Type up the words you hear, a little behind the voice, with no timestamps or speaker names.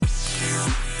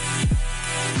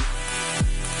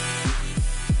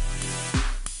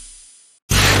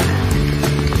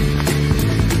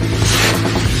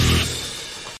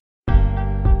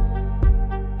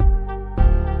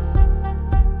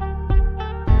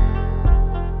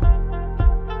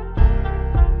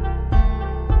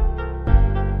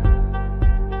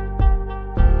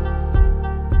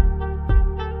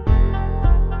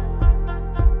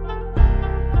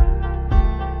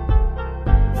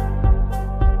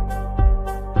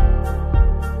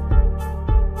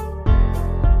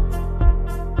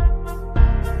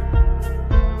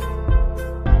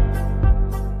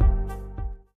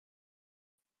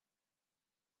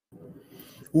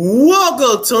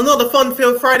Welcome to another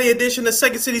fun-filled Friday edition of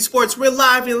Second City Sports. We're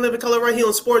live in living color right here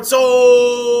on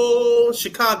SportZone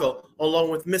Chicago,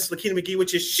 along with Miss Lakina McGee,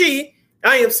 which is she.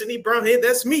 I am Sydney Brownhead.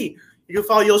 That's me. You can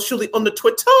follow yours truly on the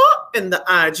Twitter and the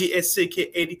IG at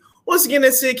SidKid80. Once again,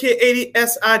 that's SidKid80,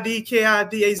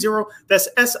 SIDKID80. That's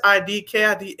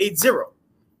SIDKID80. You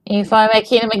can follow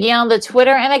Lakina McGee on the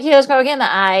Twitter and Lakina again,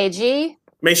 the IG.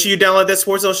 Make sure you download that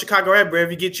SportZone Chicago app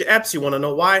wherever you get your apps. You want to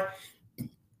know why?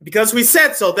 Because we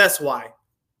said so, that's why.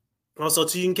 Also,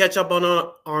 too, you can catch up on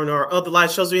our other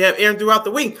live shows we have airing throughout the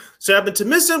week. So, happen to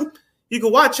miss them, you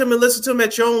can watch them and listen to them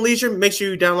at your own leisure. Make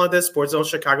sure you download that SportZone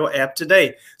Chicago app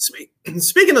today.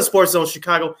 Speaking of SportZone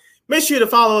Chicago, make sure to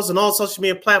follow us on all social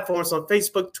media platforms on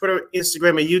Facebook, Twitter,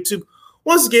 Instagram, and YouTube.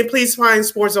 Once again, please find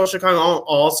SportZone Chicago on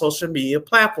all social media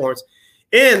platforms.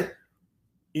 And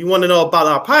you want to know about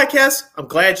our podcast? I'm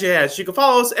glad you asked. You can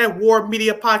follow us at War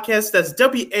Media Podcast. That's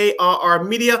WARR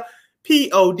Media,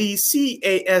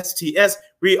 PODCASTS.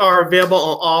 We are available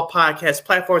on all podcast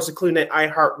platforms, including the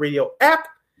iHeartRadio app.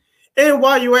 And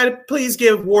while you're at it, please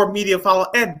give War Media a follow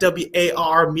at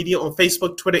WARR Media on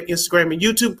Facebook, Twitter, Instagram, and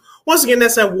YouTube. Once again,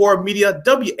 that's at War Media,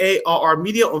 WARR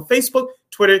Media on Facebook,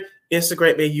 Twitter,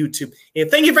 Instagram, and YouTube.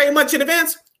 And thank you very much in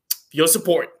advance for your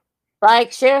support.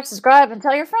 Like, share, subscribe, and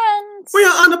tell your friends. We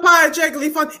are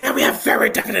unapologetically fun, and we have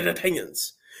very definite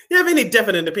opinions. If you have any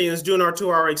definite opinions during our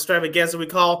 2-hour extravaganza we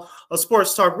call a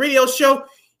sports talk radio show,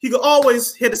 you can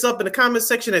always hit us up in the comment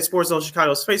section at SportZone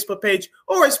Chicago's Facebook page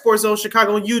or at SportZone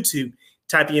Chicago on YouTube.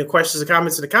 Type in your questions and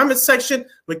comments in the comments section.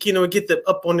 Lakina will get them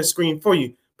up on the screen for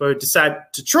you. But if you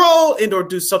decide to troll and or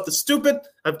do something stupid,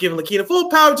 I've given Lakina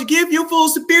full power to give you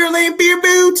fools the beer lane beer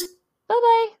boot.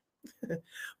 Bye-bye.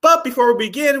 But before we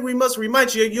begin, we must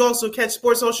remind you, you also catch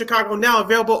SportZone Chicago now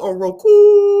available on Roku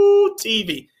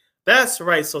TV. That's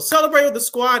right. So celebrate with the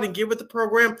squad and get with the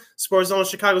program. SportZone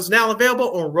Chicago is now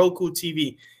available on Roku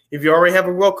TV. If you already have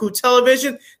a Roku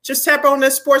television, just tap on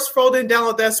that sports folder and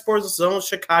download that SportZone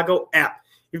Chicago app.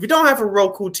 If you don't have a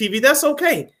Roku TV, that's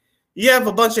okay. You have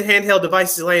a bunch of handheld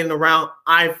devices laying around,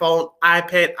 iPhone,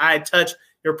 iPad, iTouch,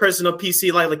 your personal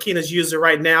PC like Lakina's using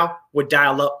right now with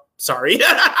dial-up. Sorry.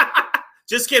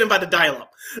 Just kidding about the dial-up.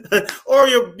 Or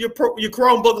your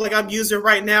Chromebook like I'm using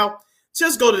right now.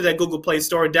 Just go to that Google Play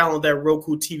Store and download that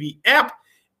Roku TV app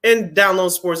and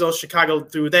download SportZone Chicago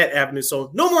through that avenue.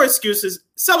 So no more excuses.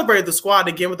 Celebrate the squad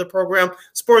again with the program.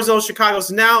 SportZone Chicago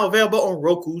is now available on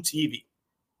Roku TV.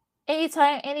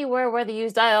 Anytime, anywhere, whether you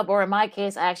use dial-up or in my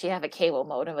case, I actually have a cable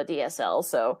modem, a DSL.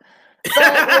 So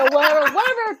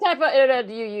whatever type of internet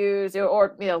you use,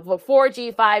 or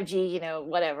 4G, 5G,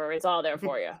 whatever, it's all there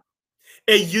for you.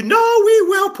 And we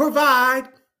will provide.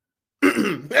 All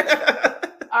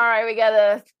right, we got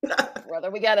another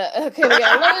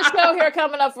show here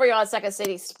coming up for you on Second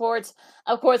City Sports.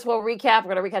 Of course, we'll recap.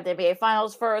 We're going to recap the NBA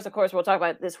Finals first. Of course, we'll talk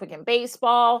about this week in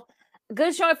baseball.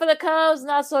 Good showing for the Cubs,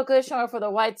 not so good showing for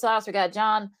the White Sox. We got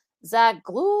John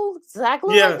Zaghloul.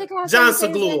 Yeah, John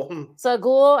Zaghloul.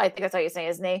 Zaghloul, I think that's how you say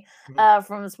his name.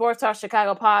 From the Sports Talk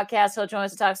Chicago podcast. He'll join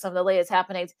us to talk some of the latest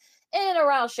happenings in and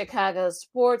around Chicago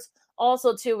sports.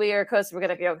 Also, too, we're going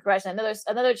to congratulate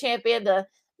another champion, the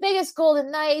Vegas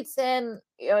Golden Knights, and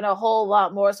a whole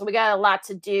lot more. So we got a lot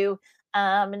to do.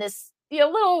 In this, a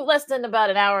little less than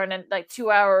about an hour and then like 2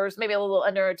 hours, maybe a little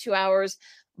under 2 hours.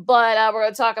 But we're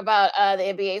going to talk about the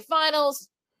NBA Finals.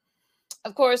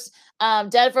 Of course,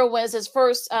 Denver wins his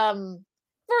first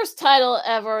title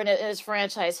ever in his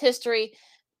franchise history,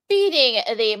 beating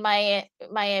the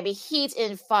Miami Heat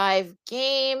in 5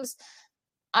 games.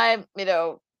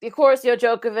 Of course,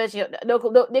 Djokovic,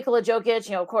 Nikola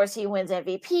Jokic, of course, he wins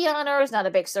MVP honors. Not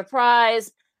a big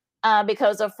surprise,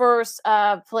 because the first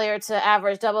player to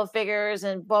average double figures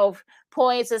in both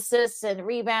points, assists, and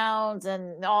rebounds,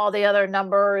 and all the other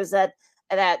numbers that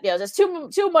just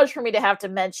too much for me to have to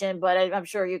mention. But I'm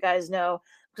sure you guys know,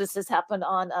 because this happened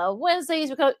on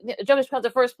Wednesdays. Jokic becomes the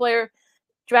first player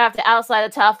drafted outside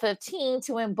the top 15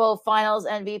 to win both Finals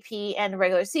MVP and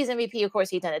regular season MVP. Of course,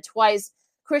 he's done it twice.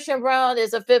 Christian Brown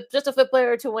is just a fifth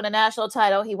player to win a national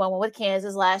title. He won one with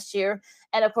Kansas last year.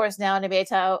 And, of course, now an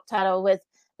NBA title with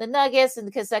the Nuggets in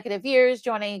the consecutive years,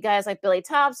 joining guys like Billy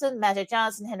Thompson, Magic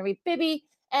Johnson, Henry Bibby,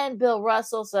 and Bill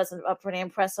Russell. So that's a pretty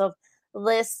impressive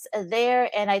list there.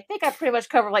 And I think I pretty much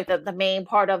covered like the main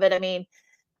part of it. I mean,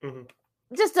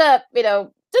 just a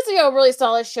really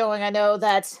solid showing. I know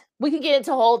that we can get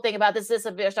into a whole thing about this is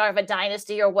a start of a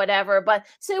dynasty or whatever. But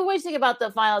so what do you think about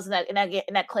the finals in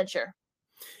that clincher?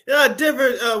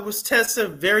 Denver was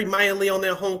tested very mildly on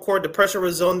their home court. The pressure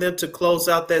was on them to close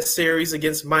out that series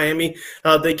against Miami.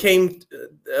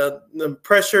 The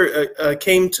pressure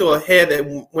came to a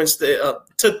head once they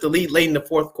took the lead late in the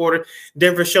fourth quarter.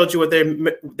 Denver showed you what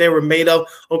they were made of.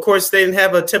 Of course, they didn't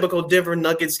have a typical Denver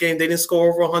Nuggets game. They didn't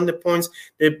score over 100 points.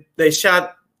 They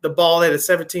shot the ball at a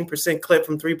 17% clip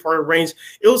from three-point range.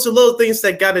 It was the little things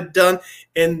that got it done,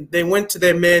 and they went to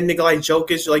their man, Nikola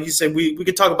Jokic. Like you said, we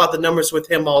could talk about the numbers with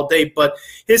him all day, but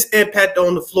his impact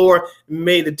on the floor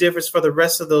made a difference for the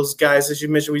rest of those guys. As you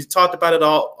mentioned, we talked about it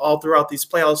all throughout these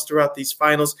playoffs, throughout these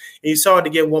finals, and you saw it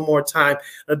again one more time.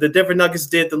 The Denver Nuggets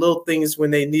did the little things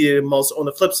when they needed it most. On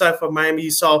the flip side for Miami,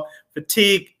 you saw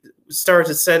fatigue start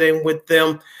to set in with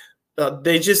them.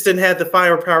 They just didn't have the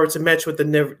firepower to match with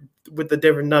the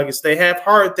Denver Nuggets. They have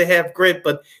heart, they have grit,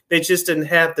 but they just didn't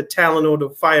have the talent or the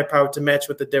firepower to match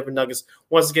with the Denver Nuggets.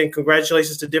 Once again,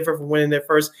 congratulations to Denver for winning their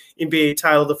first NBA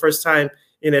title, the first time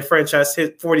in their franchise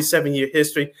 47-year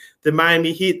history. The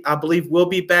Miami Heat, I believe, will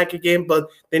be back again, but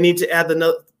they need to add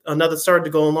another starter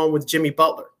to go along with Jimmy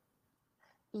Butler.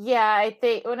 Yeah, I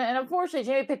think, and unfortunately,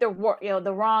 Jimmy picked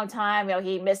the wrong time.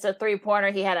 He missed a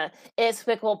 3-pointer. He had a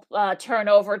inexplicable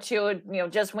turnover too.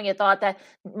 Just when you thought that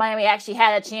Miami actually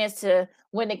had a chance to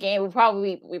win the game, we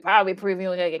probably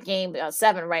previewing like a game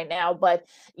 7 right now. But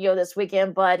this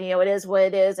weekend, but it is what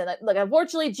it is. And look,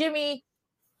 unfortunately, Jimmy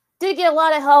did get a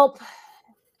lot of help.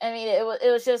 I mean, it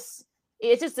was just.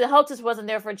 It's just the help just wasn't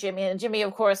there for Jimmy, and Jimmy,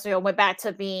 of course, went back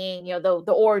to being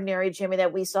the ordinary Jimmy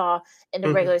that we saw in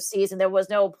the regular season. There was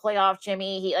no playoff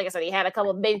Jimmy. He, like I said, he had a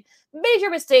couple of major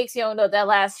mistakes, that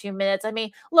last few minutes. I mean,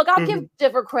 look, I'll give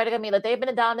Denver credit. I mean, they've been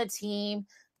a dominant team,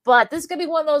 but this is gonna be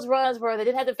one of those runs where they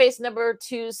didn't have to face a number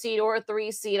 2 seed or a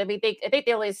 3 seed. I mean, I think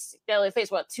they only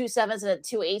faced 2 7s and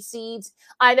 2 8 seeds.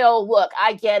 I know. Look,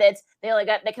 I get it. They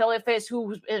can only face who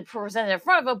was presented in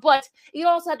front of them, but you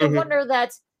also have to wonder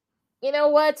that. You know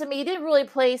what? I mean, you didn't really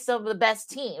play some of the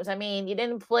best teams. I mean, you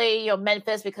didn't play,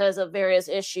 Memphis because of various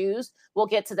issues. We'll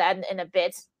get to that in a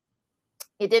bit.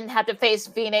 You didn't have to face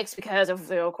Phoenix because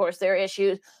of, of course, their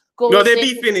issues. No, they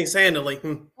beat Phoenix handily.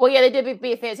 Well, yeah, they did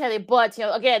beat Phoenix handily, but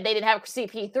again, they didn't have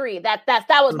CP3. That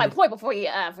was my point before you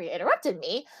interrupted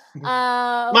me.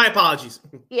 My apologies.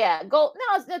 Yeah, no,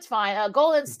 that's fine.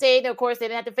 Golden State, of course, they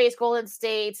didn't have to face Golden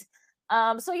State.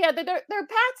 So yeah, their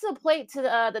path to play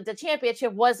to the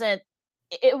championship wasn't.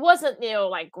 It wasn't,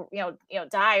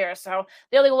 dire. So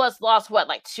they only lost what,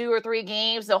 like 2 or 3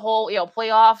 games the whole,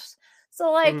 playoffs.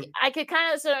 So I could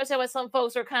kind of understand why some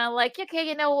folks are kind of like, okay,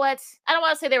 you know what? I don't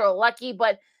want to say they were lucky,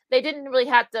 but they didn't really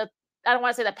have to. I don't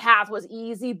want to say the path was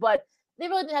easy, but they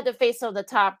really didn't have to face some of the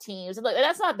top teams. And look,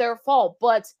 that's not their fault,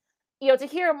 but to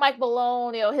hear Mike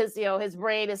Malone, his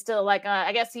brain is still like,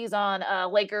 I guess he's on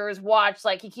Lakers watch.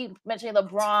 Like he keeps mentioning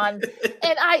LeBron,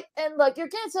 and look, you're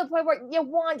getting to the point where you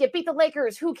won, you beat the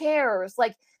Lakers. Who cares?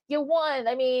 Like you won.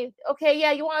 I mean, okay,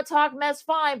 yeah, you want to talk mess,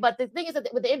 fine. But the thing is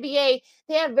that with the NBA,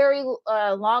 they have very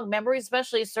long memories,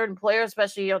 especially certain players,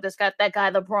 especially that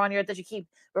guy LeBron here that you keep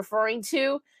referring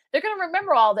to. They're going to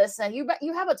remember all this, and you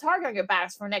have a target on your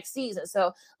backs for next season.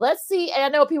 So let's see. And I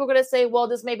know people are going to say, well,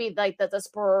 this may be like the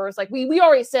Spurs. Like we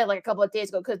already said like a couple of days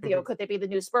ago, could they be the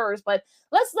new Spurs? But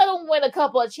let's let them win a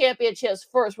couple of championships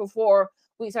first before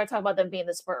we start talking about them being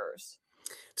the Spurs.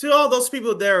 To all those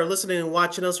people that are listening and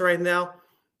watching us right now,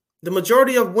 the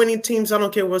majority of winning teams, I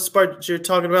don't care what sport you're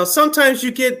talking about, sometimes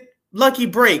you get lucky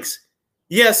breaks.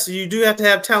 Yes, you do have to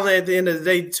have talent at the end of the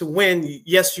day to win.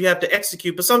 Yes, you have to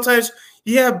execute, but sometimes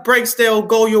you have breaks that will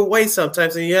go your way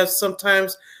sometimes, and you have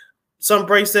sometimes some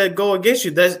breaks that go against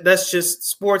you. That's just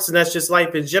sports, and that's just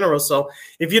life in general. So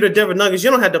if you're the Denver Nuggets,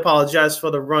 you don't have to apologize for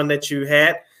the run that you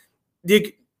had.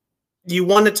 You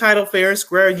won the title fair and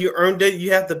square. You earned it.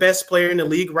 You have the best player in the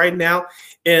league right now,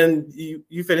 and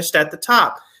you finished at the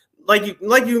top.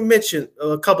 Like you mentioned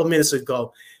a couple minutes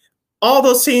ago, all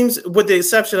those teams, with the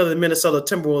exception of the Minnesota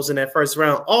Timberwolves in that first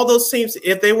round, all those teams,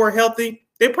 if they were healthy,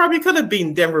 they probably could have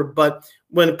beaten Denver. But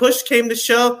when the push came to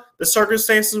shove, the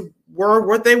circumstances were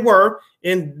what they were,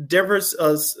 and Denver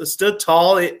stood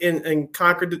tall and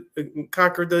conquered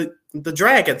the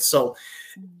Dragons. So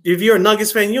if you're a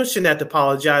Nuggets fan, you shouldn't have to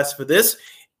apologize for this.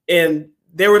 And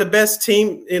they were the best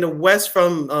team in the West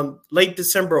from late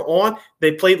December on.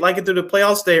 They played like it through the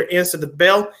playoffs. They answered the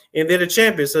bell, and they're the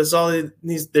champions. That's all that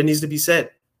needs to be said.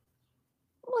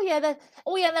 Well,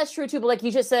 yeah, that's true too. But like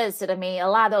you just said, Sid, I mean, a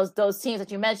lot of those teams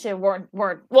that you mentioned weren't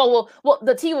well.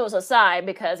 The team was aside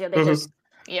because they just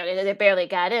they barely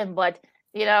got in. But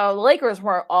the Lakers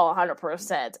weren't all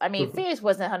 100%. I mean, Phoenix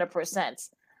wasn't 100%.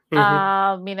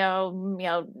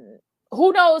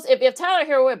 who knows if Tyler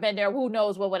Hero would have been there, who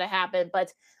knows what would have happened.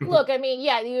 But look, I mean,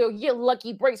 yeah, you get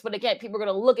lucky breaks, but again, people are going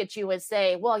to look at you and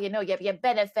say, well, you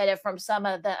benefited from some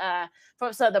of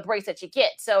the breaks that you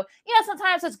get. So yeah,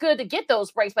 sometimes it's good to get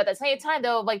those breaks, but at the same time,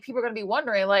 though, like people are going to be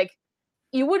wondering, like,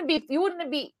 you wouldn't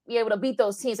be able to beat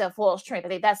those teams at full strength. I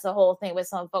think that's the whole thing with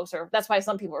some folks, or that's why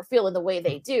some people are feeling the way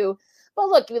they do. But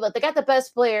look, they got the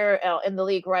best player in the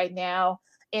league right now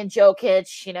in Jokic.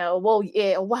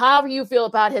 However you feel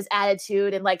about his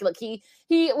attitude, and like, look, he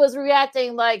was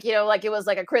reacting like like it was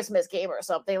like a Christmas game or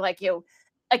something, like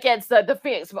against the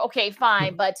Phoenix. Okay,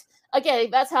 fine, but again,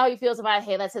 if that's how he feels about it,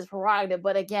 hey, that's his prerogative.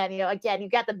 But again, you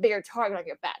got the bigger target on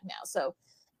your back now, so.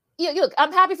 Yeah, look,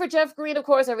 I'm happy for Jeff Green, of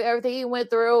course, everything he went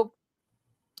through.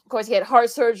 Of course, he had heart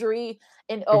surgery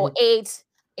in 2008.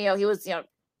 He was,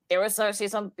 there was some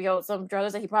some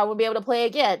drugs that he probably wouldn't be able to play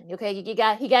again. Okay, he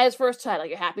got his first title.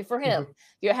 You're happy for him.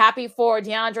 You're happy for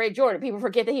DeAndre Jordan. People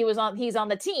forget that he's on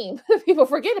the team. People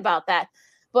forget about that,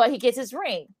 but he gets his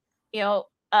ring.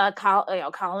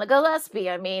 Colin Gillespie.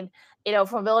 I mean,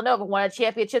 from Villanova, won a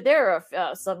championship there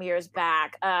some years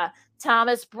back.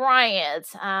 Thomas Bryant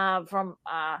from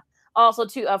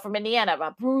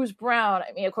Indiana, Bruce Brown.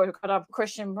 I mean, of course,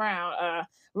 Christian Brown,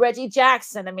 Reggie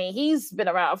Jackson. I mean, he's been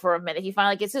around for a minute. He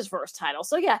finally gets his first title.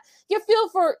 So yeah, you feel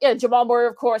for Jamal Murray,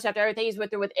 of course, after everything he's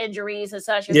went through with injuries and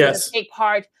such. Yes, a big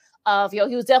part of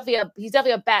he's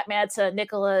definitely a Batman to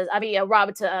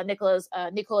Robert to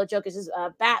Nikola Jokic's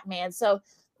Batman. So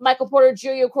Michael Porter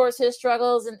Jr., of course, his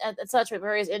struggles and such with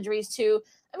various injuries too.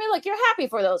 I mean, look, you're happy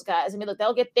for those guys. I mean, look,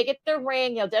 they get their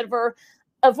ring. Denver.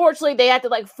 Unfortunately, they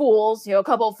acted like fools. A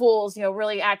couple of fools.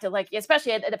 Really acted like,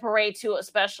 especially at the parade too,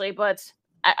 especially. But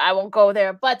I won't go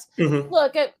there. But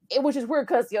look, which is weird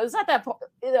because it's not that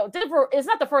Denver. It's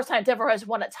not the first time Denver has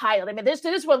won a title. I mean, this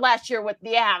one last year with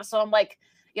the Avs. So I'm like,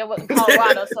 with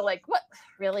Colorado. So like, what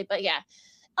really? But yeah.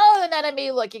 Other than that, I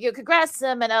mean, look, you congrats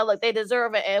them, and look, they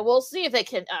deserve it, and we'll see if they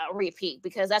can repeat,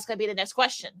 because that's going to be the next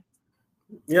question.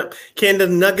 Yep. Can the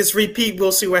Nuggets repeat?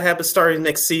 We'll see what happens starting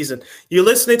next season. You're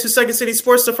listening to Second City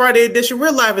Sports, the Friday edition.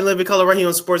 We're live in living color right here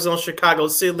on SportZone Chicago.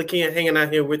 Sid Lakina hanging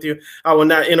out here with you. I will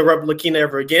not interrupt Lakina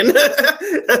ever again. No,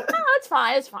 it's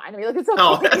fine. It's fine. I mean, look, it's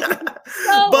okay.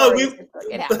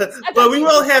 But we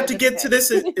will have to get to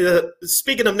this.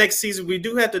 Speaking of next season, we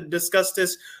do have to discuss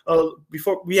this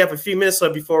before we have a few minutes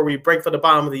left before we break for the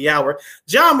bottom of the hour.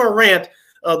 Ja Morant,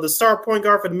 the star point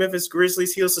guard for the Memphis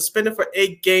Grizzlies, he was suspended for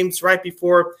 8 games right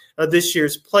before this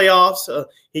year's playoffs.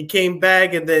 He came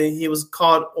back, and then he was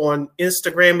caught on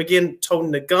Instagram again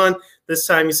toting the gun. This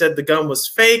time he said the gun was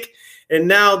fake. And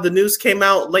now the news came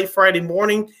out late Friday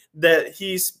morning that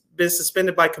he's been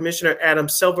suspended by Commissioner Adam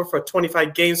Silver for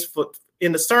 25 games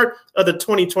in the start of the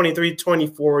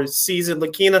 2023-24 season.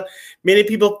 Lakina, many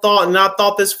people thought, and I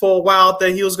thought this for a while,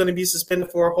 that he was going to be suspended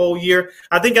for a whole year.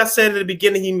 I think I said at the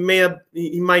beginning he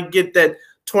might get that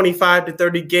 25 to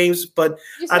 30 games, but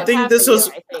I think this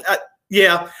was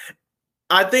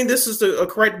I think this is a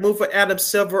correct move for Adam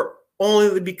Silver,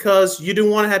 only because you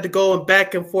didn't want to have to go and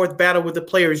back and forth battle with the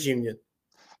players union.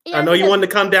 Yeah, I know you wanted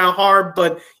to come down hard,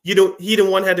 but he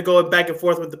didn't want to have to go back and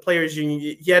forth with the players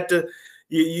union. You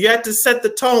had to set the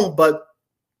tone, but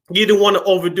you didn't want to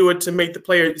overdo it to make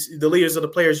the leaders of the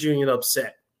players union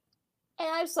upset. And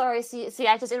I'm sorry, see,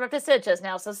 I just interrupted Sid just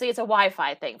now, so see, it's a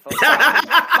Wi-Fi thing, folks.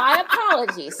 My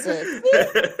apologies, Sid.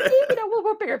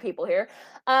 We're bigger people here.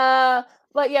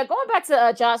 But yeah, going back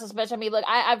to John's suspension, I mean, look,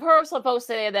 I've heard some folks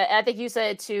say that, I think you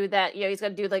said it too, that he's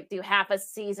going to do half a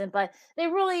season, but they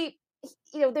really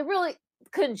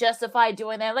couldn't justify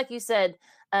doing that. Like you said,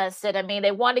 Sid, I mean,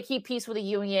 they wanted to keep peace with the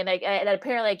union, and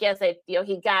apparently, I guess I'm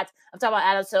talking about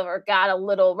Adam Silver, got a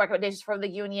little recommendations from the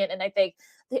union, and I think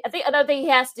another thing he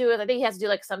has to do is he has to do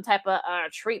like some type of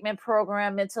treatment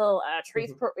program, mental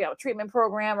treatment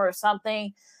program or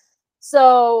something.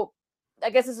 So I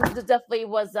guess this definitely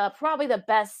was probably the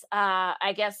best.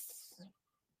 I guess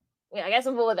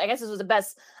this was the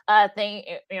best thing.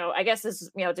 I guess this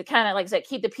to kind of, like I said,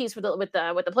 keep the peace with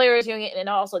the players union, and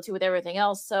also too with everything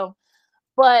else. So,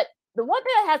 but the one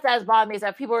thing that has bothered me is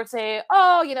that people are saying,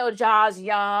 "Oh, Ja's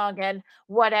young and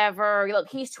whatever." Look,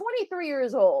 he's 23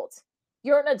 years old.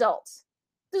 You're an adult.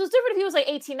 This was different if he was like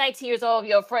 18, 19 years old,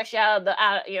 fresh out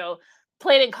of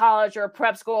played in college or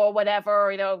prep school or whatever,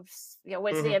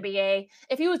 went to the NBA.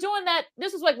 If he was doing that,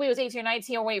 this was like when he was 18 or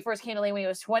 19, or when he first came to the league when he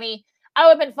was 20, I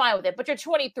would have been fine with it. But you're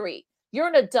 23. You're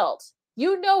an adult.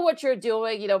 You know what you're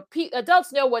doing.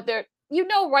 Adults know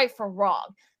right from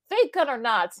wrong. Fake gun or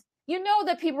not, you know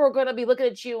that people are going to be looking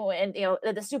at you and,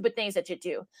 the stupid things that you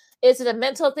do. Is it a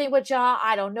mental thing with Ja?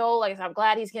 I don't know. Like, I'm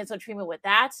glad he's getting some treatment with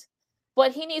that.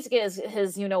 but he needs to get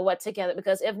his you know what together,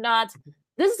 because if not,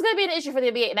 this is going to be an issue for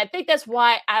the NBA. And I think that's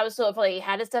why I was so afraid he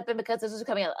had to step in, because this is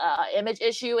becoming an image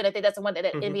issue, and I think that's the one that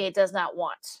the NBA does not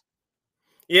want.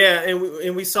 Yeah,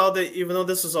 and we saw that even though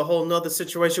this was a whole nother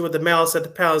situation with the Malice at the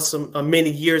Palace many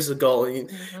years ago.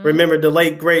 Remember, the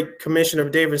late, great Commissioner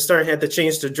David Stern had to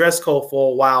change the dress code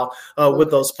for a while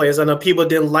with those players. I know people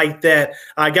didn't like that.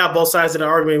 I got both sides of the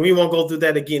argument. We won't go through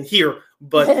that again here,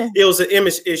 but it was an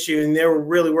image issue, and they were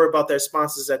really worried about their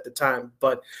sponsors at the time.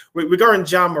 But regarding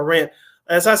Ja Morant,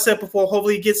 as I said before,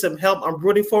 hopefully he gets some help. I'm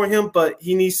rooting for him, but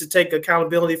he needs to take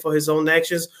accountability for his own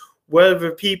actions.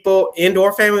 Whether people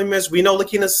and/or family members, we know,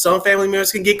 Lakina, some family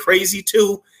members can get crazy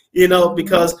too,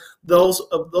 because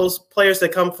those players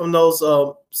that come from those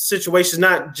situations,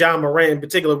 not Ja Morant in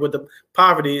particular with the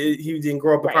poverty, he didn't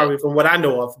grow up in poverty from what I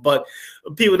know of, but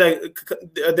people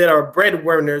that are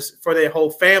breadwinners for their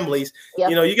whole families,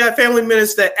 you got family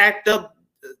members that act up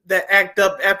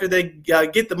after they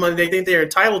get the money. They think they're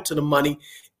entitled to the money,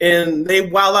 and they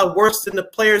wild out worse than the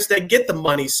players that get the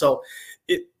money. So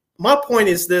my point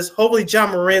is this: hopefully, Ja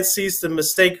Morant sees the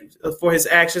mistake for his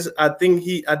actions. I think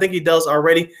he does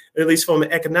already, at least from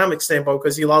an economic standpoint,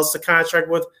 because he lost the contract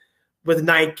with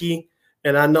Nike,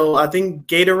 and I think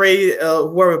Gatorade,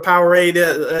 whoever Powerade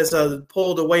has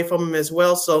pulled away from him as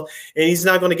well. So, and he's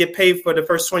not going to get paid for the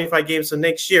first 25 games of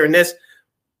next year, and that's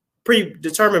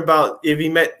predetermined about if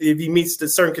he meets the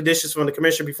certain conditions from the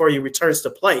commission before he returns to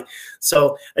play.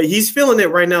 So he's feeling it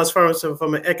right now as far as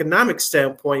from an economic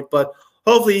standpoint, but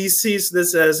hopefully he sees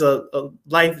this as a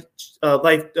life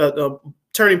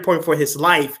turning point for his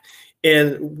life,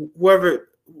 and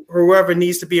whoever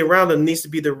needs to be around him needs to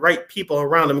be the right people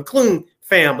around him, including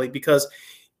family, because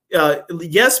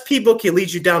yes, people can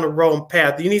lead you down the wrong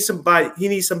path. He needs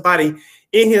somebody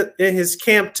in his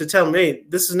camp to tell him, hey,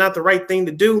 this is not the right thing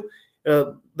to do.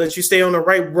 Let you stay on the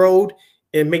right road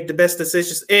and make the best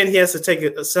decisions. And he has to take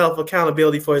a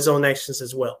self-accountability for his own actions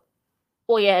as well.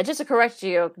 Well, yeah, just to correct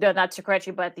you, not to correct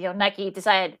you, but Nike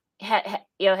decided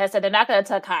has said they're not going to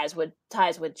cut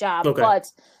ties with Ja. Okay.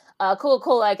 But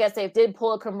Coca-Cola, I guess they did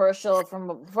pull a commercial from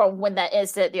when that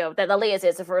incident, that the latest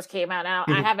incident first came out. Now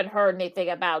I haven't heard anything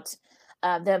about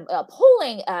them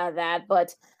pulling that,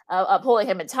 but pulling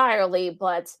him entirely.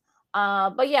 But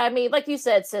yeah, I mean, like you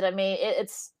said, Sid, I mean,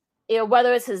 it's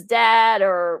whether it's his dad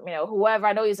or whoever.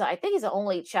 I think he's the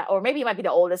only child, or maybe he might be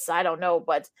the oldest. I don't know,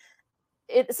 but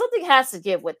something has to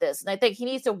give with this, and I think he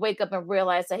needs to wake up and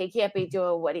realize that he can't be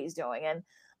doing what he's doing. And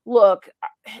look,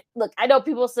 I know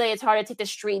people say it's hard to take the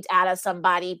streets out of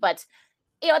somebody, but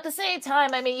at the same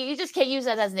time, I mean, you just can't use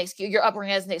that as an excuse. Your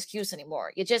upbringing as an excuse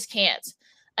anymore. You just can't.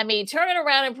 I mean, turn it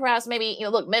around and perhaps maybe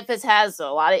look, Memphis has a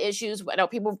lot of issues. I know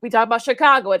we talk about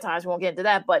Chicago at times. We won't get into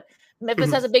that, but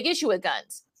Memphis has a big issue with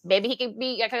guns. Maybe he could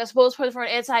be, I suppose, put for an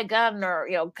anti-gun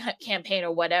or campaign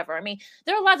or whatever. I mean,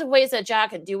 there are lots of ways that Ja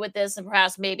can do with this, and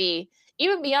perhaps maybe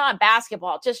even beyond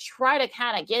basketball, just try to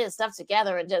kind of get his stuff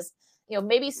together and just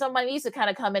maybe somebody needs to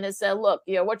kind of come in and say, look,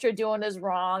 what you're doing is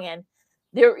wrong, and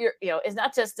it's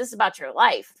not just this about your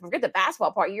life. Forget the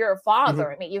basketball part. You're a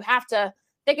father. I mean, you have to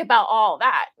think about all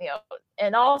that,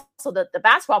 and also the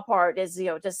basketball part is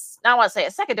just, I don't want to say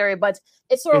a secondary, but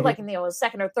it's sort of like a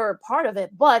second or third part of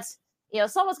it, but.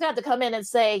 Someone's got to come in and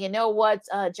say, you know what,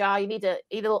 Ja, you need to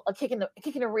eat a kick in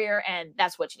the rear, and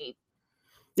that's what you need.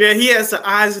 Yeah, he has the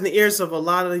eyes and the ears of a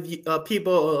lot of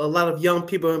people, a lot of young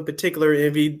people in particular.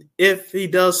 If he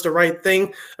does the right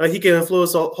thing, he can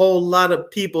influence a whole lot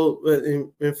of people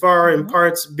in far in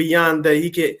parts beyond that he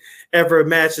could ever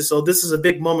imagine. So this is a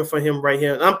big moment for him right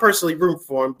here. And I'm personally rooting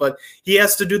for him, but he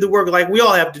has to do the work like we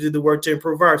all have to do the work to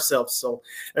improve ourselves. So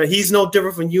he's no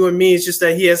different from you and me. It's just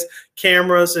that he has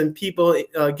cameras and people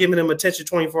giving him attention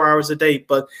 24 hours a day.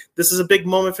 But this is a big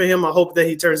moment for him. I hope that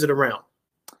he turns it around.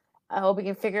 I hope he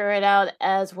can figure it out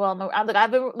as well. I've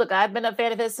been a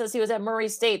fan of his since he was at Murray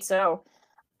State, so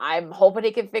I'm hoping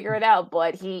he can figure it out.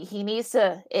 But he needs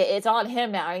to. It's on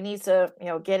him now. He needs to,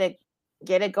 get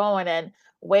it going and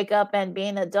wake up and be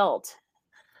an adult.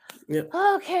 Yeah.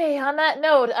 Okay. On that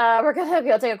note, we're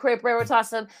gonna take a quick break. We're talking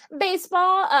some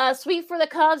baseball. Sweep for the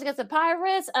Cubs against the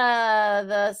Pirates.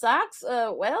 The Sox.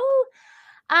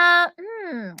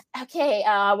 Okay.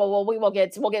 Well, we'll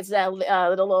get to that in a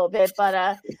little bit,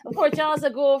 but of course, John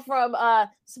Zaghloul from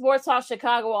Sports Talk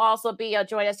Chicago will also be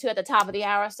joining us too at the top of the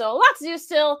hour. So lots to do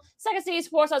still. Second City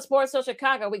Sports on Sports Talk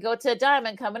Chicago. We go to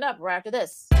Diamond coming up right after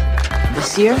this.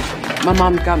 This year, my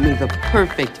mom got me the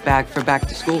perfect bag for back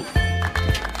to school.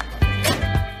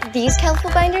 These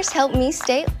colorful binders help me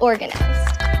stay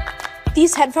organized.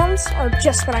 These headphones are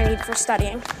just what I need for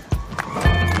studying.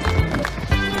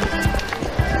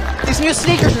 These new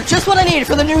sneakers are just what I needed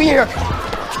for the new year.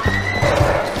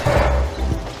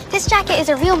 This jacket is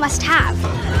a real must-have.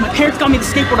 My parents got me the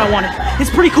skateboard I wanted. It's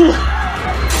pretty cool.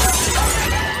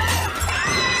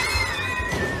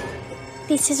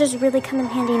 These scissors really come in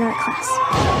handy in art class.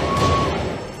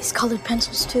 These colored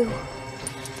pencils, too.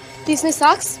 These new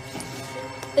socks,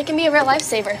 they can be a real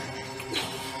lifesaver.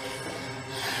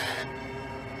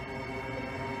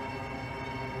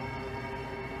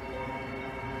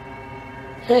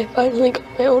 I finally got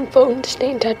my own phone to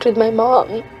stay in touch with my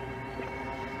mom.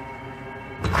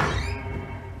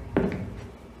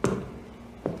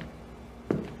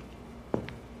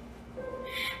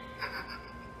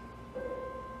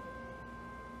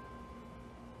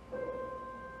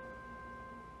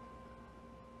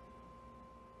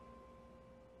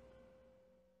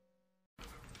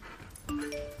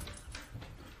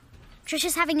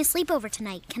 Trisha's having a sleepover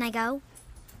tonight. Can I go?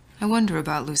 I wonder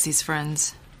about Lucy's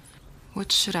friends.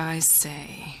 What should I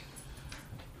say?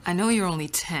 I know you're only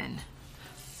 10,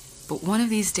 but one of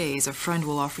these days a friend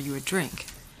will offer you a drink.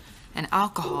 And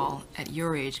alcohol at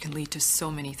your age can lead to so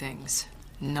many things.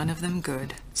 None of them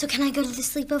good. So can I go to the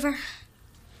sleepover?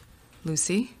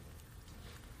 Lucy,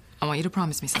 I want you to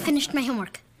promise me I something. finished my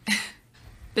homework.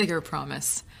 Bigger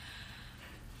promise.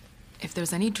 If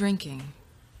there's any drinking,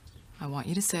 I want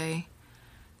you to say,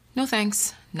 "No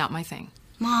thanks, not my thing."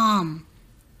 Mom.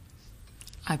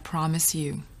 I promise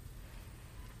you,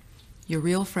 your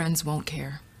real friends won't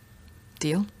care.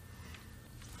 Deal?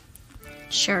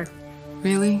 Sure.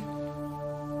 Really?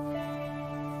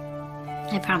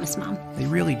 I promise, Mom. They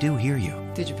really do hear you.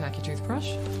 Did you pack your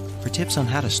toothbrush? For tips on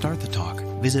how to start the talk,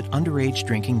 visit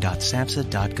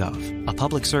underagedrinking.samhsa.gov, a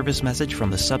public service message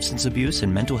from the Substance Abuse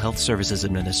and Mental Health Services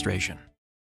Administration.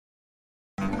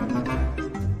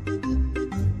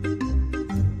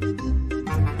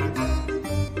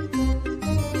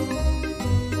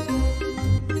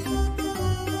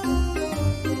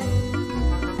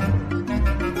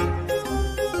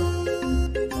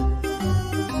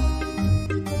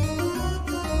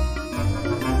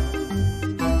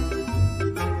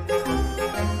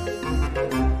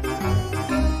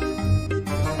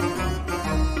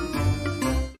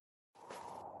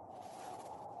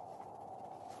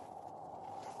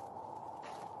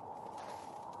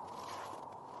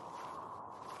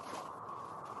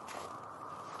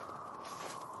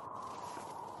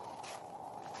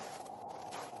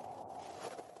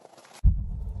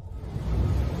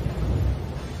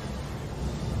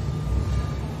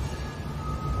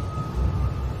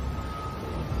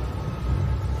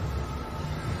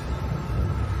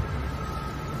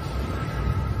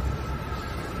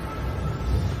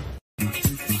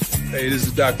 Hey, this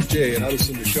is Dr. J, and I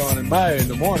listen to Sean and Maya in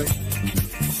the morning.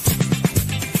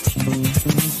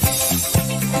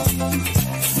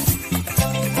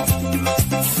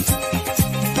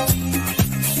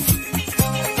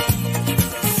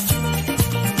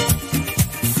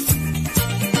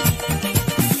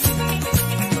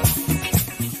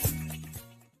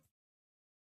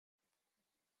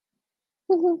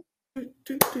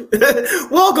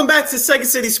 Welcome back to Second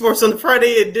City Sports on the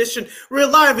Friday edition. We're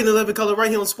live in the living color right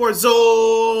here on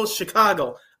SportZone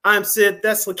Chicago. I'm Sid.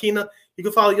 That's Lakina. You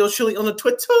can follow yours truly on the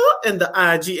Twitter and the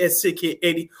IG at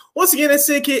SidKid80. Once again, that's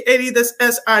SidKid80. That's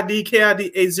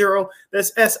SIDKID80.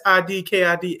 That's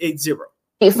SIDKID80.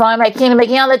 You can follow my Kingdom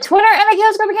Making on the Twitter and I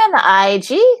guess again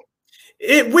the IG.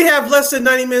 We have less than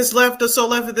 90 minutes left or so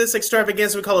left of this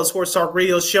extravaganza. We call it Sports Talk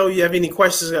Radio Show. You have any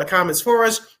questions or comments for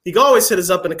us, you can always hit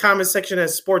us up in the comment section at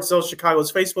SportZone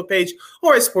Chicago's Facebook page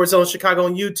or at SportZone Chicago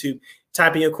on YouTube.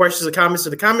 Type in your questions or comments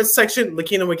in the comments section.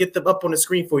 Lakina will get them up on the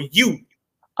screen for you.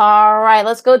 All right,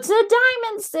 let's go to the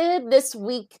Diamond, Sid, this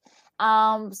week.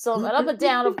 So an up and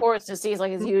down, of course, just seems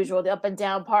like as usual, the up and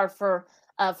down part for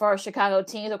our Chicago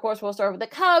teams. Of course, we'll start with the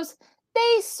Cubs.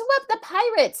 They swept the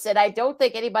Pirates, and I don't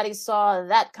think anybody saw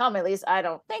that come. At least I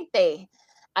don't think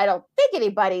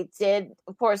anybody did.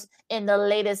 Of course, in the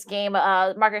latest game,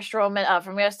 Marcus Stroman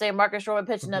from yesterday, Marcus Stroman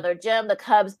pitched another gem. The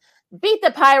Cubs beat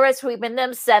the Pirates, sweeping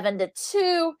them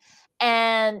 7-2.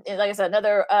 And like I said,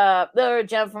 another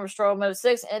gem from Stroman,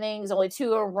 6 innings, only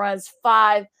 2 runs,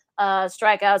 5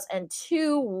 strikeouts, and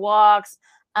 2 walks.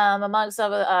 Amongst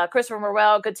other, Christopher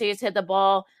Morel continues to hit the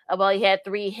ball. He had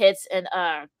 3 hits and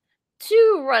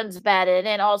 2 runs batted,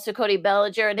 and also Cody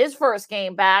Bellinger in his first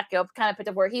game back, kind of picked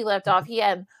up where he left off. He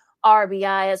had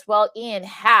RBI as well. Ian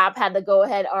Happ had the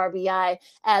go-ahead RBI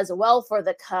as well for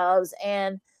the Cubs,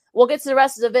 and we'll get to the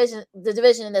rest of the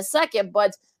division in a second.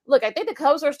 But look, I think the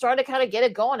Cubs are starting to kind of get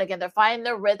it going again. They're finding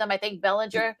their rhythm. I think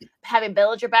having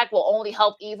Bellinger back will only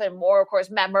help even more. Of course,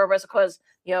 Matt Mervis, because,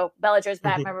 Bellinger's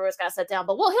back. Matt Mervis got set down.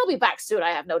 But, he'll be back soon.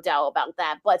 I have no doubt about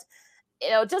that. But,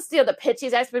 the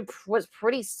pitching actually was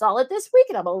pretty solid this week.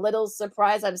 And I'm a little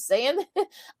surprised I'm saying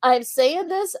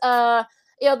this. The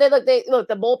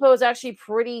bullpen was actually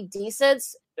pretty decent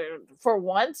for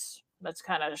once. That's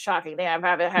kind of a shocking thing. I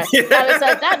haven't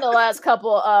said that in the last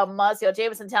couple months.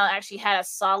 Jameson Town actually had a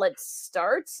solid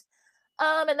start.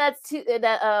 And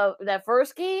that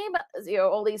first game,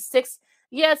 only six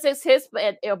hits,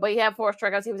 but he had 4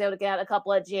 strikeouts. He was able to get out a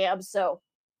couple of jams. So,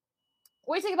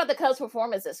 what do you think about the Cubs'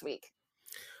 performance this week?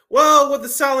 Well, with the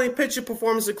solid pitching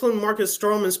performance, including Marcus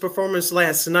Stroman's performance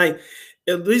last night,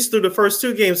 at least through the first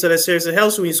 2 games of that series, it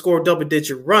helps when you score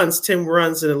double-digit runs, 10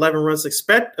 runs and 11 runs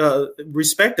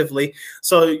respectively.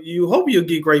 So you hope you'll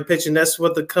get great pitching. That's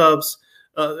what the Cubs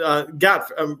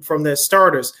got from their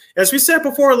starters. As we said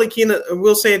before, Lakina,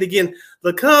 we'll say it again,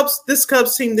 this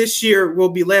Cubs team this year will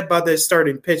be led by their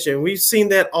starting pitcher, and we've seen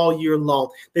that all year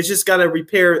long. They just got to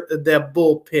repair that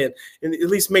bullpen and at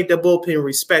least make that bullpen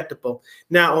respectable.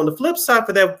 Now, on the flip side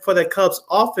for that Cubs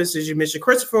offense, as you mentioned,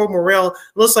 Christopher Morel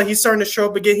looks like he's starting to show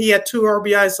up again. He had 2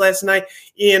 RBIs last night.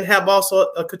 Ian Happ also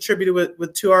contributed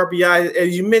with 2 RBIs.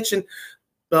 As you mentioned,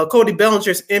 Cody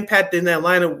Bellinger's impact in that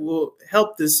lineup will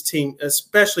help this team,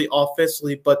 especially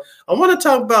offensively. But I want to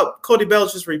talk about Cody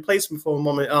Bellinger's replacement for a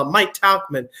moment, Mike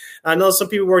Tauchman. I know some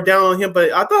people were down on him,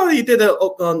 but I thought he did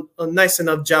a nice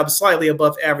enough job, slightly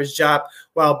above average job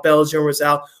while Bellinger was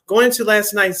out. Going into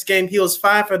last night's game, he was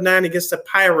 5 for 9 against the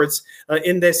Pirates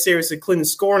in that series, including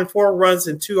scoring 4 runs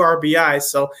and 2 RBIs.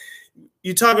 So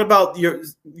you talk about your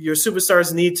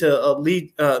superstars need to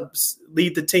lead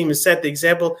the team and set the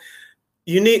example.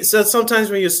 Sometimes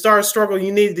when your stars struggle,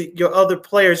 you need your other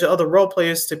role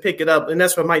players to pick it up, and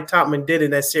that's what Mike Tauchman did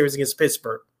in that series against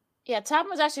Pittsburgh. Yeah, Tauchman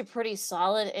was actually pretty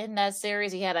solid in that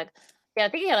series. I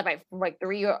think he had like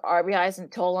 3 RBIs in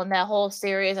total in that whole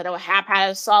series. I know Happ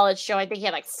had a solid show. I think he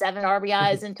had like 7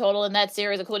 RBIs in total in that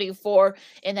series, including 4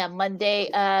 in that Monday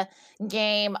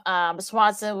game.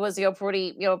 Swanson was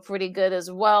pretty good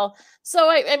as well. So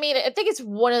I think it's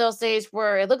one of those days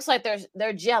where it looks like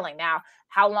they're gelling now.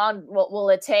 How long will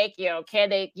it take? Can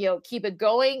they keep it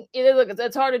going?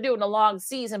 It's hard to do in a long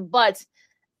season, but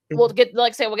we'll get to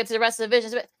the rest of the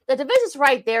divisions. But the division's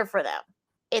right there for them.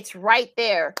 It's right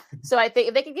there. So I think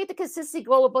if they can get the consistency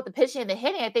going with both the pitching and the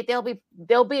hitting, I think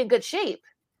they'll be in good shape.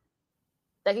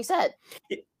 Like you said.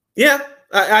 Yeah,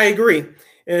 I agree.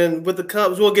 And with the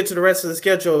Cubs, we'll get to the rest of the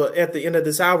schedule at the end of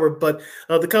this hour. But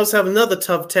the Cubs have another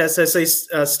tough test as they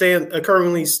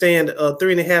currently stand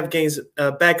 3.5 games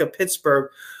back of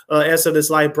Pittsburgh as of this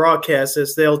live broadcast,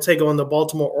 as they'll take on the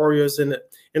Baltimore Orioles in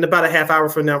about a half hour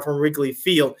from now from Wrigley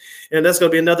Field. And that's going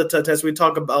to be another tough test. We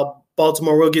talk about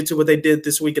Baltimore. We'll get to what they did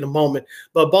this week in a moment.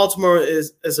 But Baltimore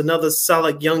is another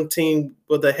solid young team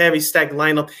with a heavy stacked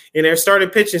lineup, and their starting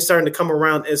pitching starting to come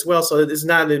around as well. So it's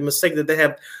not a mistake that they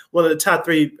have one of the top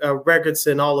 3 records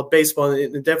in all of baseball,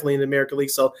 and definitely in the American League.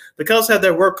 So the Cubs have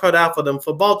their work cut out for them.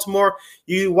 For Baltimore,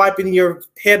 you wiping your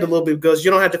head a little bit because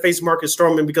you don't have to face Marcus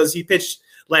Stroman because he pitched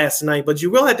last night, but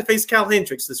you will have to face Cal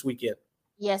Hendricks this weekend.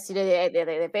 Yes, you did.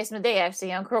 They faced him today,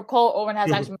 actually. Cole Irvin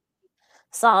has actually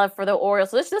solid for the Orioles.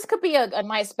 So this could be a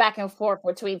nice back and forth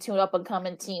between 2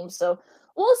 up-and-coming teams. So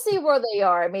we'll see where they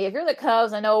are. If you're the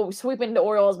Cubs, I know sweeping the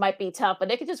Orioles might be tough, but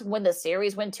they could just win the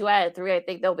series, win 2 out of 3. I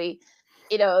think they'll be,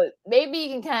 maybe you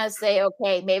can kind of say,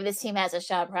 okay, maybe this team has a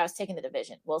shot at perhaps taking the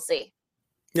division. We'll see.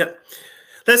 Yep.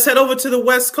 Let's head over to the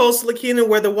West Coast, Lakina,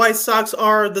 where the White Sox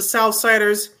are the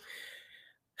Southsiders.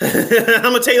 I'm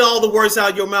going to take all the words out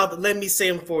of your mouth and let me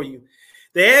say them for you.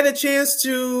 They had a chance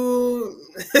to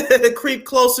creep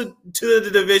closer to the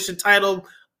division title,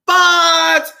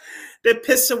 but they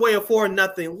pissed away a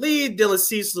 4-0 lead. Dylan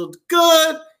Cease looked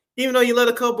good. Even though he let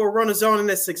a couple of runners on in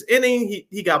that 6th inning,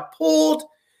 he got pulled.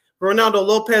 Ronaldo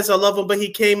Lopez, I love him, but he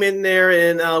came in there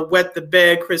and wet the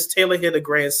bed. Chris Taylor hit a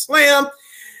grand slam.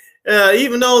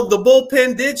 Even though the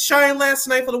bullpen did shine last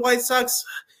night for the White Sox,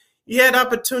 you had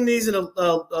opportunities in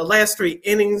the last 3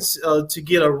 innings to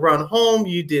get a run home.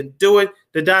 You didn't do it.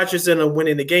 The Dodgers ended up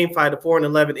winning the game 5-4 in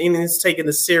 11 innings, taking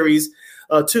the series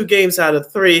 2 games out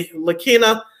of 3.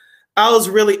 Lakina, I was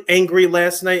really angry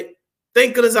last night.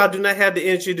 Thank goodness I do not have the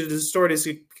energy to destroy this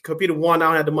computer. 1, I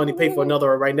don't have the money to pay for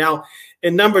another right now.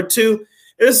 And number 2,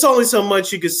 there's only so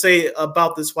much you could say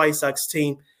about this White Sox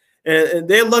team. And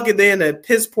they're lucky they're in the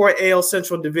Pittsburgh AL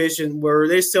Central Division where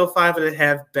they're still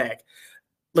 5.5 back.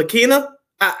 Lakina,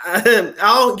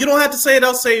 you don't have to say it.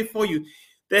 I'll say it for you.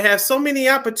 They have so many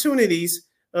opportunities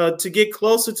to get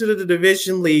closer to the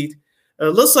division lead.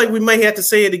 looks like we might have to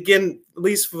say it again, at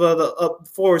least for the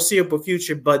foreseeable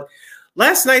future. But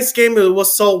last night's game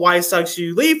was so White Sox.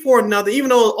 You lead for another, even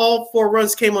though all 4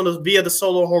 runs came on via the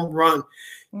solo home run.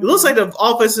 It looks like the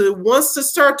offense wants to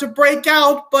start to break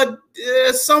out, but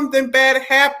something bad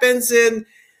happens, and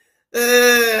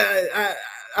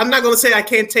I'm not going to say I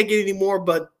can't take it anymore,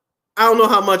 but I don't know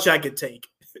how much I can take.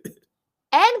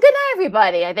 And good night,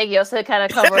 everybody. I think you also kind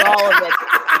of covered all of it.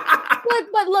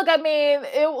 But look, I mean,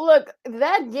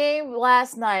 that game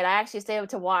last night, I actually stayed up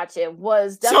to watch it,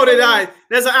 was definitely... So did I.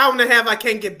 There's an hour and a half I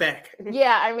can't get back.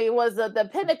 Yeah, I mean, it was the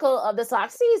pinnacle of the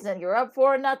Sox season. You're up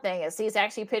 4-0. And Cease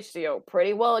actually pitched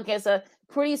pretty well against a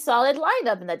pretty solid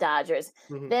lineup in the Dodgers.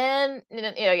 Mm-hmm. Then,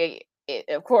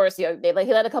 of course, he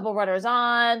let a couple runners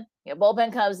on.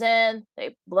 Bullpen comes in.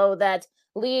 They blow that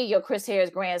lead. Chris Harris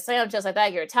grand slam, just like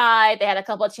that. You're tied. They had a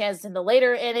couple of chances in the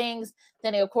later innings.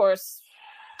 Then, of course...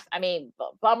 I mean,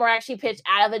 Bummer actually pitched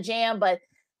out of the jam, but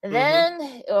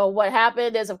then what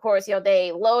happened is, of course,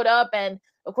 they load up, and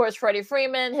of course, Freddie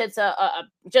Freeman hits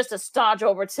just a staunch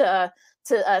over to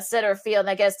center field, and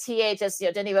I guess TA just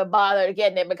didn't even bother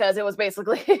getting it because it was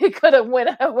basically it could have went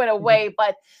away.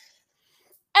 But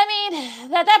I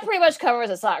mean, that pretty much covers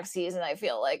the Sox season, I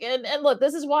feel like. And look,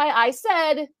 this is why I've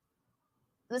said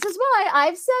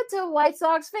to White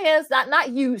Sox fans,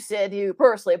 not you, Sid, you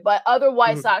personally, but other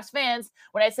White Sox fans,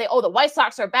 when I say, "Oh, the White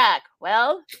Sox are back,"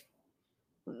 well,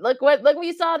 look what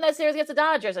you saw in that series against the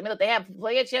Dodgers. I mean, look, they have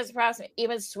plenty of chance to perhaps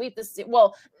even sweep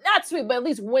well, not sweep, but at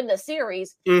least win the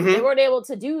series. They weren't able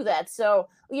to do that. So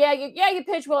you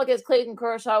pitch well against Clayton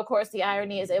Kershaw. Of course, the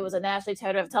irony is it was a nationally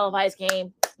televised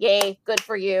game. Yay, good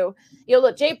for you.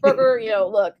 Look, Jake Burger.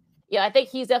 Look. Yeah, I think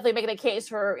he's definitely making a case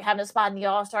for having a spot in the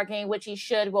All-Star game, which he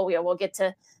should. Well, we'll get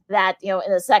to that, in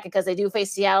a second, because they do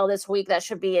face Seattle this week. That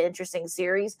should be an interesting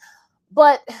series.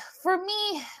 But for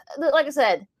me, like I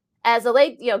said, as the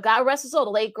late, God rest his soul,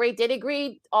 the late great Diddy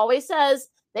Green always says,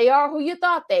 they are who you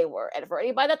thought they were. And for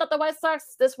anybody that thought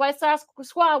this White Sox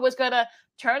squad was going to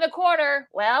turn the corner,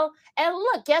 well, and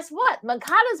look, guess what?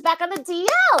 Moncada's back on the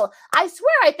DL. I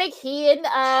swear, I think he and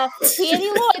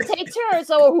Eloy take turns.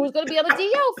 So who's going to be on the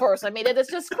DL first? I mean,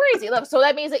 it's just crazy. Look, so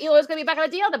that means that Eloy's going to be back on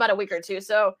the DL in about a week or two.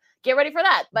 So get ready for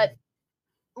that. But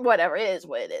whatever, it is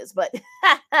what it is. But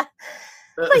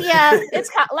yeah, it's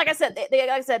like I said.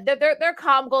 They're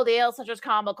comical. The AL Central's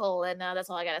comical, and that's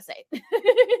all I gotta say.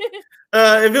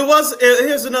 If it was,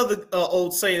 here's another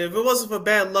old saying: if it wasn't for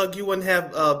bad luck, you wouldn't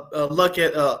have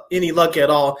any luck at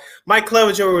all. Mike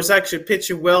Clevenger was actually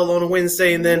pitching well on a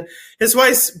Wednesday, and then his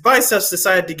biceps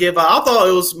decided to give out. I thought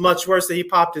it was much worse that he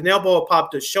popped an elbow or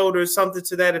popped a shoulder, something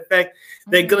to that effect.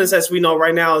 Thank goodness, as we know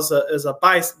right now, is a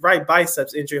right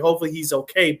biceps injury. Hopefully, he's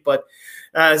okay. But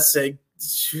I say.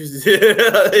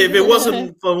 If it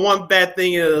wasn't for one bad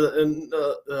thing,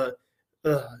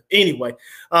 anyway,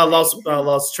 I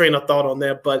lost train of thought on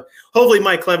that. But hopefully,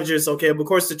 Mike Clevenger is okay. But of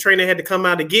course, the trainer had to come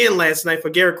out again last night for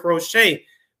Garrett Crochet.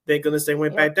 Thank goodness they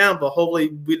went back down. But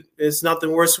hopefully, it's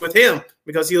nothing worse with him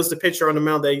because he was the pitcher on the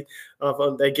mound. They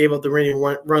gave up the winning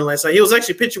run last night. He was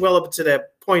actually pitching well up to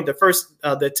that point, the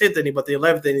 10th inning, but the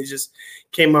 11th inning just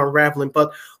came unraveling.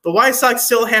 But the White Sox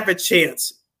still have a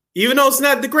chance. Even though it's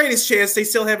not the greatest chance, they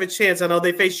still have a chance. I know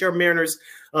they face your Mariners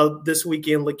this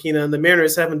weekend, Lakina, and the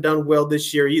Mariners haven't done well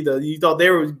this year either. You thought they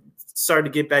were starting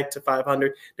to get back to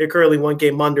 500. They're currently 1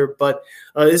 game under, but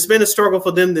it's been a struggle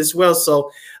for them as well.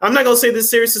 So I'm not going to say this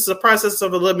series is a process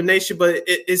of elimination, but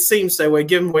it seems that way,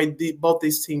 given the way both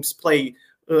these teams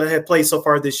have played so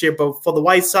far this year. But for the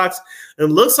White Sox, it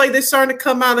looks like they're starting to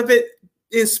come out of it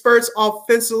in spurts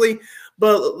offensively.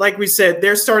 But like we said,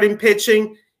 they're starting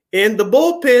pitching. And the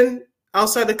bullpen,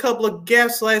 outside a couple of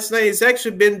gaps last night, has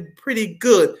actually been pretty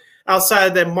good outside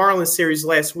of that Marlins series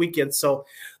last weekend. So,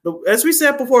 as we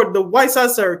said before, the White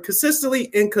Sox are consistently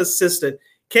inconsistent.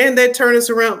 Can they turn us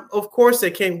around? Of course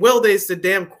they can. Will they? Is the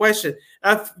damn question.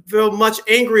 I feel much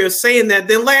angrier saying that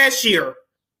than last year.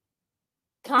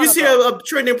 Comical. You see a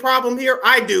trending problem here?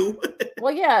 I do.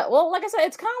 Well, yeah. Well, like I said,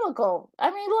 it's comical. I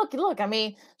mean, look. I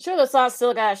mean, sure, the Sox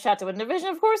still got a shot to win the division.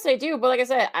 Of course they do. But like I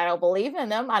said, I don't believe in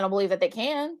them. I don't believe that they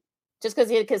can. Just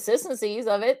because of the consistencies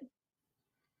of it.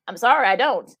 I'm sorry, I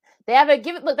don't. They haven't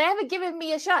given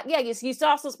me a shot. Yeah, you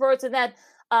saw some spurts in that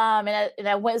in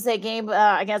that Wednesday game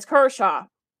against Kershaw.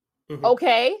 Mm-hmm.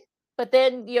 Okay. But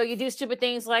then, you do stupid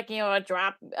things like, a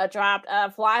dropped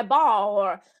fly ball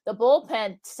or the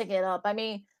bullpen sticking it up. I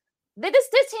mean, this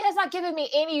team has not given me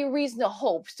any reason to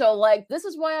hope. So, this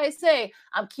is why I say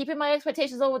I'm keeping my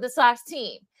expectations low with the Sox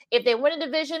team. If they win a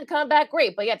division, come back,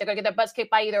 great. But, yeah, they're going to get their butts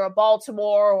kicked by either a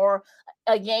Baltimore or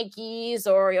a Yankees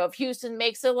or, if Houston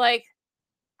makes it, I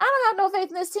don't have no faith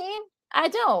in this team. I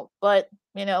don't, but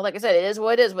like I said, it is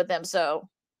what it is with them. So,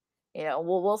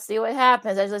 we'll see what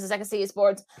happens. As this is Second City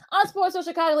Sports on SportZone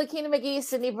Chicago. Lakina McGee,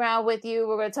 Sydney Brown with you.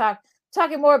 We're going to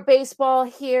talking more baseball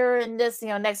here in this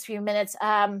next few minutes.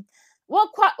 What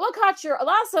caught your a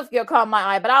lot of stuff caught my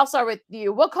eye, but I'll start with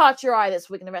you. What caught your eye this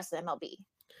week in the rest of the MLB?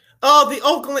 Oh, the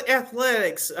Oakland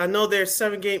Athletics. I know their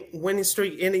 7-game winning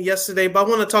streak ended yesterday, but I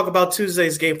want to talk about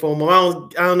Tuesday's game for a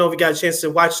moment. I don't know if you got a chance to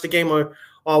watch the game or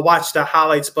watch the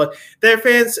highlights, but their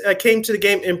fans came to the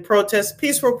game in protest,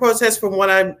 peaceful protest from what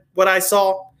I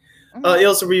saw. It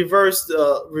was a reversed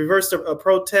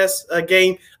protest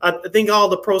game. I think all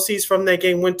the proceeds from that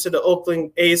game went to the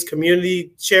Oakland A's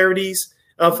community charities,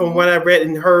 from what I read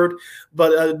and heard.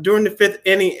 But during the 5th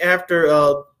inning, after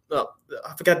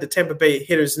I forgot the Tampa Bay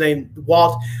hitter's name,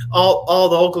 Walt, all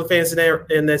the Oakland fans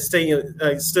in that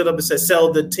stadium stood up and said,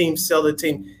 "Sell the team, sell the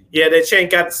team." Yeah, that chant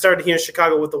got started here in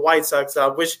Chicago with the White Sox. I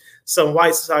wish some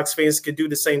White Sox fans could do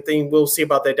the same thing. We'll see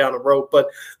about that down the road. But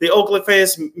the Oakland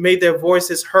fans made their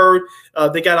voices heard.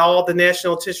 They got all the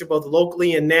national attention, both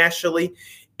locally and nationally.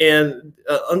 And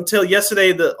until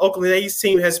yesterday, the Oakland A's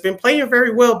team has been playing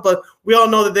very well, but we all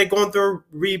know that they're going through a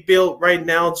rebuild right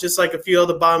now, just like a few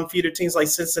other bottom feeder teams like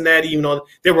Cincinnati, even though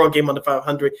they were on game under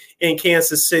 500, in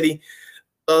Kansas City.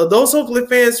 Those Oakland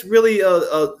fans really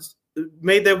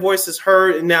made their voices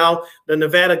heard, and now the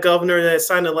Nevada governor that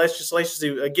signed the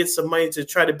legislation to get some money to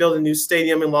try to build a new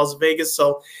stadium in Las Vegas.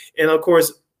 So, and of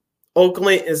course,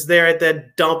 Oakland is there at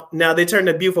that dump. Now they turned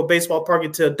the beautiful baseball park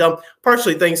into a dump,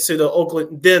 partially thanks to the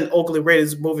Oakland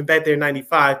Raiders moving back there in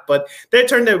 '95. But they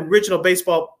turned the original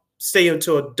baseball stadium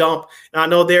to a dump. And I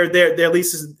know their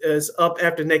lease is up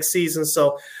after next season.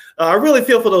 So I really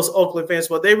feel for those Oakland fans,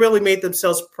 but they really made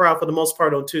themselves proud for the most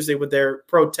part on Tuesday with their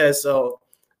protests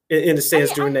in the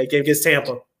stands during that game against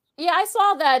Tampa. Yeah, I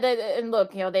saw that, and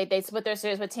look, they split their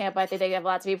series with Tampa. I think they have a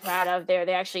lot to be proud of there.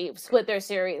 They actually split their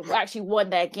series, actually won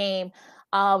that game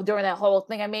during that whole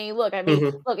thing. I mean, look,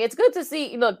 it's good to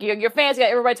see. Look, your fans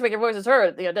got every right to make your voices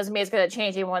heard. Doesn't mean it's going to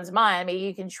change anyone's mind. I mean,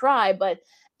 you can try, but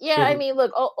yeah, I mean,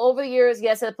 look, over the years,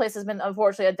 yes, that place has been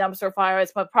unfortunately a dumpster fire.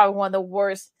 It's probably one of the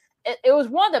worst. It was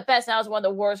one of the best. Now it's one of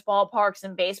the worst ballparks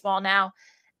in baseball now.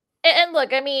 And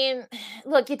look, I mean,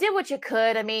 look, you did what you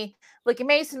could. I mean, look, you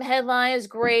made some headlines,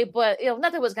 great, but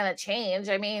nothing was going to change.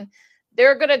 I mean,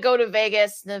 they're going to go to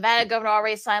Vegas. The Nevada governor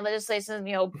already signed legislation,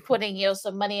 putting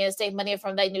some money in, state money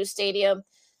from that new stadium.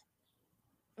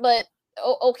 But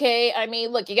okay, I mean,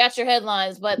 look, you got your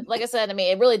headlines, but like I said, I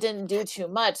mean, it really didn't do too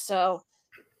much. So,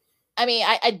 I mean,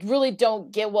 I really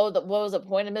don't get what was the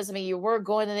point of this. I mean, you were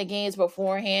going to the games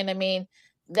beforehand. I mean,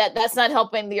 that's not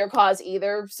helping your cause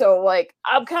either. So like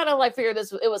I'm kind of like figured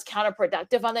it was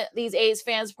counterproductive on these A's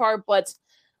fans' part. But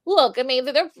look, I mean,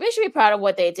 they should be proud of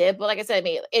what they did. But like I said, I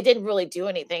mean, it didn't really do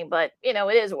anything. But it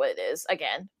is what it is.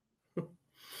 Again.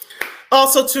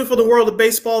 Also, too, for the world of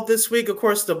baseball this week, of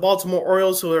course, the Baltimore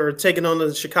Orioles, who are taking on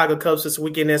the Chicago Cubs this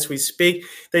weekend as we speak.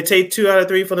 They take 2 out of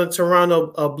 3 for the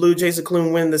Toronto Blue Jays,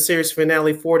 including winning the series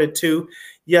finale 4-2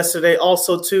 yesterday.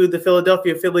 Also, too, the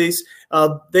Philadelphia Phillies,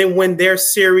 they win their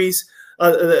series,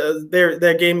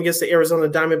 their game against the Arizona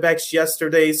Diamondbacks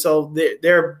yesterday. So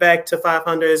they're back to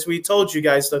 500. As we told you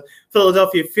guys, the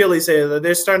Philadelphia Phillies,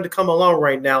 they're starting to come along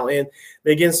right now. And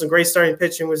they're getting some great starting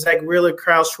pitching with Zach Wheeler.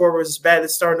 Kyle Schwarber's bat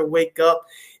is starting to wake up,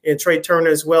 and Trey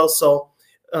Turner as well. So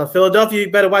Philadelphia,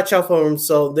 you better watch out for them.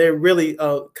 So they're really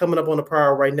coming up on the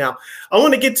prowl right now. I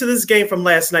want to get to this game from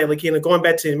last night, Lakina, going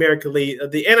back to the American League.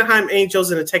 The Anaheim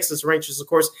Angels and the Texas Rangers. Of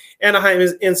course, Anaheim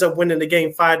ends up winning the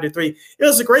game 5-3. It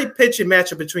was a great pitching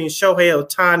matchup between Shohei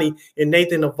Ohtani and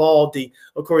Nathan Eovaldi.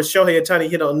 Of course, Shohei Ohtani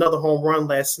hit another home run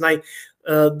last night.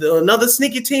 Another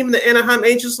sneaky team, the Anaheim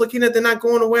Angels, looking at they're not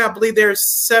going away. I believe they're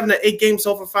 7 to 8 games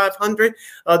over 500.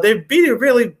 They beat a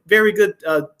really very good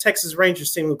Texas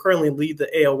Rangers team who currently lead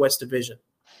the AL West division.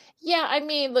 Yeah, I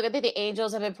mean, look, I think the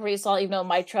Angels have been pretty solid, even though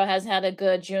Mike Trout hasn't had a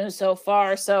good June so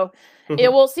far. So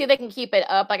we'll see if they can keep it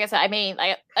up. Like I said,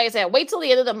 like I said, wait till the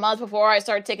end of the month before I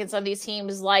start taking some of these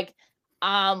teams like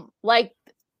the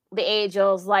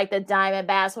Angels, like the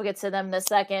Diamondbacks. We'll get to them in a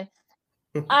second.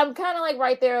 I'm kind of like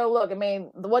right there. Look, I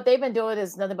mean, what they've been doing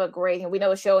is nothing but great. And we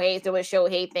know Shohei's doing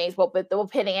Shohei things, both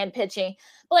hitting and pitching.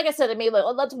 But like I said, I mean,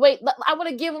 look, let's wait. I want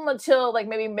to give them until like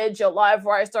maybe mid-July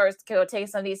before I start taking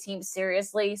some of these teams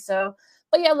seriously. So,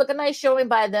 but yeah, look, a nice showing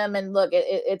by them. And look,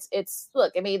 it's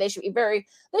look, I mean, they should be very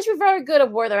good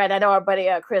of where they're at. I know our buddy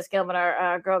Chris Gilman,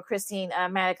 our girl Christine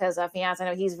Manica's fiance, I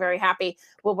know he's very happy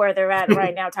with where they're at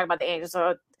right now, talking about the Angels.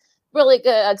 So really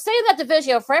good. Staying in that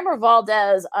division, Framber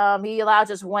Valdez, he allowed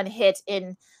just 1 hit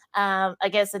in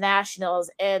against the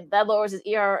Nationals, and that lowers his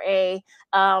ERA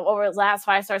over his last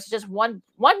 5 starts to just 1.46.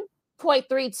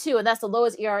 .32, and that's the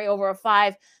lowest ERA over a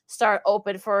 5-start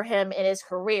open for him in his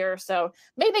career. So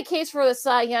maybe the case for the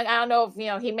Cy Young. I don't know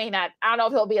if he may not. I don't know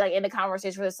if he'll be like in the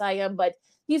conversation for the Cy Young, but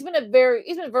he's been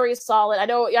very solid. I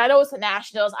know it's the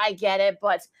Nationals. I get it,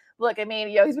 but look, I mean,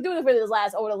 he's been doing it for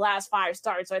over the last 5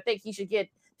 starts, so I think he should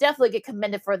definitely get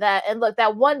commended for that. And look,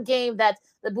 that one game that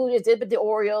the Blue Jays did with the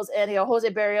Orioles, and Jose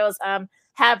Barrios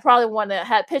had probably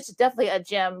had pitched definitely a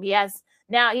gem.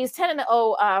 Now he's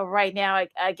 10-0 right now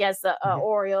against the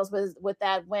Orioles with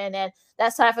that win, and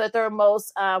that's tied for the third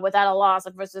most without a loss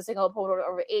versus a single opponent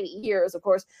over 80 years. Of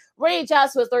course, Randy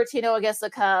Johnson was 13-0 against the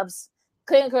Cubs.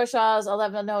 Clayton Kershaw is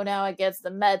 11-0 now against the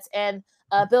Mets, and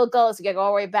Bill Gullis again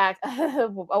all the way back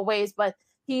a ways, but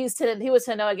he was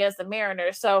 10-0 against the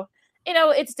Mariners. So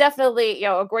it's definitely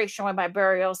a great showing by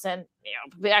Barrios, and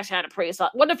we actually had a pretty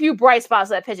solid, one of the few bright spots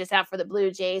that pitches have for the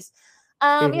Blue Jays.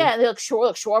 Yeah, look,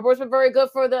 Schwarber's been very good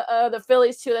for the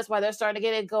Phillies too. That's why they're starting to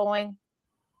get it going.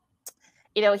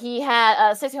 He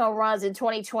had 16 home runs in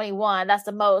 2021. That's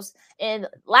the most. In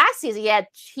last season,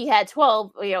 he had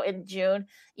 12. In June,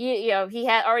 he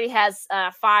already has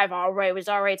 5 already, which is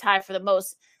already tied for the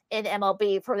most in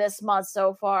MLB for this month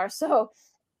so far. So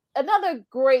another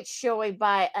great showing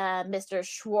by Mr.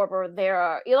 Schwarber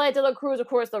there. Eli De La Cruz, of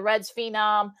course, the Reds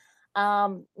phenom.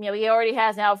 He already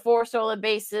has now 4 stolen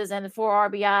bases and 4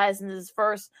 RBIs in his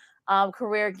first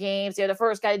career games. The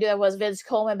first guy to do that was Vince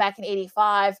Coleman back in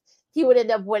 '85. He would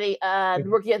end up winning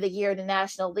Rookie of the Year in the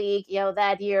National League,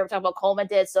 that year. We're talking about Coleman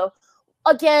did. So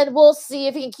again, we'll see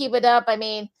if he can keep it up. I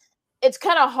mean, it's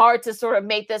kind of hard to sort of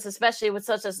make this, especially with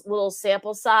such a little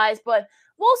sample size, but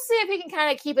we'll see if he can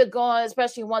kind of keep it going,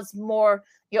 especially once more,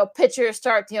 pitchers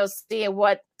start, seeing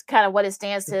what his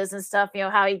stance is and stuff,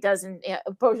 how he does and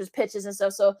approaches pitches and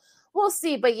stuff. So we'll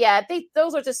see. But yeah, I think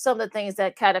those are just some of the things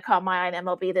that kind of caught my eye in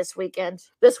MLB this week,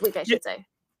 I should say.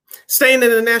 Staying in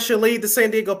the National League, the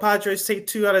San Diego Padres take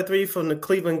 2 out of 3 from the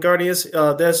Cleveland Guardians.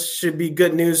 That should be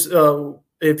good news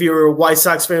if you're a White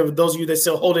Sox fan, for those of you that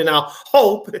still holding out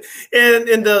hope. And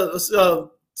in the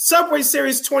Subway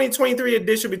Series 2023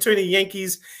 edition between the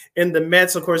Yankees and the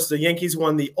Mets, of course, the Yankees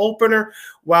won the opener,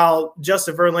 while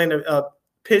Justin Verlander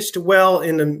pitched well,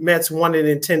 and the Mets won it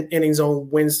in 10 innings on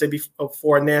Wednesday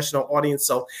before a national audience.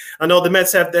 So I know the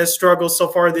Mets have their struggles so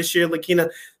far this year. Lakina,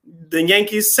 the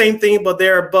Yankees, same thing, but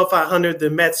they're above 500. The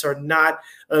Mets are not,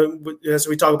 as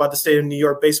we talk about the state of New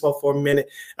York baseball for a minute.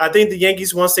 I think the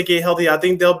Yankees, once they get healthy, I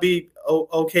think they'll be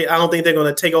okay. I don't think they're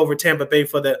going to take over Tampa Bay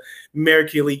for the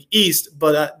American League East,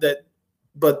 but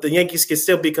the Yankees can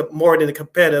still be more than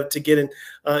competitive to get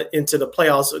into the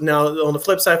playoffs. Now, on the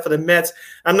flip side for the Mets,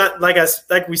 I'm not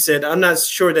like we said, I'm not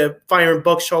sure that firing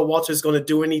Buck Showalter is going to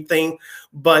do anything.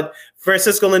 But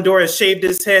Francisco Lindor has shaved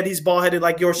his head; he's bald-headed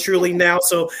like yours truly now.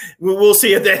 So we'll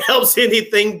see if that helps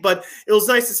anything. But it was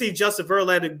nice to see Justin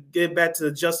Verlander get back to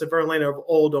the Justin Verlander of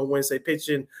old on Wednesday,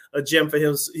 pitching a gem for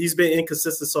him. He's been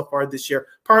inconsistent so far this year.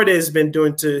 Part of it has been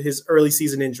due to his early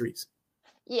season injuries.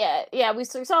 Yeah, we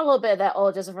saw a little bit of that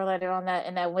old Justin Verlander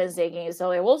in that Wednesday game. So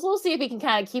we'll see if he can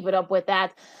kind of keep it up with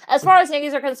that. As far as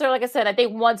Yankees are concerned, like I said, I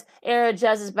think once Aaron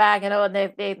Judge is back, and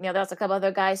they there's a couple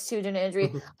other guys too due to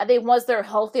injury. I think once they're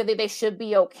healthy, I think they should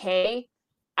be okay.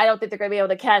 I don't think they're going to be able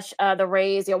to catch the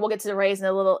Rays. We'll get to the Rays in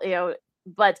a little,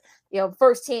 but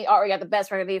first team already got the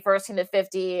best record, first team to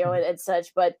 50, and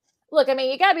such. But look, I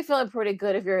mean, you got to be feeling pretty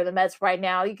good if you're the Mets right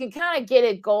now. You can kind of get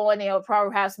it going,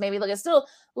 perhaps maybe. Look, it's still,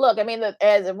 I mean,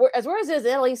 as worse as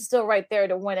at least still right there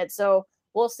to win it. So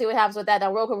we'll see what happens with that.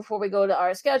 Now, real quick before we go to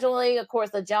our scheduling, of course,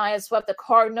 the Giants swept the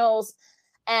Cardinals,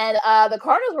 and the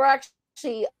Cardinals were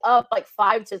actually up like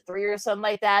 5-3 or something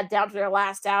like that, down to their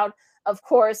last out, of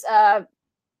course.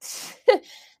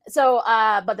 So,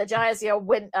 but the Giants,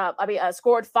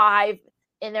 scored 5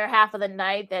 in their half of the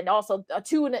ninth, and also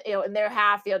 2 in their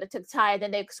half, to tie, and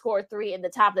then they scored 3 in the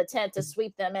top of the 10th to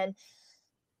sweep them. And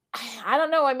I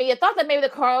don't know. I mean, I thought that maybe the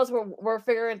Cardinals were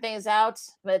figuring things out,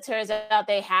 but it turns out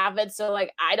they haven't. So,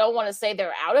 I don't want to say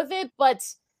they're out of it, but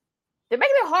they're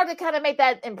making it hard to kind of make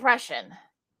that impression.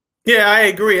 Yeah, I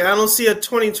agree. I don't see a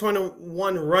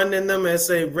 2021 run in them, as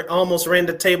they almost ran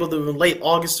the table to late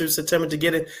August through September to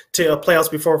get into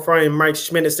playoffs before firing Mike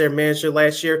Schmidt as their manager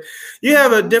last year. You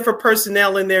have a different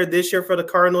personnel in there this year for the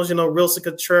Cardinals. Wilson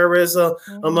Contreras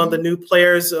among the new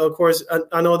players. Of course,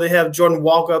 I know they have Jordan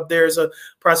Walker up there as a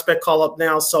prospect call-up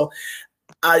now. So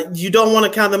you don't want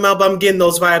to count them out, but I'm getting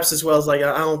those vibes as well. As I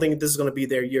don't think this is going to be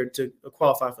their year to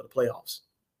qualify for the playoffs.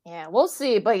 Yeah, we'll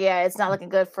see. But yeah, it's not looking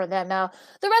good for them now.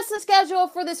 The rest of the schedule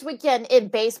for this weekend in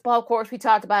baseball, of course, we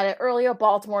talked about it earlier.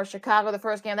 Baltimore, Chicago, the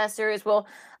first game of that series will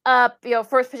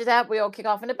First pitch of that we'll kick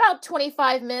off in about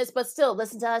 25 minutes, but still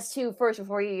listen to us too first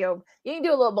before you can do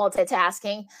a little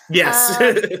multitasking. Yes.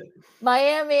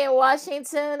 Miami and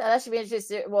Washington. That should be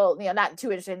interesting. Well, not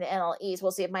too interesting in the NL East.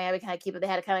 We'll see if Miami kind of keep it. They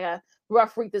had kind of a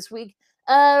rough week this week.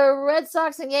 Red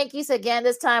Sox and Yankees again,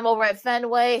 this time over at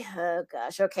Fenway. Oh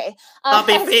gosh, okay. Up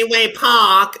at Fenway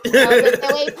Park.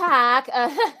 Fenway Park.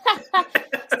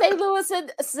 St. Louis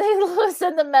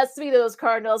and the Mets. Speaking of those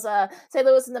Cardinals, St.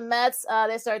 Louis and the Mets.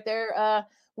 They start their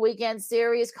weekend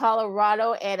series.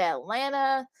 Colorado and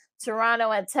Atlanta,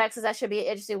 Toronto and Texas. That should be an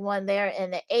interesting one there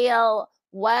in the AL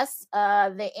West.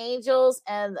 The Angels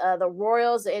and the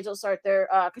Royals. The Angels start their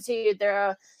continue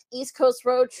their East Coast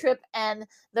road trip, and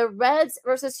the Reds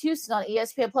versus Houston on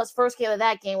ESPN Plus. First game of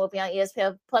that game will be on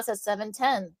ESPN Plus at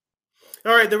 7:10.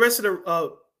 All right, the rest of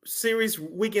the series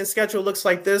weekend schedule looks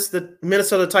like this. The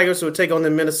Minnesota Tigers will take on the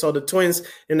Minnesota Twins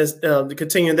in this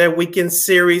continuing their weekend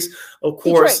series. Of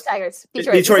course,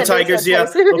 Detroit Tigers. Yeah,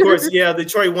 of course. Yeah,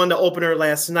 Detroit won the opener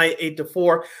last night,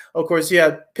 8-4. Of course,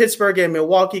 yeah, Pittsburgh and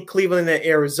Milwaukee, Cleveland and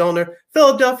Arizona,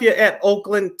 Philadelphia at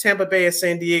Oakland, Tampa Bay at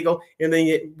San Diego, and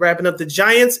then wrapping up the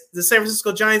Giants, the San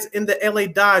Francisco Giants, and the LA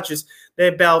Dodgers.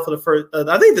 They battle for the first,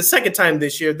 I think the second time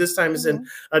this year. This time is in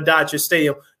a Dodger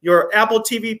Stadium. Your Apple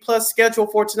TV Plus schedule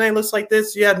for tonight looks like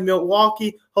this. You have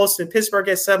Milwaukee hosting Pittsburgh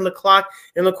at 7 o'clock.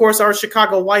 And, of course, our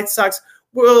Chicago White Sox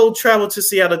will travel to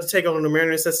Seattle to take on the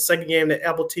Mariners. That's the second game, the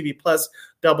Apple TV Plus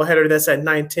doubleheader. That's at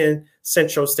 9:10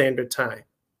 Central Standard Time.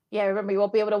 Yeah, remember, you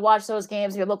won't be able to watch those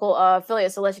games in your local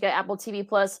affiliates unless you get Apple TV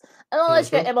Plus and unless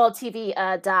you get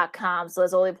MLTV.com. So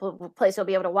that's the only place you'll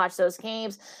be able to watch those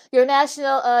games. Your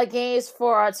national games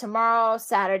for tomorrow,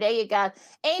 Saturday, you got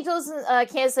Angels and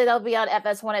Kansas City. That'll be on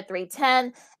FS1 at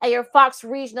 3:10. At your Fox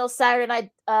Regional Saturday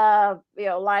night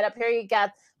lineup here, you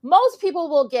got most people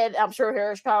will get, I'm sure here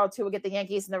in Chicago too, will get the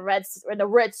Yankees and the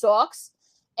Red Sox.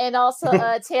 And also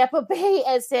Tampa Bay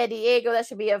and San Diego. That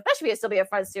should still be a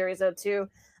fun series though too.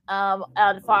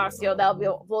 On Fox, that'll be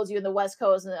those of you in the West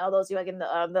Coast and all those of you like in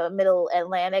the Middle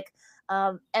Atlantic.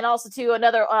 And also too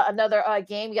another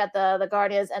game. You got the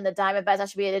Guardians and the Diamondbacks. That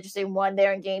should be an interesting one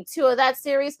there in Game 2 of that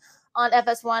series on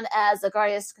FS1 as the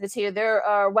Guardians continue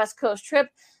their West Coast trip.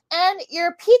 And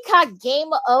your Peacock game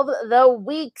of the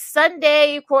week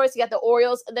Sunday, of course, you got the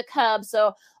Orioles and the Cubs.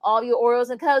 So all you Orioles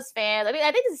and Cubs fans, I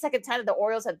think it's the second time that the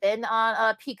Orioles have been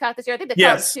on Peacock this year. I think the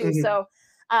Cubs too. Mm-hmm. So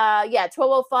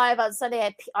 12:05 on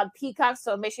Sunday on Peacock.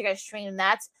 So make sure you guys stream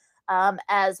that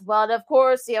as well. And of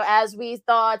course, as we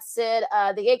thought, Sid,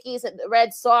 the Yankees and the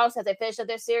Red Sox, as they finish up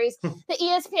their series, the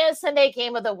ESPN Sunday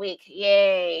game of the week.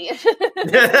 Yay.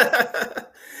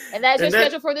 And that's your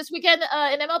schedule for this weekend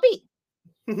in MLB.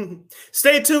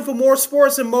 Stay tuned for more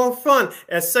sports and more fun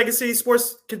as Second City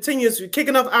Sports continues. We're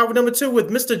kicking off hour number 2 with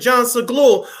Mr. John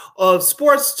Zaghloul of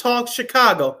Sports Talk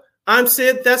Chicago. I'm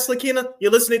Sid, that's Lakina.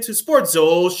 You're listening to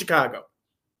SportZone Chicago.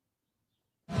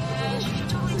 No,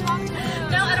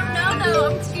 I don't know,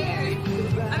 though. I'm scared.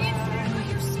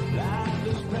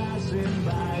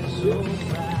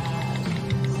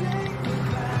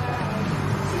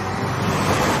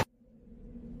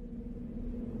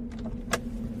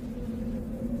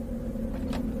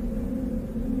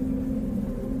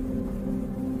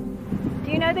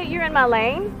 Do you know that you're in my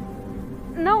lane?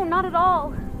 No, not at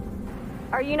all.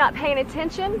 Are you not paying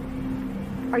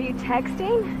attention? Are you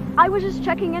texting? I was just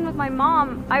checking in with my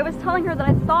mom. I was telling her that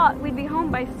I thought we'd be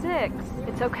home by 6.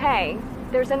 It's okay.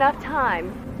 There's enough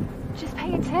time. Just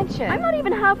pay attention. I'm not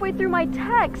even halfway through my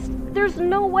text. There's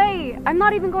no way. I'm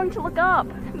not even going to look up.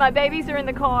 My babies are in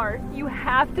the car. You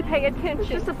have to pay attention. It's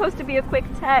just supposed to be a quick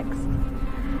text.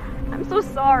 I'm so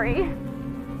sorry.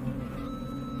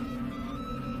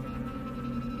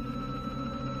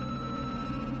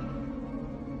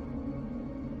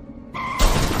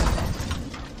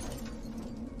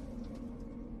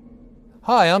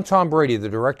 Hi, I'm Tom Brady, the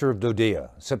director of DODEA.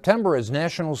 September is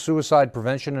National Suicide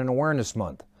Prevention and Awareness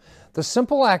Month. The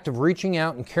simple act of reaching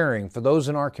out and caring for those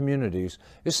in our communities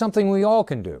is something we all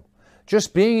can do.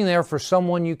 Just being there for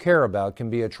someone you care about can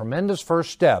be a tremendous first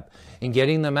step in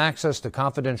getting them access to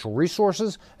confidential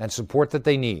resources and support that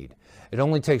they need. It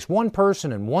only takes one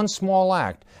person and one small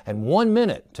act and 1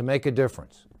 minute to make a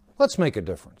difference. Let's make a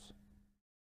difference.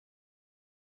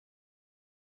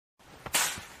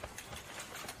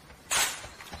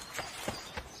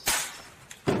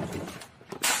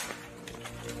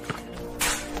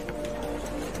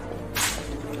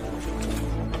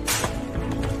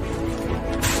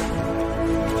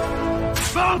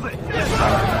 Move it!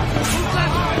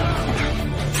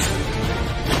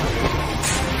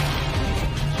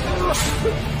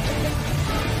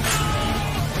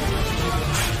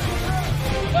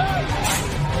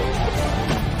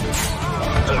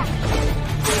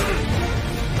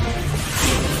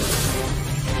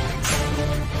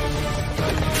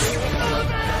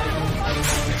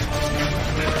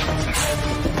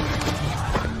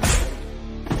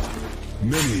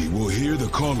 will hear the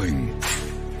calling.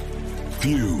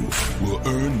 Few will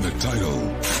earn the title.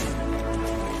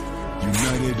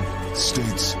 United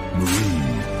States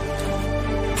Marine.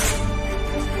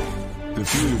 The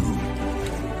few,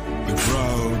 the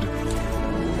proud,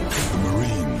 the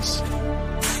Marines.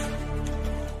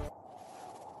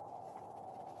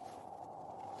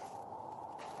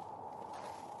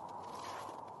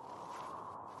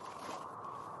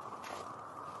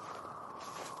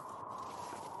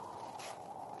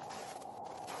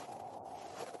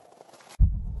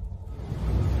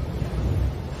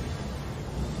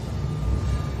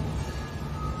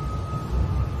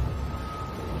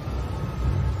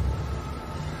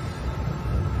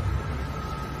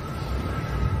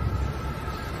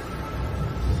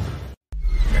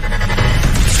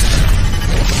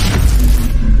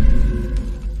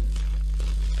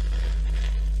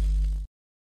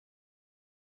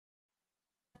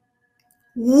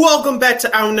 Welcome back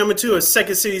to hour number 2 of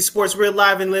Second City Sports. We're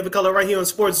live in living color right here on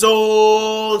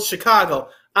SportZone Chicago.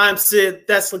 I'm Sid.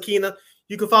 That's Lakina.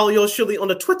 You can follow yours surely on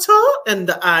the Twitter and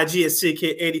the IG at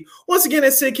SidKid80. Once again,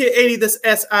 that's SidKid80. That's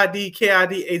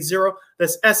SIDKID80.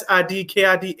 That's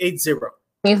SIDKID80. You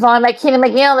can follow me at Keenan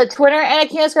McGee on the Twitter and at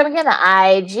Keenan McGee on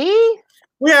the IG.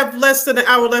 We have less than an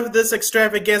hour left of this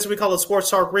extravaganza we call a Sports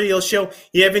Talk Radio Show.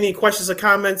 You have any questions or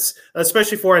comments,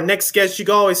 especially for our next guest, you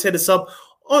can always hit us up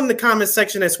on the comment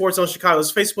section at SportZone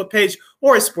Chicago's Facebook page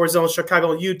or at SportZone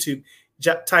Chicago on YouTube.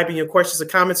 Type in your questions or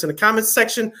comments in the comments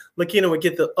section. Lakina will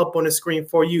get up on the screen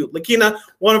for you. Lakina,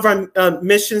 one of our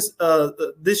missions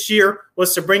this year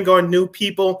was to bring on new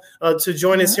people to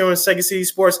join us here on Second City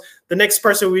Sports. The next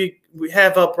person we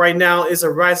have up right now is a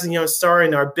rising young star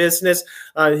in our business.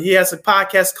 He has a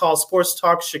podcast called Sports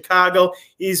Talk Chicago.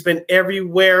 He's been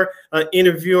everywhere,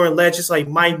 interviewing legends like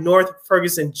Mike North,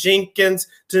 Ferguson Jenkins,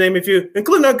 to name a few,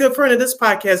 including our good friend of this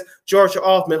podcast, George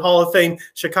Offman, Hall of Fame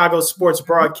Chicago sports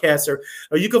broadcaster.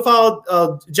 You can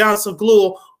follow John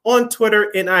Zaghloul on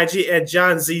Twitter and IG at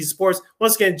John Z Sports.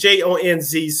 Once again,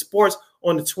 JONZ Sports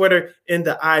on the Twitter and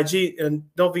the IG. And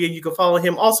don't forget, you can follow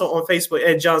him also on Facebook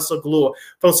at John Zaghloul.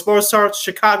 From Sports Talk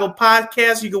Chicago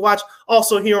podcast, you can watch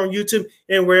also here on YouTube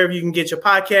and wherever you can get your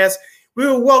podcast. We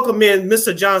will welcome in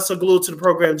Mr. John Zaghloul to the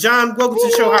program. John, welcome to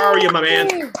the show. How are you, my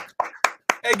man?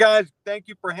 Hey, guys. Thank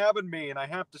you for having me. And I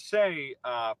have to say,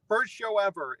 first show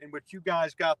ever in which you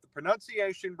guys got the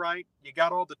pronunciation right. You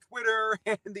got all the Twitter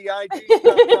and the IG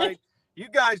stuff right. You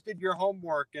guys did your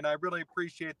homework, and I really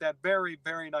appreciate that. Very,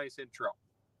 very nice intro.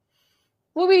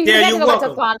 Well, we had to go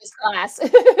to Fonda's class. We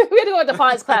had to go to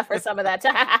Fonda's class for some of that.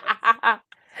 We're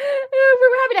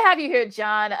happy to have you here,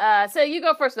 John. So you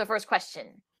go first with the first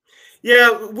question.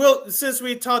 Yeah, since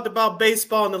we talked about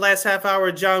baseball in the last half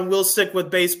hour, John, we'll stick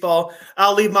with baseball.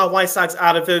 I'll leave my White Sox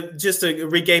out of it just to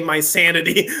regain my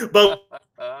sanity. But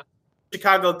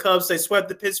Chicago Cubs, they swept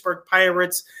the Pittsburgh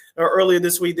Pirates earlier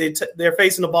this week. They're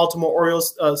facing the Baltimore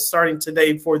Orioles starting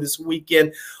today for this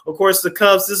weekend. Of course, the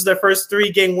Cubs, this is their first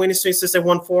 3-game winning streak since they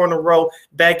won 4 in a row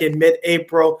back in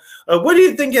mid-April. What do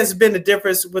you think has been the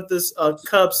difference with this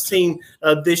Cubs team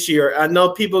this year? I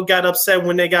know people got upset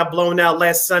when they got blown out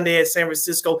last Sunday at San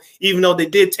Francisco, even though they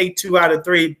did take 2 out of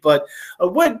 3. But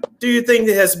what do you think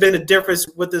has been the difference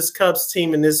with this Cubs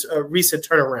team in this recent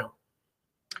turnaround?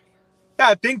 Yeah,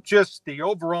 I think just the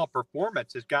overall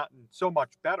performance has gotten so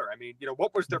much better. I mean,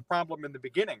 what was their problem in the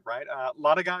beginning, right? A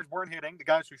lot of guys weren't hitting. The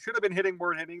guys who should have been hitting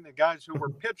weren't hitting. The guys who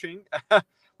were pitching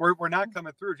were not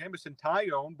coming through. Jamison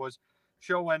Tyone was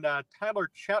showing Tyler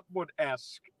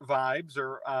Chatwood-esque vibes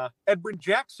or Edwin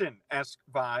Jackson-esque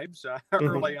vibes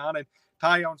early on. And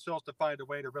Tyone still has to find a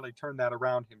way to really turn that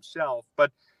around himself.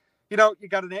 But you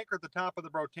got an anchor at the top of the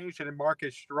rotation in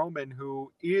Marcus Stroman, who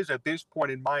is, at this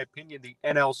point, in my opinion, the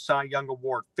NL Cy Young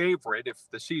Award favorite. If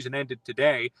the season ended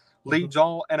today, leads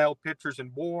all NL pitchers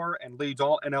in WAR and leads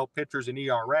all NL pitchers in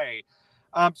ERA.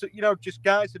 So, just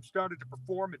guys have started to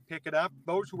perform and pick it up.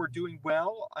 Those who are doing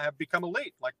well have become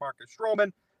elite, like Marcus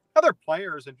Stroman. Other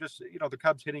players and just, the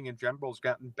Cubs hitting in general has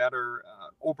gotten better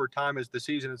over time as the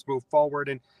season has moved forward.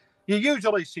 And you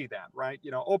usually see that, right?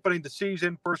 Opening the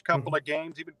season, first couple of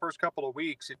games, even first couple of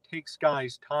weeks, it takes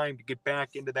guys time to get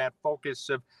back into that focus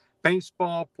of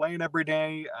baseball, playing every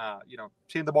day,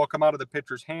 seeing the ball come out of the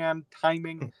pitcher's hand,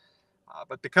 timing.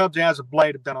 But the Cubs, as of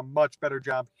late, have done a much better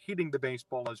job hitting the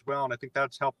baseball as well. And I think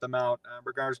that's helped them out in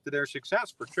regards to their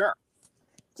success for sure.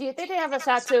 Do you think they have a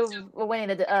shot to winning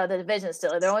the division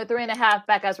still? They're only 3.5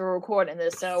 back as we're recording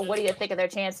this. So what do you think of their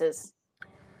chances?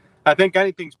 I think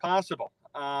anything's possible.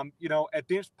 At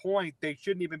this point, they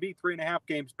shouldn't even be 3.5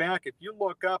 games back. If you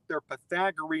look up their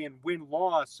Pythagorean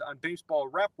win-loss on Baseball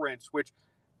Reference, which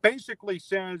basically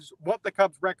says what the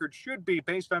Cubs record should be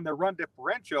based on their run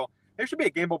differential. They should be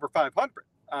a game over 500.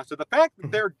 So the fact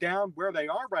that they're down where they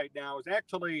are right now is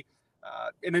actually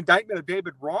an indictment of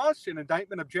David Ross, an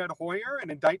indictment of Jed Hoyer, an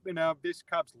indictment of this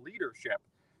Cubs leadership.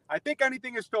 I think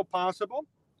anything is still possible.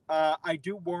 I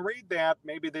do worry that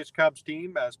maybe this Cubs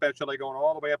team, especially going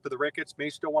all the way up to the Ricketts, may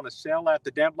still want to sell at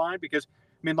the deadline because,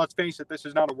 I mean, let's face it, this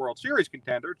is not a World Series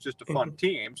contender. It's just a fun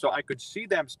team. So I could see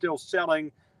them still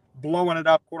selling, blowing it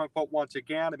up, quote unquote, once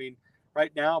again. I mean,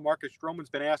 right now, Marcus Stroman's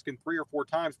been asking 3 or 4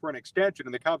 times for an extension,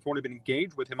 and the Cubs won't even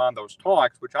engage with him on those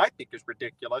talks, which I think is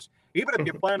ridiculous. Even if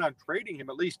you plan on trading him,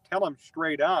 at least tell him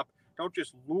straight up. Don't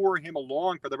just lure him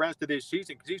along for the rest of this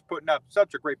season because he's putting up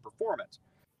such a great performance.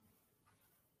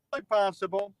 It's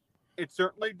possible. It's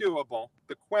certainly doable.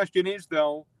 The question is,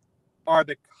 though, are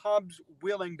the Cubs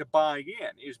willing to buy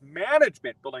in? Is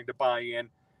management willing to buy in?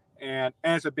 And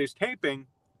as of this taping,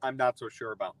 I'm not so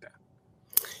sure about that.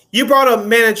 You brought up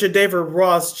manager David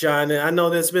Ross, John, and I know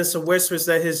there's been some whispers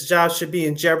that his job should be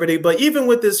in jeopardy. But even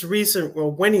with this recent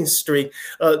winning streak,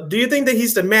 do you think that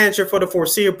he's the manager for the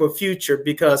foreseeable future?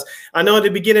 Because I know at the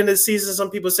beginning of the season, some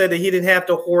people said that he didn't have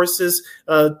the horses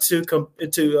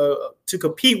to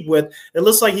compete with. It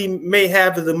looks like he may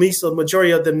have at least the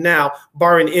majority of them now,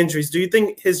 barring injuries. Do you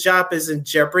think his job is in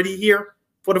jeopardy here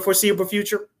for the foreseeable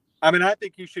future? I mean, I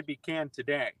think he should be canned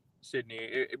today, Sydney.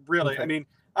 It really, okay. I mean,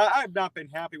 I've not been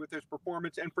happy with his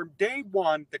performance. And from day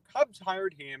one, the Cubs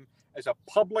hired him as a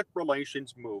public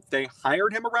relations move. They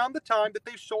hired him around the time that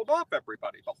they sold off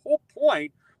everybody. The whole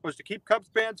point was to keep Cubs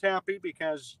fans happy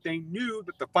because they knew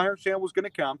that the fire sale was going to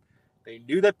come. They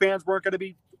knew that fans weren't going to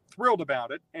be thrilled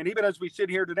about it. And even as we sit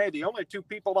here today, the only 2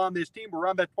 people on this team who were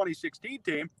on that 2016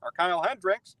 team are Kyle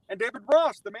Hendricks and David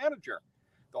Ross, the manager.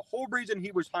 The whole reason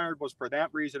he was hired was for that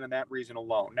reason and that reason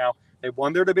alone. Now, they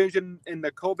won their division in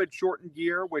the COVID-shortened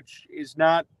year, which is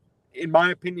not, in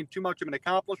my opinion, too much of an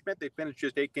accomplishment. They finished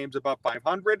just 8 games above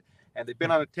 500, and they've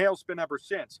been on a tailspin ever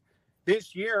since.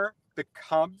 This year, the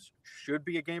Cubs should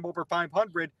be a game over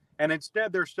 500, and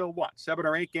instead they're still, 7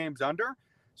 or 8 games under?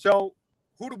 So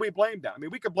who do we blame then? I mean,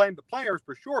 we could blame the players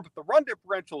for sure, but the run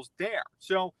differential's there.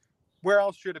 So where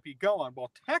else should it be going? Well,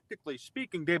 technically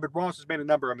speaking, David Ross has made a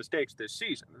number of mistakes this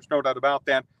season. There's no doubt about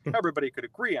that. Everybody could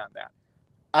agree on that.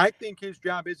 I think his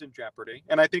job is in jeopardy.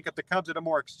 And I think if the Cubs had a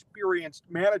more experienced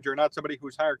manager, not somebody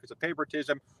who's hired because of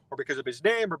favoritism or because of his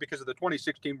name or because of the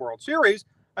 2016 World Series,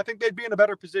 I think they'd be in a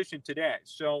better position today.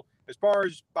 So as far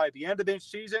as by the end of this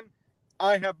season,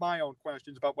 I have my own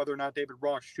questions about whether or not David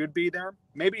Ross should be there.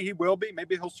 Maybe he will be.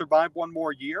 Maybe he'll survive one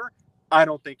more year. I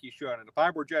don't think he should. And if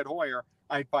I were Jed Hoyer,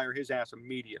 I'd fire his ass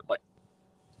immediately.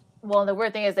 Well, the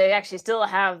weird thing is they actually still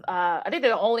have, I think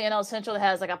they're the only NL Central that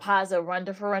has like a positive run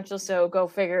differential. So go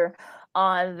figure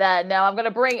on that. Now I'm going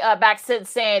to bring back Sid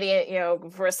Sandy,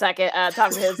 for a second,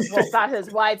 talk about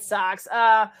his White Sox.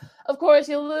 Of course,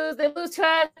 they lose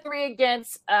 2-3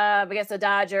 against the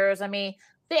Dodgers. I mean,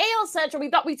 the AL Central, we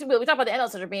talked about the NL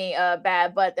Central being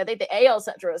bad, but I think the AL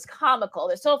Central is comical.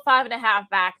 They're still 5.5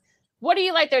 back. What do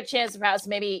you like their chance of perhaps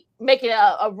maybe making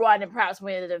a run and perhaps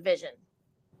winning the division?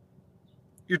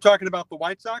 You're talking about the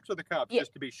White Sox or the Cubs,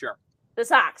 just to be sure? The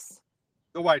Sox.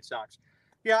 The White Sox.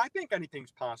 Yeah, I think anything's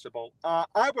possible.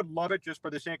 I would love it just for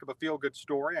the sake of a feel-good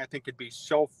story. I think it'd be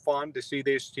so fun to see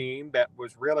this team that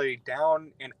was really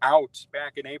down and out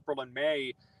back in April and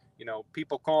May.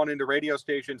 People calling into radio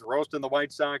stations, roasting the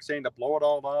White Sox, saying to blow it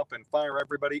all up and fire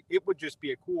everybody. It would just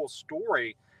be a cool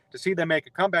story to see them make a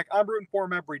comeback. I'm rooting for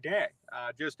them every day.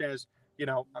 Just as,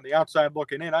 on the outside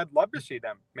looking in, I'd love to see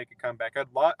them make a comeback.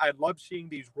 I'd love seeing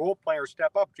these role players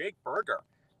step up. Jake Berger.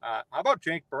 How about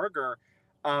Jake Berger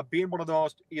being one of the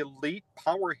most elite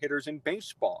power hitters in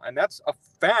baseball? And that's a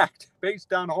fact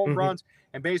based on home runs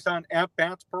and based on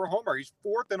at-bats per homer. He's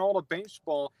 4th in all of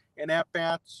baseball in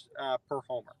at-bats per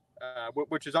homer,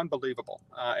 which is unbelievable.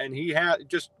 And he had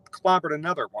just clobbered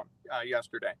another one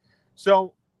yesterday.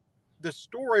 So the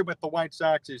story with the White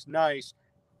Sox is nice.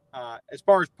 As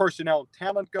far as personnel and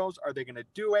talent goes, are they going to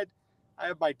do it? I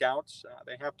have my doubts.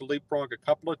 They have to leapfrog a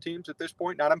couple of teams at this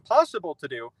point. Not impossible to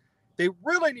do. They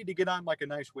really need to get on like a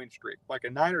nice win streak, like a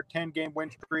 9 or 10 game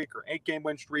win streak or 8 game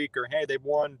win streak, or hey, they've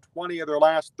won 20 of their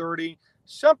last 30,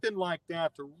 something like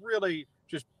that to really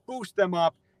just boost them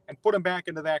up and put them back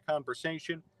into that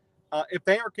conversation. If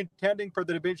they are contending for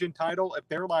the division title, if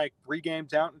they're like 3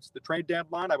 games out, it's the trade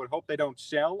deadline, I would hope they don't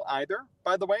sell either,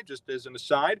 by the way, just as an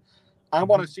aside. I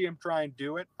want to see them try and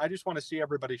do it. I just want to see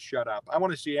everybody shut up. I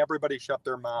want to see everybody shut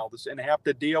their mouths and have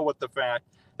to deal with the fact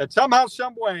that somehow,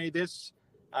 some way, this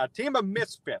team of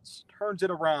misfits turns it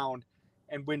around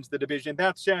and wins the division.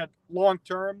 That said, long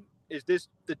term, Is this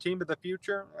the team of the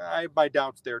future? I have my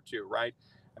doubts there too, right?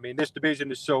 I mean, this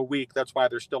division is so weak. That's why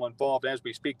they're still involved. As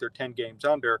we speak, they're 10 games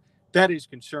under. That is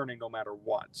concerning no matter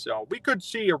what. So we could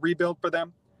see a rebuild for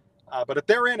them. But if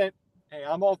they're in it, hey,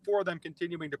 I'm all for them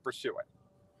continuing to pursue it.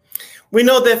 We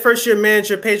know that first-year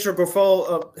manager Pedro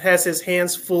Grifol has his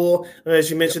hands full. As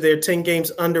you mentioned, they're 10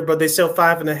 games under, but they sell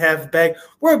 5.5 back.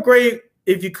 What grade,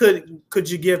 if you could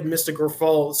you give Mr.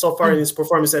 Grifol so far in his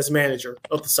performance as manager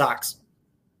of the Sox?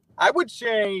 I would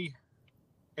say,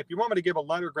 if you want me to give a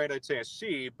letter grade, I'd say a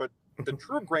C, but the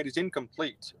true grade is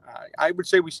incomplete. I would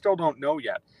say we still don't know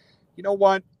yet. You know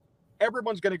what?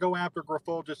 Everyone's going to go after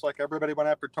Grifol just like everybody went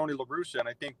after Tony La Russa, and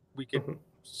I think we can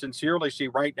sincerely see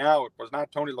right now it was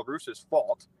not Tony La Russa's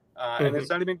fault, and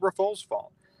it's not even Grifol's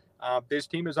fault. This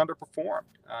team has underperformed.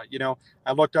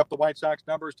 I looked up the White Sox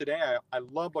numbers today. I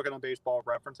love looking on Baseball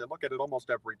Reference. I look at it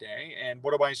almost every day, and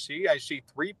what do I see? I see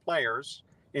 3 players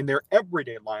in their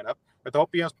everyday lineup with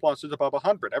OPS pluses above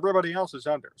 100. Everybody else is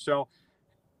under. So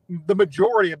the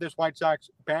majority of this White Sox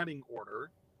batting order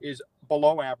is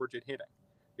below average at hitting.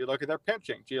 You look at their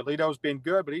pitching. Giolito's been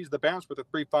good, but he's the best with a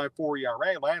 3.54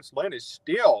 ERA. Lance Lynn is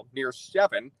still near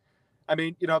 7. I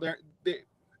mean,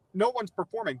 no one's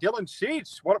performing. Dylan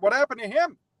Cease, what happened to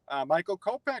him? Michael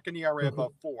Kopech, an ERA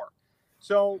above 4.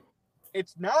 So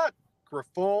it's not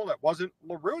Grifol. It wasn't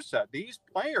La Russa. These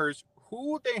players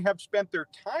who they have spent their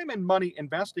time and money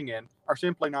investing in are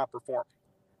simply not performing.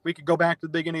 We could go back to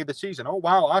the beginning of the season. Oh,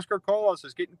 wow, Oscar Colas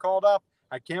is getting called up.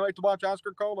 I can't wait to watch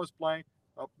Oscar Colas play.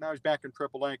 Oh, now he's back in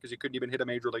AAA because he couldn't even hit a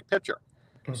major league pitcher.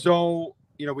 So,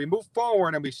 we move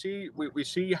forward and we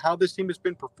see how this team has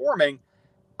been performing.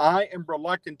 I am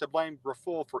reluctant to blame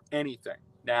Grifol for anything.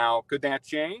 Now, could that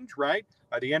change, right?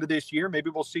 By the end of this year, maybe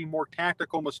we'll see more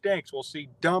tactical mistakes. We'll see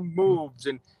dumb moves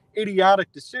and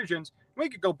idiotic decisions. We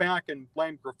could go back and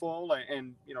blame Grifol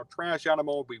and trash on him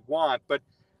all we want. But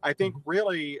I think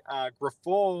really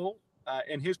Grifol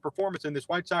and his performance and this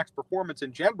White Sox performance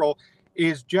in general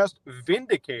is just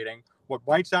vindicating what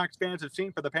White Sox fans have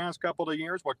seen for the past couple of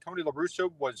years, what Tony La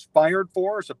Russa was fired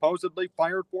for, or supposedly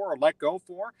fired for, or let go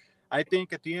for. I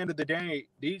think at the end of the day,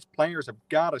 these players have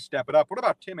got to step it up. What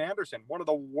about Tim Anderson, one of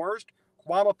the worst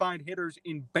qualified hitters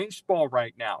in baseball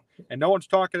right now? And no one's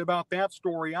talking about that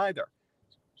story either.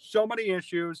 So many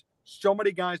issues, so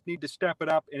many guys need to step it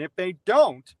up. And if they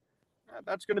don't,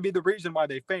 that's going to be the reason why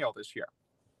they fail this year.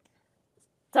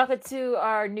 Talking to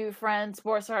our new friend,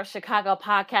 SportZone Chicago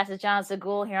podcast, is John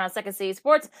Zaghloul here on Second City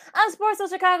Sports. I'm SportZone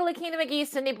Chicago, Lakina McGee,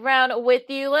 Cindy Brown with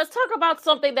you. Let's talk about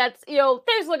something that's,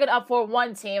 things looking up for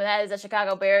one team, and that is the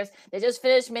Chicago Bears. They just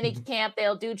finished mini camp.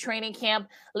 They'll do training camp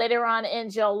later on in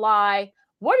July.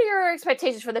 What are your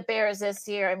expectations for the Bears this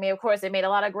year? I mean, of course, they made a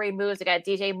lot of great moves. They got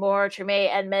DJ Moore, Tremaine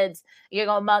Edmonds,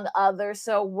 among others.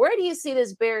 So where do you see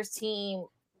this Bears team,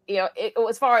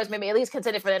 as far as maybe at least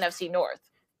contended for the NFC North?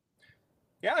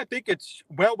 Yeah, I think it's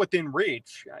well within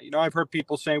reach. I've heard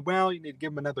people say, well, you need to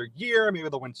give them another year. Maybe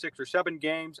they'll win 6 or 7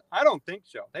 games. I don't think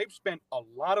so. They've spent a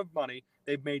lot of money.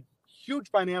 They've made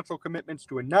huge financial commitments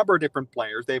to a number of different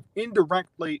players. They've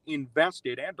indirectly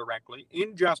invested and directly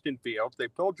in Justin Fields.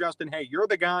 They've told Justin, hey, you're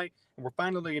the guy, and we're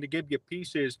finally going to give you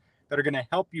pieces that are going to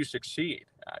help you succeed.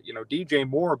 DJ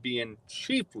Moore being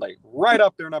chiefly right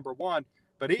up there, number 1.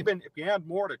 But even if you add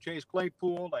more to Chase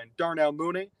Claypool and Darnell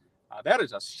Mooney, that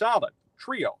is a solid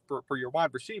trio for your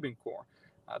wide receiving core.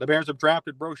 The Bears have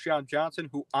drafted Roschon Johnson,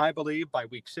 who I believe by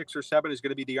week 6 or 7 is going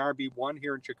to be the RB1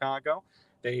 here in Chicago.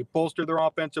 They bolster their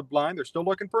offensive line. They're still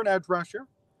looking for an edge rusher.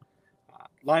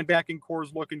 Linebacking core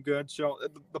is looking good. So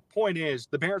the point is,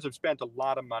 the Bears have spent a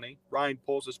lot of money. Ryan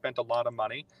Poles has spent a lot of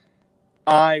money.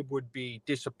 I would be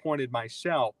disappointed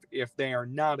myself if they are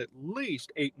not at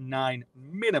least 8-9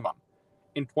 minimum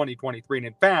in 2023. And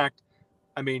in fact,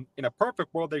 I mean, in a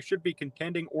perfect world, they should be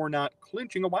contending or not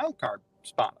clinching a wild card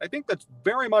spot. I think that's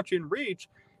very much in reach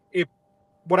if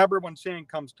what everyone's saying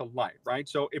comes to light, right?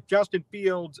 So if Justin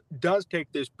Fields does take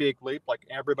this big leap, like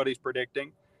everybody's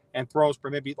predicting, and throws for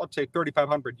maybe, let's say,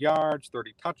 3,500 yards,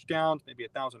 30 touchdowns, maybe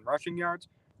 1,000 rushing yards,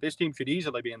 this team should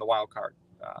easily be in the wild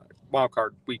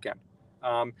card weekend.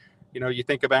 You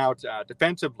think about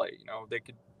defensively, they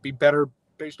could be better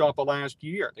based off of last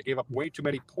year. They gave up way too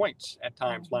many points at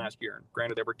times last year. And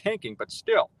granted, they were tanking, but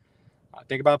still.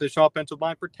 Think about this offensive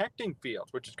line protecting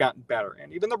Fields, which has gotten better,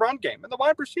 and even the run game and the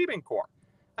wide receiving core.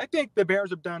 I think the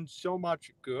Bears have done so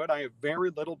much good. I have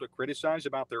very little to criticize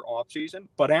about their offseason,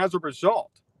 but as a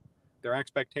result, their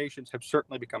expectations have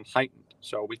certainly become heightened.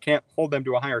 So we can't hold them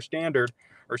to a higher standard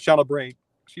or celebrate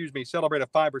a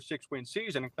 5 or 6 win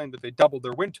season and claim that they doubled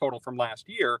their win total from last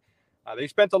year. They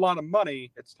spent a lot of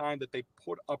money. It's time that they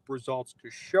put up results to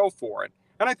show for it.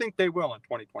 And I think they will in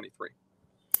 2023.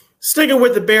 Sticking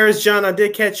with the Bears, John, I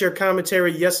did catch your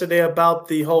commentary yesterday about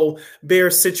the whole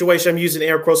Bears situation. I'm using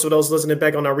air quotes for those listening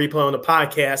back on our replay on the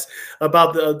podcast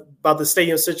about the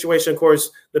stadium situation. Of course,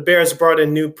 the Bears brought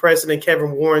in new president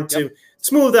Kevin Warren to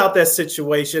smooth out that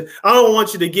situation. I don't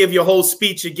want you to give your whole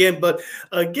speech again, but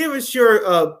give us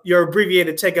your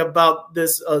abbreviated take about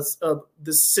this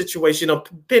situation of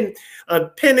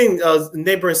pinning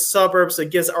neighboring suburbs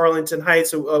against Arlington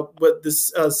Heights with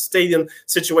this stadium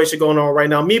situation going on right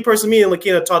now. Me and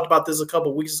Lakina talked about this a couple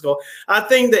of weeks ago. I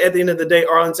think that at the end of the day,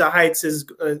 Arlington Heights is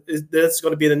that's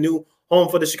going to be the new home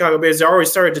for the Chicago Bears. They already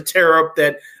started to tear up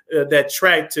that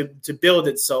track to build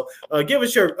it. So give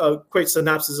us your quick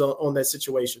synopsis on that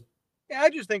situation. Yeah, I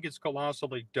just think it's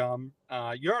colossally dumb.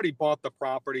 You already bought the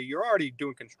property. You're already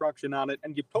doing construction on it.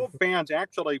 And you told fans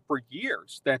actually for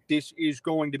years that this is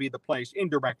going to be the place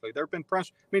indirectly. There have been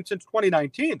press, since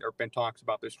 2019, there have been talks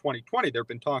about this. 2020, there have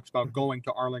been talks about going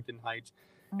to Arlington Heights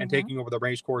and taking over the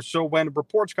race course. So when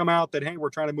reports come out that, hey, we're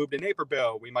trying to move to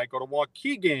Naperville, we might go to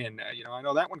Waukegan. I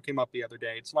know that one came up the other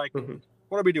day. It's like,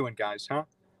 what are we doing, guys, huh?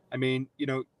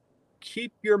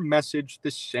 Keep your message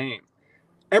the same.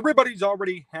 Everybody's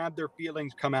already had their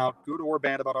feelings come out, good or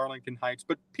bad, about Arlington Heights,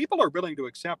 but people are willing to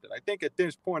accept it. I think at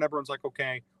this point, everyone's like,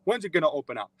 okay, when's it going to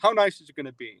open up? How nice is it going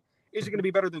to be? Is it going to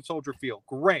be better than Soldier Field?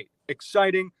 Great.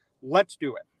 Exciting. Let's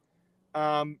do it.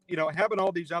 Having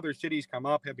all these other cities come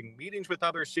up, having meetings with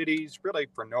other cities, really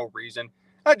for no reason.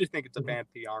 I just think it's a bad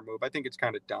PR move. I think it's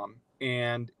kind of dumb.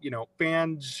 And,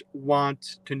 fans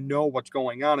want to know what's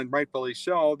going on, and rightfully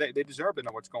so. They deserve to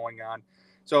know what's going on.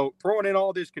 So throwing in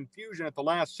all this confusion at the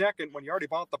last second when you already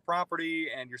bought the property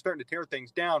and you're starting to tear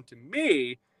things down, to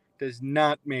me, does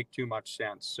not make too much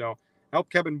sense. So help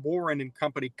Kevin Warren and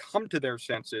company come to their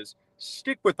senses,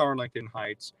 stick with Arlington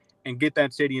Heights, and get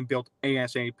that stadium built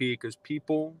ASAP, because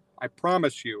people, I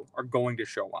promise you, are going to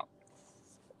show up.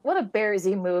 What a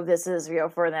Bearsy move this is,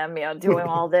 for them, doing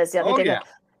all this.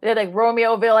 They're like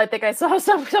Romeoville. I think I saw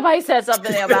somebody said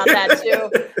something about that too.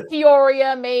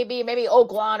 Peoria, maybe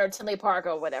Oaklawn or Tinley Park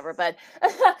or whatever.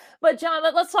 But John,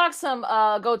 let's talk some.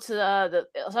 Go to the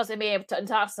NBA and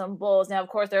talk some Bulls. Now, of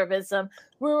course, there have been some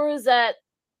rumors that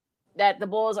the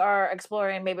Bulls are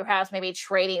exploring perhaps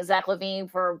trading Zach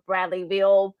LaVine for Bradley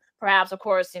Beal. Perhaps, of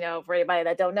course, for anybody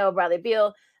that don't know, Bradley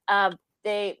Beal.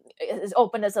 His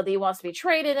openness of he wants to be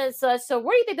traded and such. So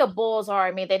where do you think the Bulls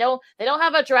are? They don't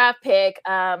have a draft pick.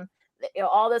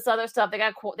 All this other stuff. They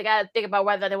got to think about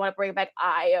whether they want to bring back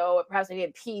Io or perhaps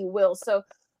maybe P. Will. So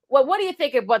what do you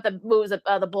think of what the moves that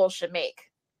the Bulls should make?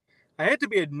 I hate to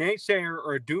be a naysayer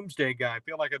or a doomsday guy. I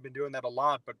feel like I've been doing that a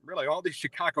lot, but really all these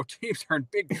Chicago teams are in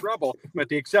big trouble, with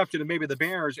the exception of maybe the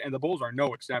Bears, and the Bulls are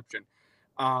no exception.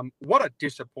 What a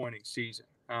disappointing season.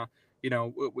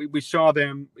 We saw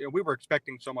them, we were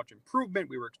expecting so much improvement.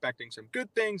 We were expecting some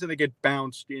good things, and they get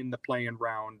bounced in the play-in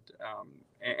round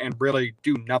and really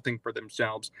do nothing for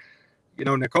themselves.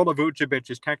 Nikola Vucevic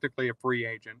is technically a free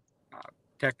agent.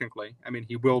 Technically.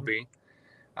 He will be.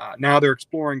 Now they're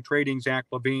exploring trading Zach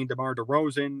LaVine. DeMar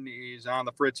DeRozan is on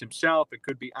the fritz himself. It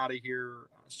could be out of here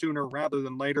sooner rather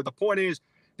than later. The point is,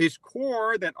 this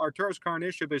core that Arturas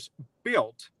Karnisovas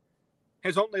built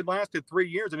has only lasted 3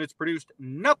 years, and it's produced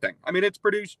nothing. It's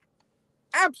produced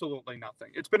absolutely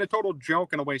nothing. It's been a total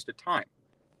joke and a waste of time,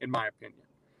 in my opinion.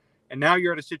 And now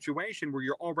you're at a situation where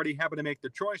you're already having to make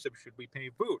the choice of, should we pay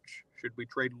Vooch? Should we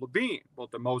trade LaVine? Will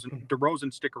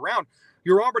DeRozan stick around?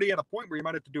 You're already at a point where you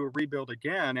might have to do a rebuild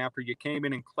again after you came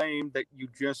in and claimed that you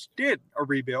just did a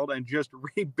rebuild and just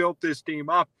rebuilt this team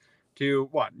up to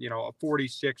a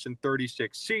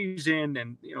 46-36 season.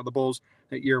 And, the Bulls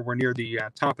that year were near the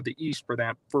top of the East for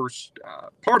that first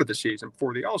part of the season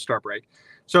before the All-Star break.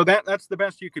 So that's the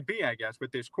best you could be, I guess,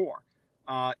 with this core.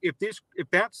 If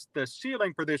that's the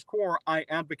ceiling for this core, I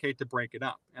advocate to break it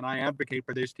up, and I advocate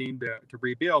for this team to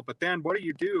rebuild. But then what do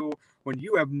you do when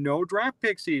you have no draft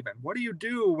picks even? What do you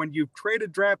do when you've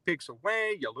traded draft picks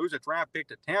away? You lose a draft pick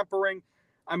to tampering.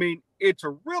 It's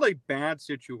a really bad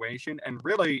situation, and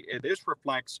really this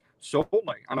reflects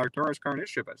solely on Arturas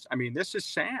Karnisovas. This is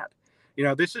sad.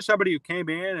 This is somebody who came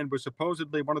in and was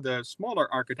supposedly one of the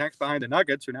smaller architects behind the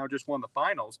Nuggets, who now just won the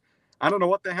finals. I don't know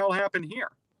what the hell happened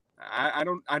here. I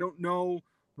don't know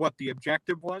what the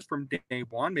objective was from day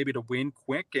one, maybe to win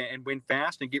quick and win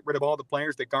fast and get rid of all the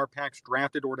players that Garpax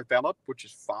drafted or developed, which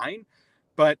is fine.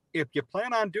 But if you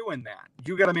plan on doing that,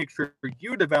 you got to make sure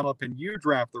you develop and you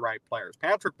draft the right players.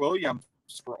 Patrick Williams,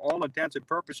 for all intents and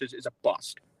purposes, is a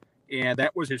bust. And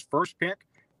that was his first pick.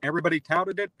 Everybody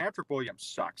touted it. Patrick Williams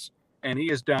sucks. And he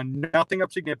has done nothing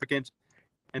of significance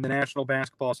in the National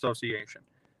Basketball Association.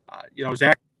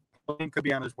 Zach could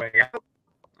be on his way out.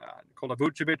 Nikola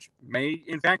Vucevic may,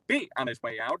 in fact, be on his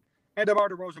way out, and DeMar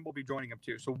DeRozan will be joining him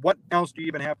too. So what else do you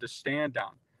even have to stand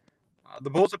on? The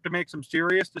Bulls have to make some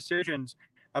serious decisions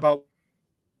about what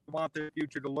they want their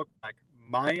future to look like.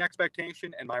 My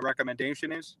expectation and my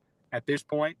recommendation is, at this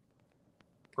point,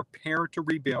 prepare to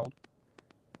rebuild,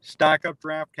 stock up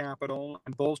draft capital,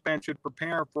 and Bulls fans should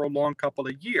prepare for a long couple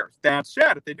of years. That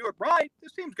said, if they do it right,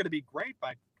 this team's going to be great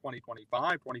by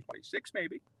 2025, 2026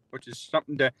 maybe, which is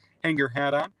something to hang your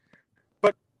hat on.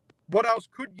 But what else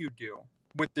could you do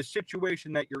with the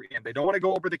situation that you're in? They don't want to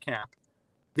go over the cap.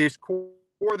 This core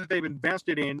that they've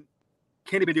invested in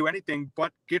can't even do anything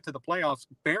but get to the playoffs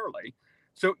barely.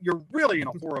 So you're really in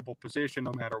a horrible position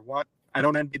no matter what. I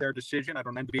don't envy their decision. I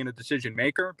don't envy being a decision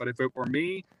maker. But if it were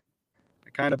me, I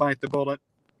kind of bite the bullet,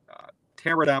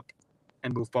 tear it up,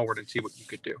 and move forward and see what you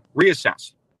could do.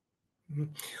 Reassess.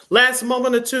 Last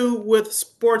moment or two with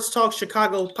Sports Talk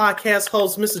Chicago podcast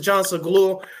host Mr. John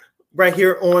Zaghloul, right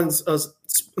here on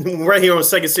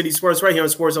Second City Sports, right here on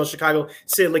SportZone Chicago.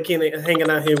 Sid Lakina hanging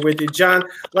out here with you, John.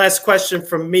 Last question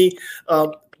from me.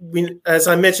 As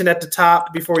I mentioned at the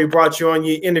top before we brought you on,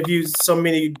 you interviewed so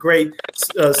many great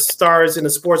stars in the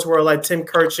sports world like Tim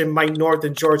Kirchin, Mike North,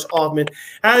 and George Altman.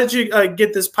 How did you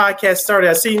get this podcast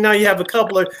started? I see now you have a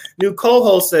couple of new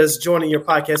co-hosts that's joining your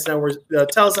podcast now.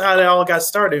 Tell us how that all got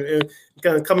started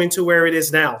and coming to where it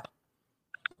is now.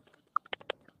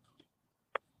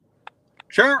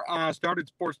 Sure. I started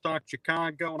Sports Talk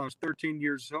Chicago when I was 13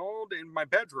 years old in my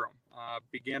bedroom.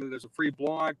 Began it as a free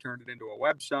blog, turned it into a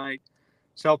website.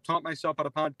 Self-taught myself on a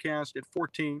podcast at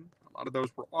 14. A lot of those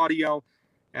were audio.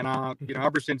 And,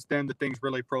 ever since then, the thing's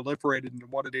really proliferated into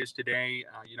what it is today.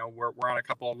 We're on a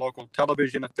couple of local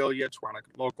television affiliates. We're on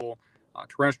a local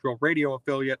terrestrial radio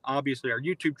affiliate. Obviously, our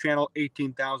YouTube channel,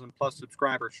 18,000 plus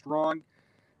subscribers strong.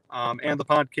 And the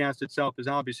podcast itself is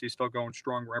obviously still going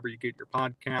strong wherever you get your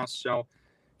podcasts. So,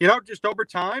 just over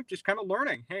time, just kind of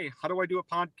learning, hey, how do I do a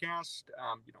podcast?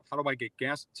 How do I get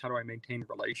guests? How do I maintain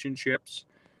relationships?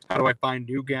 How do I find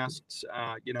new guests?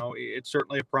 It's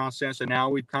certainly a process. And now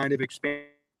we've kind of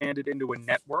expanded into a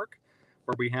network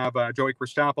where we have Joey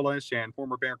Christopoulos and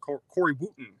former Bear Corey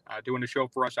Wooten doing a show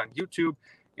for us on YouTube.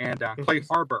 And Clay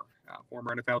Harbor,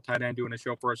 former NFL tight end, doing a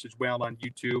show for us as well on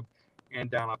YouTube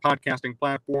and on podcasting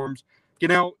platforms.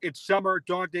 It's summer,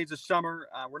 dog days of summer.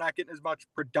 We're not getting as much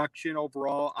production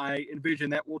overall. I envision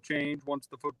that will change once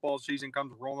the football season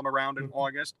comes rolling around in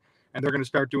August. And they're going to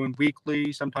start doing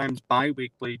weekly, sometimes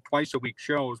bi-weekly, twice-a-week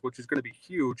shows, which is going to be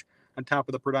huge on top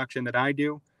of the production that I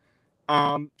do.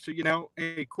 A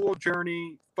cool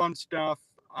journey, fun stuff.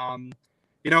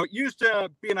 It used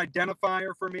to be an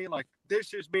identifier for me, like,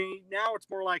 this is me. Now it's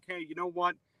more like, hey, you know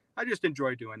what? I just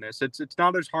enjoy doing this. It's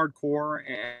not as hardcore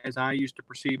as I used to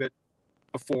perceive it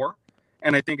before.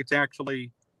 And I think it's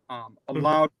actually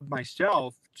allowed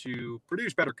myself to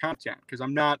produce better content because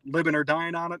I'm not living or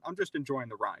dying on it. I'm just enjoying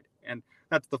the ride. And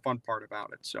that's the fun part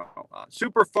about it. So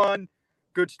super fun,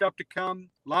 good stuff to come,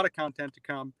 a lot of content to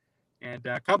come. And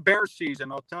come Bears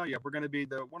season, I'll tell you, we're going to be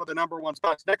one of the number one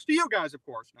spots next to you guys, of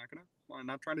course.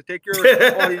 Not trying to take your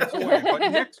audience away, but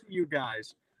next to you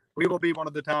guys, we will be one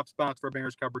of the top spots for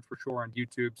Bears coverage for sure on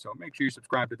YouTube. So make sure you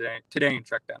subscribe today and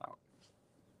check that out.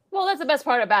 Well, that's the best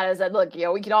part about it is that, look,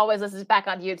 we can always listen back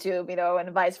on YouTube,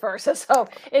 and vice versa. So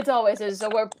it's always is. So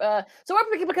where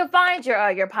people can find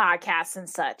your podcasts and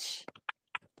such.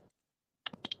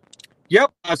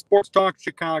 Yep, Sports Talk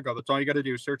Chicago. That's all you got to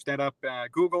do. Search that up.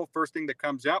 Google, first thing that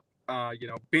comes up.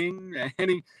 Bing,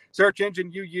 any search engine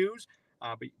you use.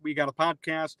 But we got a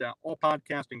podcast, all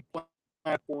podcasting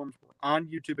platforms. We're on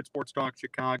YouTube at Sports Talk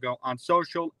Chicago, on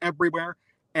social everywhere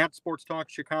at Sports Talk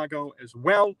Chicago as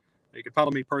well. You can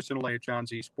follow me personally at John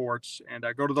Z Sports and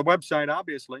go to the website,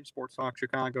 obviously,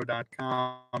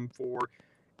 sportstalkchicago.com for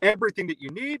everything that you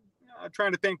need.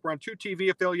 Trying to think, we're on 2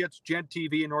 TV affiliates, Jed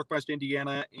TV in Northwest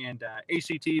Indiana and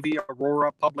ACTV,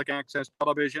 Aurora Public Access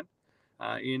Television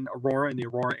in the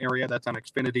Aurora area. That's on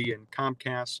Xfinity and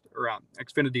Comcast, or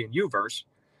Xfinity and Uverse.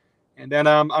 And then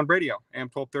on radio, AM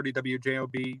 1230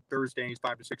 WJOB, Thursdays,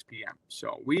 5 to 6 p.m.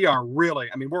 So we are really,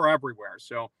 we're everywhere.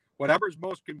 So whatever's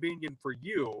most convenient for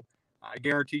you, I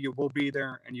guarantee you we'll be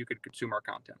there and you can consume our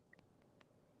content.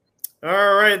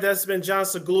 All right, that's been John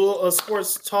Zaghloul of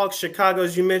Sports Talk Chicago.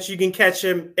 As you mentioned, you can catch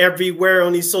him everywhere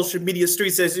on these social media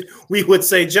streets, as we would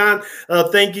say. John,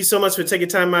 thank you so much for taking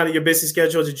time out of your busy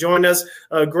schedule to join us.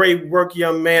 Great work,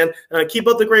 young man. Keep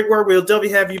up the great work. We'll definitely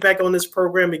have you back on this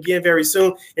program again very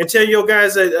soon. And tell your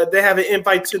guys that they have an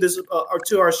invite to this or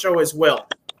to our show as well.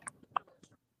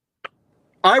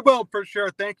 I will, for sure.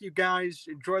 Thank you, guys.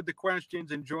 Enjoyed the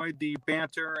questions, enjoyed the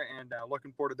banter, and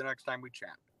looking forward to the next time we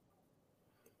chat.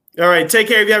 All right. Take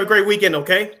care. You have a great weekend,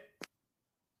 okay?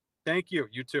 Thank you.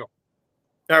 You too.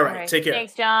 All right. Take care.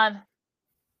 Thanks, John.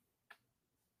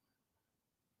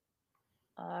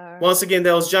 Once again,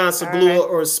 that was John Zaghloul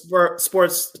or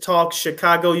Sports Talk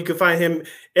Chicago. You can find him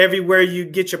everywhere you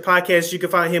get your podcast. You can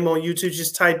find him on YouTube.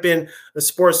 Just type in the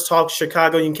Sports Talk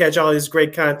Chicago. You can catch all his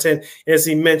great content. As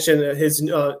he mentioned, his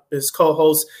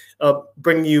co-host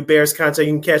bringing you Bears content.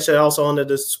 You can catch that also under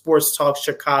the Sports Talk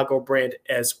Chicago brand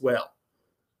as well.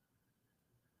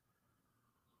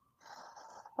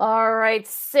 All right,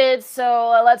 Sid.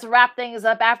 So let's wrap things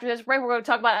up. After this break, we're going to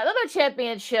talk about another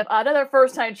championship, another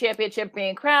first-time championship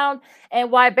being crowned, and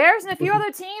why Bears and a few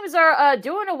other teams are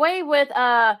doing away with,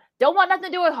 don't want nothing to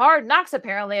do with Hard Knocks,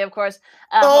 apparently, of course.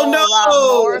 Right?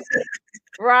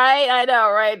 I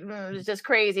know, right? It's just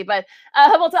crazy. But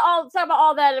we'll talk about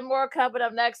all that and more coming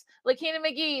up next. Lakina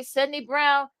McGee, Sydney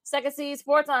Brown, Second City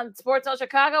Sports on SportZone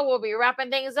Chicago. We'll be wrapping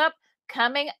things up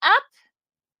coming up.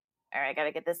 All right, got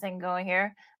to get this thing going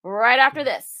here right after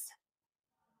this.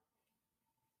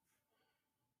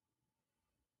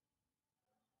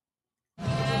 No,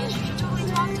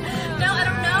 I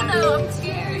don't know, though. I'm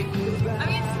scared.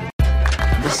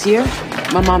 This year,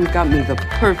 my mom got me the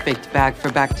perfect bag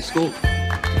for back to school.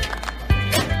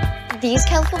 These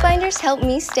colorful binders help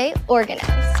me stay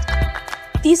organized.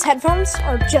 These headphones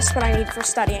are just what I need for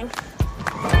studying.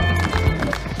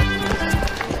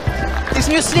 These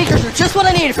new sneakers are just what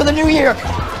I needed for the new year.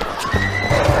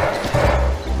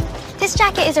 This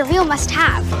jacket is a real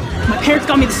must-have. My parents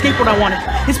got me the skateboard I wanted.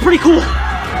 It's pretty cool.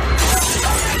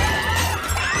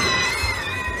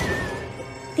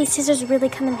 These scissors really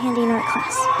come in handy in art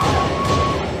class.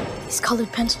 These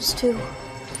colored pencils, too.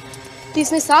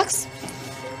 These new socks,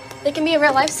 they can be a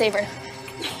real lifesaver.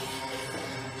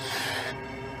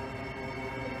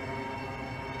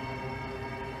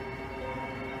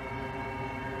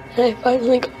 I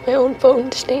finally got my own phone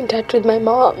to stay in touch with my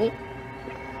mom.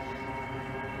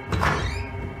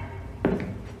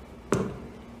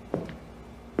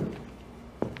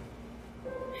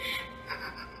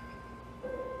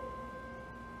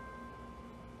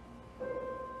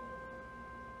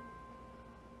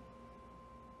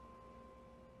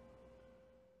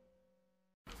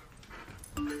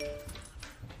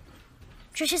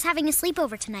 Trisha's having a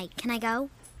sleepover tonight. Can I go?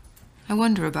 I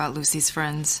wonder about Lucy's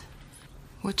friends.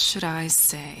 What should I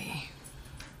say?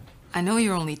 I know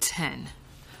you're only 10,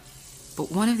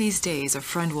 but one of these days a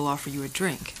friend will offer you a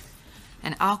drink.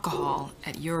 And alcohol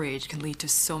at your age can lead to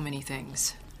so many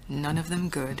things. None of them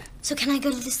good. So can I go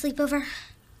to the sleepover?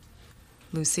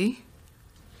 Lucy,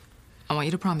 I want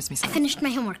you to promise me I something. finished my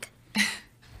homework.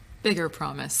 Bigger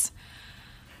promise.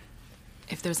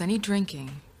 If there's any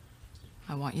drinking,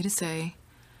 I want you to say,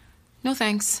 "No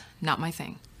thanks, not my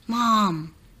thing."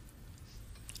 Mom.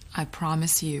 I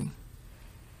promise you,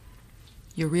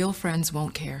 your real friends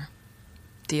won't care.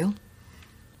 Deal?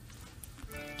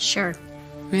 Sure.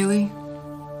 Really?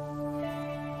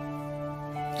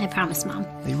 I promise, Mom.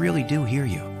 They really do hear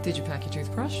you. Did you pack your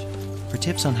toothbrush? For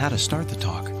tips on how to start the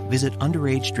talk, visit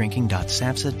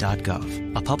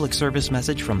underagedrinking.samhsa.gov, a public service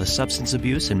message from the Substance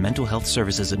Abuse and Mental Health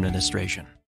Services Administration.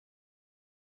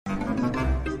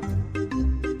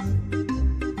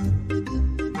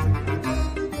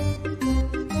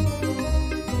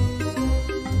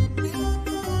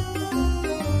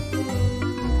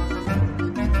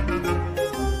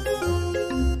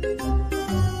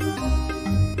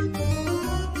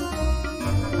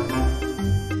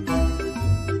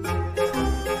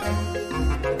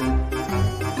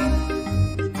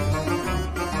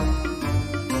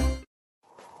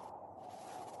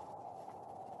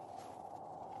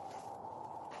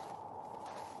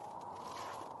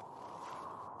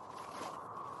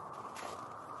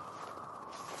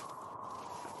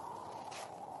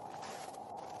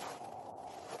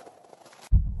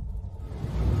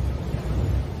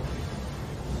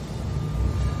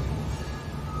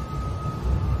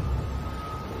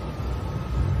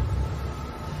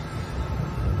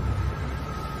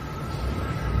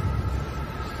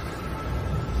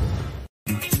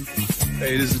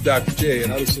 Hey, this is Dr. J,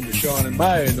 and I listen to Sean and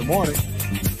Maya in the morning.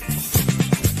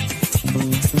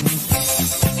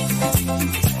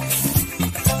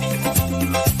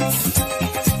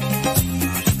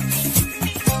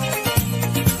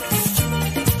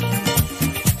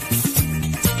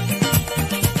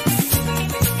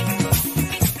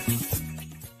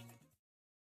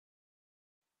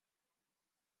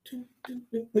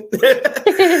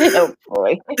 Oh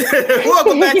boy.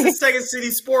 Welcome back to Second City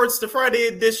Sports, the Friday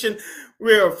edition.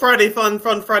 We're Friday Fun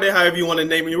Friday, however you want to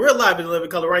name it. We're live in living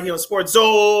color right here on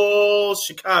SportZone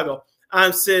Chicago.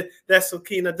 I'm Sid. That's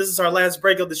Lakina. This is our last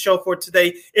break of the show for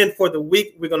today and for the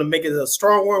week. We're going to make it a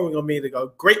strong one. We're going to make it a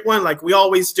great one like we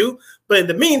always do. But in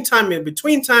the meantime, in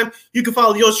between time, you can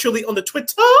follow yours truly on the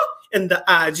Twitter and the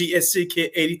IG at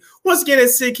SidKid80. Once again,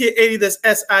 it's SidKid80. That's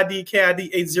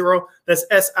SIDKID80. That's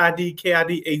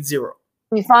SIDKID80.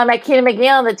 You follow my Keenan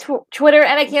McNeil on the Twitter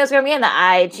and I can't scream me on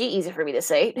the IG. Easy for me to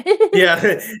say.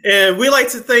 Yeah, and we like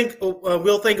to thank.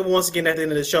 We'll thank him once again at the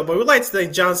end of the show, but we'd like to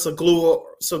thank John Zaghloul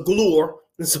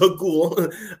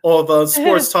of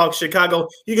Sports Talk Chicago.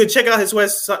 You can check out his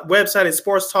website at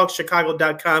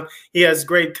sportstalkchicago.com. He has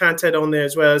great content on there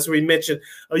as well. As we mentioned,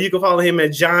 you can follow him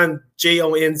at John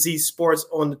JONZ Sports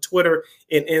on the Twitter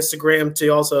and Instagram to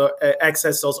also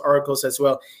access those articles as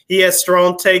well. He has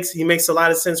strong takes. He makes a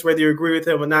lot of sense whether you agree with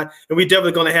him or not. And we're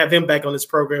definitely going to have him back on this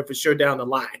program for sure down the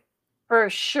line. For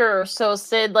sure. So,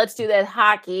 Sid, let's do that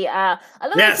hockey.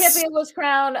 Another champion was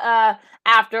crowned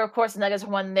after, of course, the Nuggets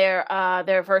won their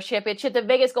first championship. The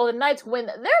Vegas Golden Knights win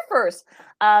their first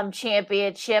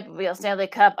championship, Stanley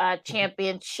Cup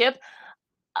championship.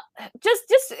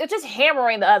 Just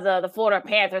hammering the Florida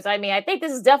Panthers. I mean, I think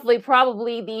this is definitely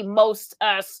probably the most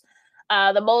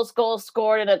goals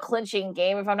scored in a clinching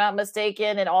game, if I'm not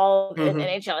mistaken, in all in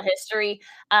NHL history.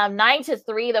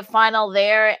 9-3, the final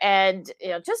there, and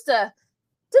I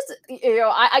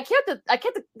kept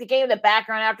the game in the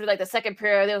background after like the second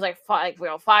period. There was like 5-1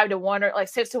 or like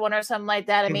 6-1 or something like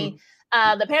that. I mean,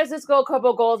 the Panthers did score a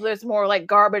couple goals. There's more like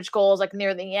garbage goals like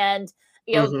near the end.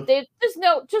 They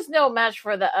just no match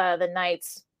for the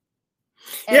Knights.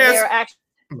 And they're actually.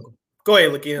 Go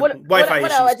ahead, Lakeena. Wi-Fi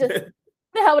issues.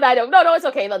 The hell would I do? No, it's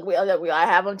okay. Look, I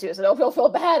have them too, so don't feel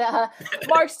bad.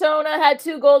 Mark Stone had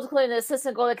 2 goals, including an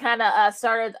assistant goal that kind of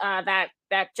started that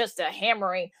just a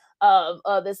hammering of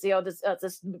this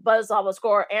buzzsaw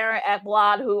scorer, Aaron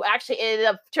Ekblad, who actually ended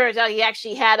up, turns out he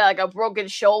actually had like a broken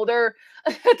shoulder.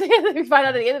 We find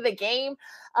out at the end of the game.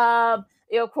 Of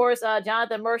course,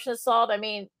 Jonathan Mershensalt. I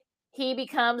mean, he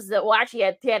becomes he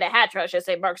had a hat trick, I should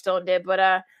say. Mark Stone did,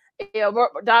 but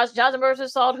Jonathan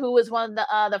Mershensalt, who was one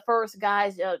of the first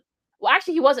guys. Well,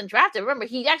 actually, he wasn't drafted. Remember,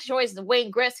 he actually joins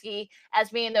Wayne Gretzky as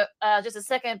being just the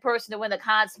second person to win the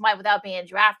Conn Smythe without being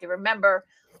drafted. Remember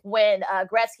when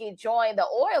Gretzky joined the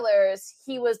Oilers,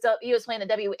 he was playing the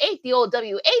W8, the old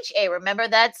WHA. Remember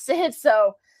that, Sid?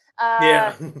 So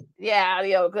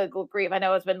good grief. I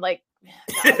know it's been like,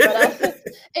 but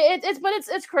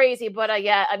it's crazy. But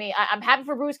yeah, I mean, I'm happy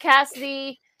for Bruce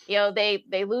Cassidy. They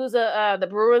lose the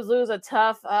Brewers lose a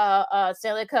tough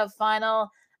Stanley Cup final a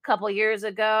couple years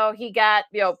ago. He got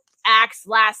axed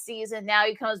last season. Now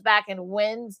he comes back and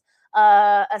wins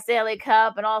a Stanley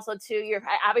Cup, and also you're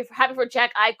happy for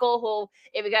Jack Eichel, who,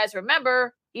 if you guys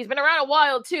remember, he's been around a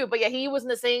while too. But yeah, he was in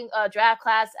the same draft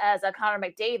class as Connor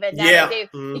McDavid. Now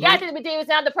you got to McDavid's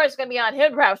now the pressure's gonna be on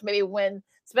him, perhaps maybe win,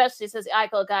 especially since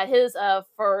Eichel got his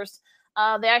first.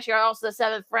 They actually are also the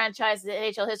 7th franchise in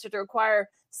NHL history to require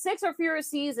 6 or fewer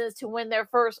seasons to win their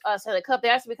first Stanley Cup. They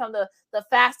actually become the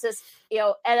fastest,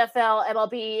 NFL,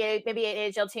 MLB, maybe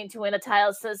an NHL team to win a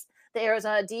title since the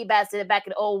Arizona D-Bats did it back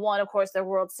in 2001. Of course, their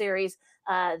World Series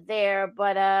there.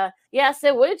 But yeah,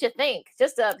 Sid, what did you think?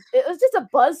 It was just a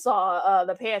buzzsaw.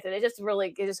 The Panthers. They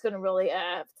just couldn't really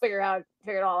figure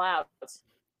it all out.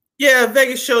 Yeah,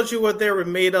 Vegas showed you what they were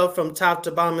made of from top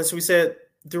to bottom. As we said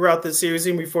throughout the series,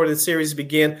 even before the series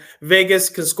began, Vegas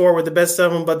can score with the best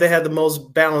of them, but they had the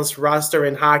most balanced roster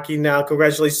in hockey. Now,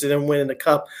 congratulations to them winning the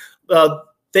cup.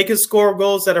 They can score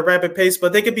goals at a rapid pace,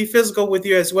 but they can be physical with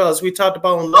you as well. As we talked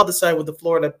about on the other side with the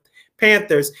Florida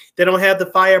Panthers, they don't have the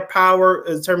firepower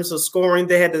in terms of scoring.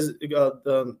 They had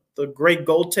the great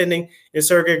goaltending in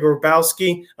Sergei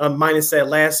Grabowski, minus that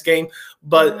last game.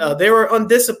 But they were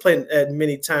undisciplined at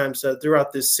many times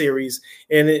throughout this series.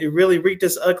 And it really wreaked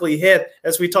its ugly head,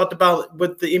 as we talked about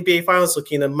with the NBA Finals,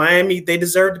 Lakina. Miami, they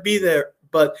deserved to be there,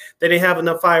 but they didn't have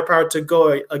enough firepower to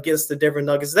go against the Denver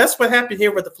Nuggets. That's what happened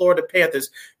here with the Florida Panthers.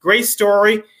 Great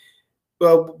story.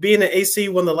 Being an AC,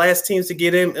 one of the last teams to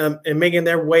get in and making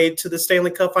their way to the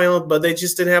Stanley Cup final, but they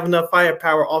just didn't have enough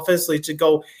firepower offensively to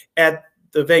go at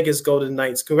the Vegas Golden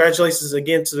Knights. Congratulations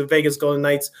again to the Vegas Golden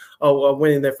Knights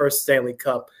winning their first Stanley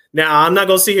Cup. Now, I'm not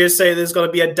going to sit here and say there's going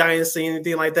to be a dynasty,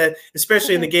 anything like that,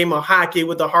 especially in the game of hockey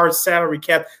with the hard salary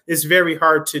cap. It's very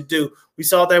hard to do. We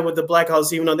saw that with the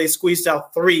Blackhawks, even though they squeezed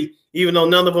out 3, even though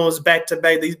none of them was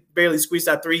back-to-back, they barely squeezed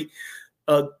out 3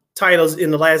 titles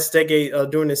in the last decade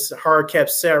during this hard cap,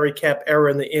 salary cap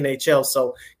era in the NHL.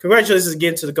 So congratulations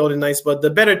again to the Golden Knights, but the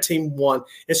better team won.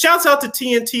 And shouts out to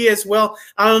TNT as well.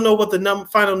 I don't know what the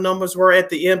final numbers were at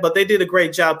the end, but they did a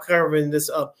great job covering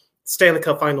this Stanley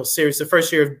Cup final series, the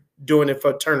first year of doing it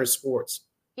for Turner Sports.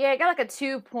 Yeah, I got like a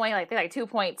 2 point, I think like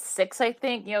 2.6, I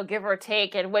think, give or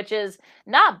take, and which is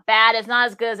not bad. It's not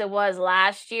as good as it was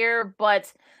last year,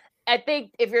 but I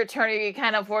think if you're Turner, you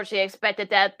kind of unfortunately expected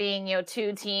that being,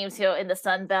 two teams, in the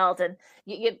Sun Belt, and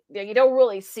you don't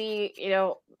really see,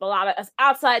 a lot of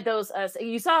outside those.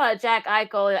 You saw Jack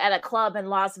Eichel at a club in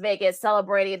Las Vegas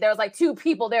celebrating. There was like two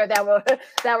people there that were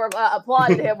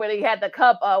applauding him when he had the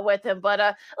cup with him. But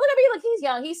look, I mean, look, he's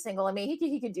young, he's single. I mean,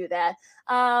 he can do that.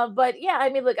 But yeah, I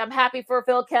mean, look, I'm happy for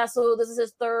Phil Kessel. This is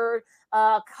his third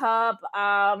cup.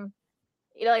 Like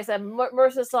I said,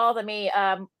 Mercer Salt. I mean,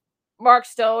 Mark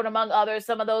Stone, among others.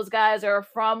 Some of those guys are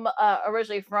from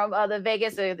originally from the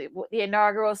Vegas, the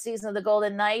inaugural season of the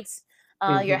Golden Knights.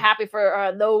 You're happy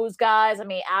for those guys. I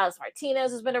mean, Alex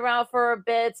Martinez has been around for a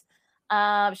bit.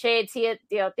 Shea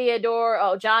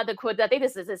Theodore, Jonathan Quinn. I think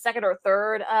this is his second or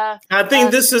third. I think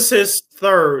this is his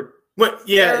third.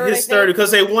 His third,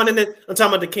 because they won in it. I'm talking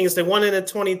about the Kings. They won in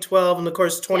 2012 and of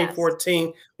course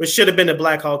 2014, which should have been the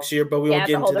Blackhawks year, but we won't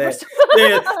get into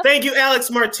that. Thank you,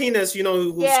 Alex Martinez.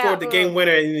 Who scored the game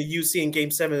winner in the UC in Game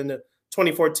 7 in the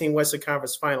 2014 Western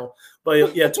Conference Final.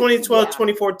 But yeah, 2012,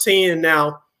 2014, and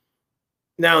now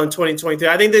in 2023.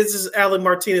 I think this is Alex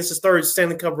Martinez's third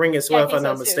Stanley Cup ring as well, if I'm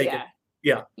not mistaken.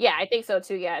 Yeah, I think so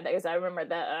too. Yeah, because I remember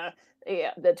that.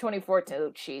 The 2014.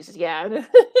 Oh, Jesus, yeah. I'm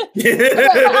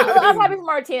happy for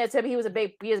Martinez. He was a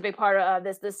big part of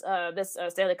this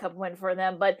Stanley Cup win for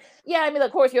them. But yeah, I mean,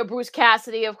 of course, Bruce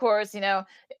Cassidy, of course,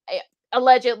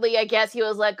 allegedly, I guess he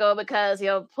was let go because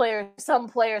some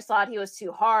players thought he was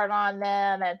too hard on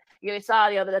them, and you saw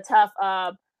the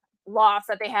tough loss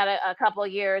that they had a couple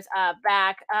of years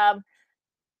back.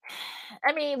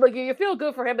 I mean, look, you feel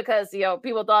good for him because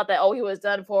people thought that he was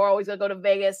done for. He's gonna go to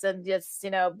Vegas and just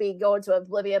be going to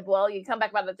oblivion. Well, you come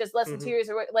back about just less than 2 years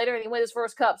later, and he wins his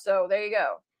first cup. So there you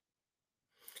go.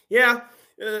 Yeah,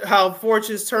 how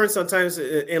fortunes turn sometimes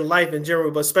in life in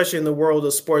general, but especially in the world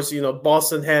of sports.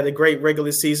 Boston had a great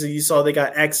regular season. You saw they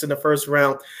got axed in the first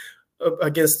round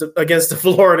against the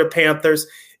Florida Panthers.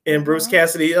 And Bruce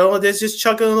Cassidy, they're just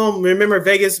chucking on. Remember,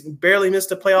 Vegas barely missed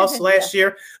the playoffs last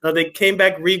year. They came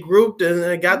back, regrouped,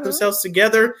 and got themselves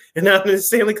together, and now in the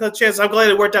Stanley Cup chance. I'm glad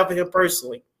it worked out for him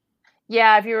personally.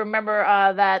 Yeah, if you remember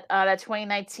that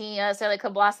 2019 Stanley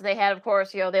Cup loss that they had, of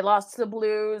course, they lost to the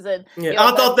Blues, and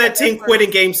I thought that team quit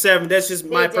in Game 7. That's just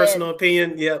my personal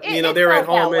opinion. Yeah, they were at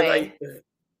home and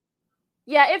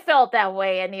yeah, it felt that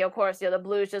way, and of course, the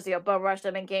Blues just bum rushed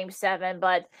them in Game 7.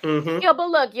 But but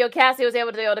look, Cassidy was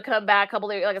able to come back a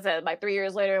couple of, like I said, like 3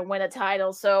 years later and win a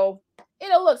title. So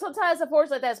look, sometimes it's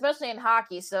like that, especially in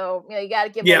hockey. So you got to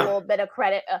give them a little bit of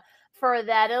credit for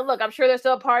that. And look, I'm sure there's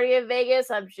still a party in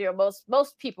Vegas. I'm sure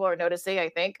most people are noticing, I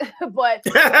think. But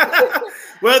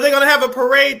well, they're gonna have a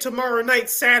parade tomorrow night,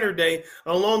 Saturday,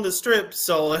 along the Strip.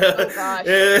 So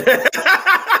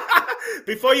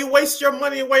before you waste your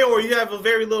money away, or you have a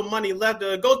very little money left,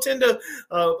 go attend the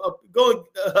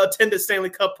Stanley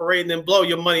Cup parade and then blow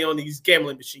your money on these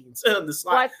gambling machines, the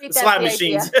slot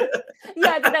machines.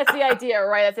 Yeah, I think that's the idea,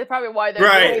 right? That's probably why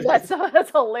they're doing that. So that's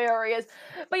hilarious.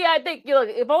 But yeah, I think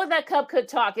if only that cup could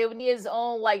talk, it would need its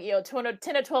own 10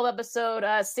 or 12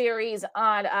 episode series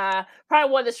on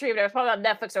probably one of the streamers, probably on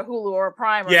Netflix or Hulu or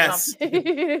Prime or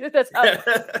something. That's how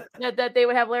that they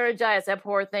would have laryngitis, that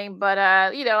poor thing. But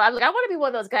I want to be one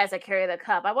of those guys that carry the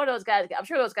cup. I want those guys. I'm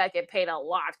sure those guys get paid a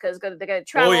lot because they're going to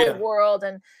travel the world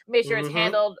and make sure it's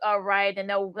handled right and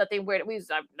know that they weird.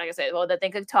 Like I said, that they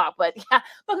could talk. But yeah,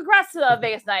 but congrats to the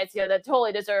Vegas Knights. They're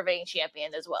totally deserving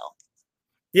champion as well.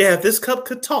 Yeah, if this cup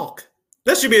could talk,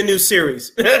 that should be a new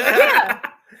series. Yeah,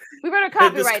 we better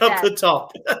copyright that. This cup could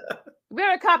talk. We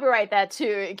better copyright that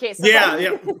too, in case.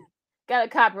 Yeah. Gotta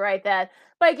copyright that.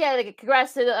 But again,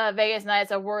 congrats to the Vegas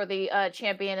Knights, a worthy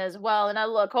champion as well. And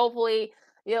look, hopefully,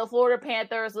 Florida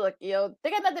Panthers, look, they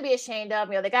got nothing to be ashamed of.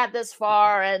 They got this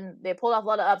far and they pulled off a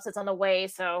lot of upsets on the way.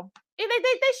 So they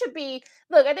should be.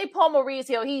 Look, I think Paul Maurice,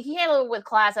 he handled it with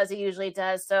class as he usually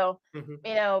does. So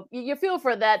you feel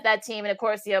for that team, and of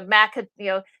course, Matt,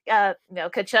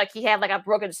 Tkachuk, he had like a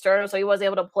broken sternum, so he wasn't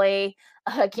able to play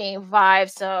Game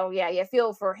 5. So yeah, you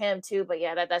feel for him too. But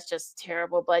yeah, that's just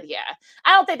terrible. But yeah,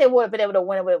 I don't think they would have been able to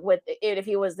win it with it if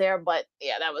he was there. But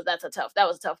yeah, that was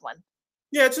a tough one.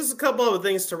 Yeah, just a couple other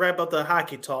things to wrap up the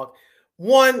hockey talk.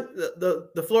 One,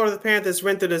 the Florida Panthers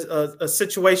went through a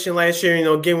situation last year,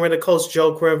 getting rid of Coach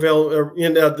Joe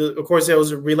Quenneville. Of course, it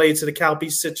was related to the Cal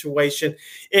Beach situation.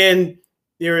 And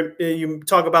you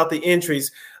talk about the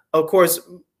injuries. Of course,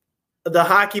 the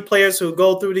hockey players who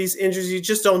go through these injuries, you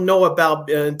just don't know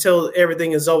about until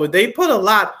everything is over. They put a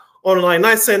lot on the line.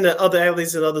 Not saying that other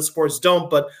athletes and other sports don't,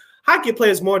 but hockey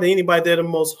players more than anybody. They're the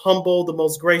most humble, the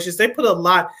most gracious. They put a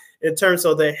lot in terms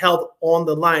of their health on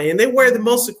the line, and they wear the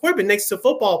most equipment next to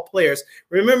football players.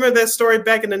 Remember that story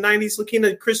back in the 90s,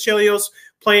 Lakina Chris Chelios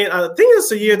playing, I think it's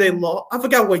the year they lost. I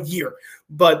forgot what year,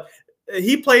 but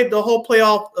he played the whole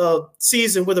playoff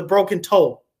season with a broken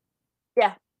toe.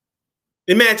 Yeah.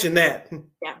 Imagine that.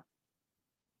 Yeah.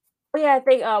 But yeah, I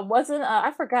think wasn't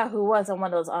I forgot who was on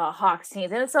one of those Hawks teams.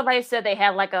 And then somebody said they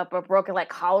had like a broken like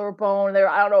collarbone there.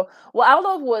 I don't know. Well, I don't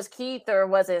know if it was Keith or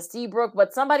was it Seabrook,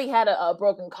 but somebody had a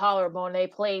broken collarbone. They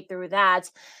played through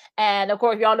that. And of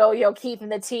course, y'all know, Keith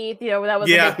and the teeth, that was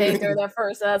a big thing during their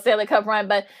first Stanley Cup run.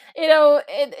 But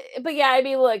but yeah, I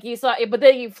mean, look, you saw it, but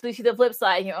then you see the flip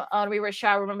side. Henri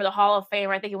Richard, remember the Hall of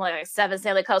Famer? I think he won like 7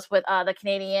 Stanley Cups with the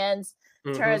Canadiens.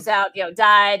 Turns out,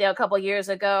 died a couple years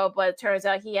ago, but it turns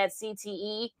out he had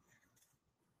CTE.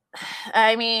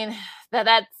 I mean,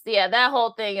 that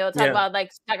whole thing, talk about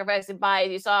like sacrificing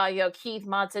bodies. You saw, Keith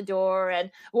Montador and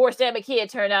Stan McKee.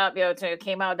 It turned out,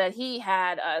 came out that he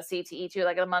had CTE too,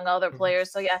 like among other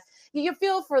players. So yeah, you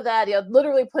feel for that,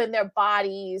 literally putting their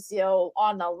bodies,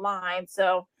 on the line.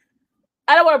 So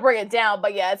I don't want to bring it down,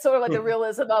 but yeah, it's sort of like the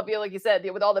realism of, like you said,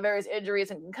 with all the various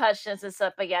injuries and concussions and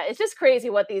stuff. But yeah, it's just crazy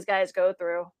what these guys go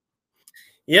through.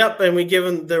 Yep, and we give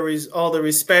them all the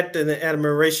respect and the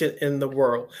admiration in the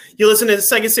world. You listen to the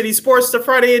Second City Sports, the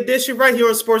Friday edition, right here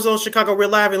on SportZone Chicago. We're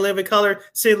live and live in color.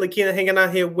 Sid Lakina hanging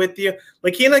out here with you.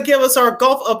 Lakina, give us our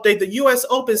golf update. The U.S.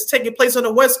 Open is taking place on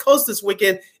the West Coast this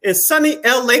weekend in sunny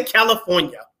L.A.,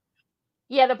 California.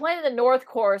 Yeah, they're playing the North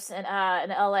Course in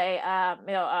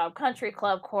LA, country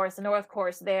club course, the North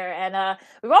Course there. And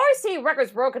we've already seen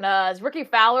records broken. Ricky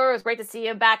Fowler, it's great to see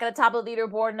him back at the top of the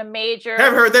leaderboard in a major.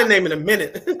 Haven't heard that name in a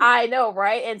minute. I know,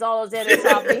 right? And it's also Xander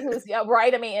Schauffele, who's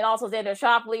right. I mean, and also Xander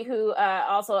Schauffele, who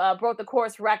also broke the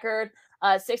course record.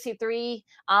 63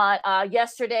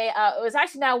 yesterday. It was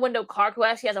actually now Wendell Clark, who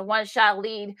actually has a one-shot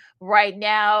lead right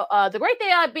now. The great thing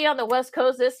about being on the West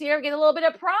Coast this year, get a little bit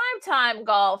of prime time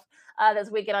golf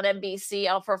this weekend on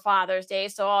NBC for Father's Day.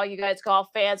 So all you guys golf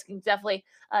fans can definitely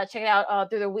check it out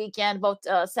through the weekend, both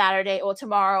Saturday or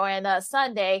tomorrow and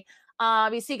Sunday.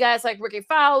 You see guys like Ricky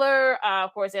Fowler,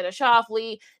 of course, Xander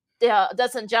Schauffele,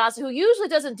 Dustin Johnson, who usually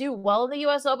doesn't do well in the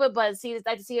U.S. Open, but it's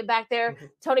nice to see him back there.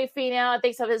 Tony Finau, I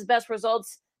think some of his best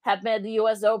results have been at the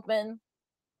U.S. Open.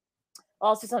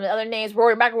 Also, some of the other names,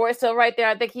 Rory McIlroy still right there.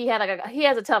 I think he's had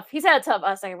a tough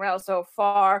second round so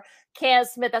far. Cam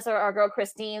Smith, that's our girl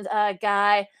Christine's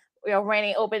guy,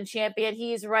 reigning Open champion.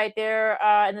 He's right there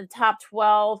in the top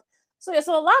 12. So yeah,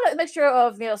 so a lot of mixture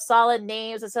of solid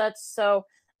names and such. So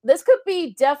this could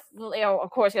be definitely, of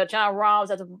course, John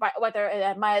Rahm's right there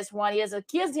at -1. He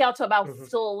has out to about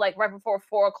still like right before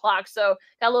 4 o'clock. So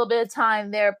got a little bit of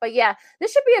time there. But yeah,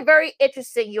 this should be a very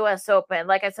interesting U.S. Open.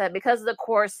 Like I said, because of the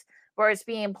course where it's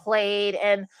being played.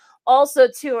 And also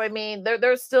too, I mean,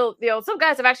 there's still, some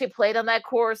guys have actually played on that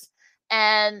course.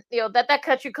 And, that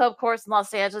country club course in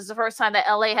Los Angeles is the first time that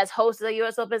LA has hosted the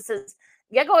U.S. Open since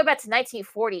going back to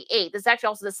 1948. This is actually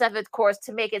also the 7th course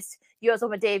to make its U.S.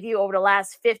 Open debut over the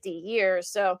last 50 years.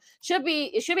 So it should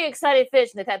be exciting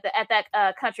finish at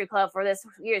that country club for this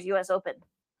year's U.S. Open.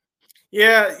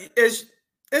 Yeah, as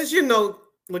you know,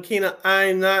 Lakina,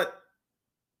 I'm not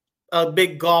a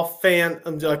big golf fan.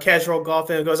 I'm a casual golf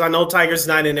fan because I know Tiger's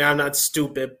not in there. I'm not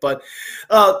stupid, but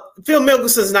Phil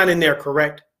Mickelson's not in there,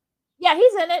 correct? Yeah,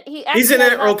 he's in it. He's in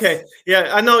it. Okay.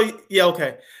 Yeah, I know. Yeah,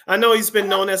 okay. I know he's been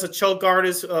known as a choke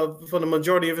artist for the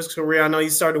majority of his career. I know he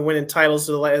started winning titles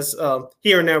for the last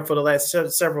here and there for the last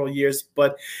several years.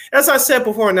 But as I said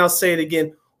before, and I'll say it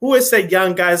again, who is that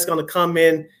young guy that's going to come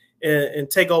in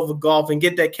and take over golf and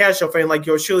get that casual fan like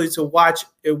yours truly to watch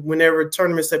whenever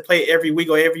tournaments they play every week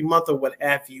or every month or what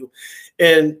have you?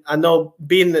 And I know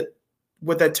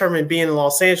with that tournament being in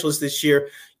Los Angeles this year,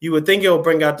 you would think it will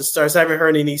bring out the stars. I haven't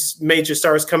heard any major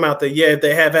stars come out there yet.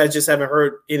 They have. I just haven't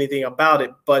heard anything about it.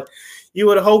 But you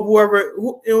would hope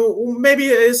maybe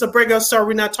it's a breakout star.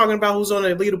 We're not talking about who's on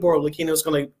the leaderboard. Lakina is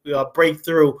going to break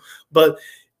through. But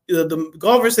the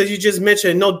golfers that you just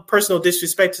mentioned, no personal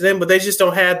disrespect to them, but they just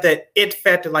don't have that it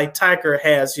factor like Tiger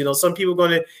has.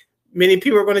 Many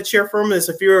people are going to cheer for him. And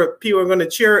people are going to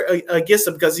cheer against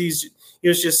him because he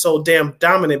was just so damn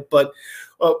dominant. But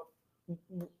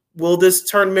will this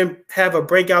tournament have a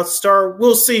breakout star?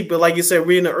 We'll see. But like you said,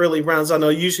 we're in the early rounds. I know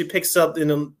it usually picks up in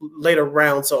the later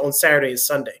rounds, so on Saturday and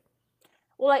Sunday.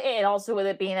 Well, and also with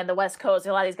it being in the West Coast,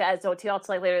 a lot of these guys don't tee off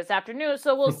till like later this afternoon.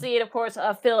 So we'll see. And of course,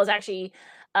 Phil is actually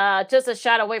just a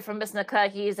shot away from missing the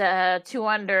cut. He's 2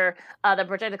 under. The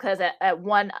projected cut is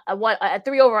at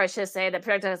 3 over, I should say. The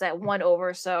projected is at 1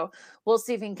 over. So we'll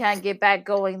see if he can kind of get back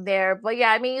going there. But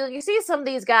yeah, I mean, you see some of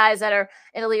these guys that are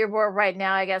in the leaderboard right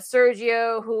now. I got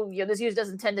Sergio, who this usually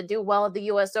doesn't tend to do well at the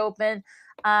U.S. Open.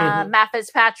 Matt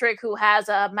Fitzpatrick, who has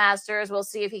a Masters. We'll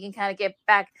see if he can kind of get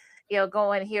back,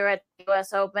 going here at the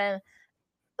U.S. Open.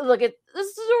 Look, this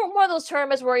is one of those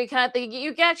tournaments where you kind of think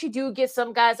you actually do get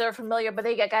some guys that are familiar, but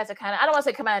they get guys that kind of, I don't want to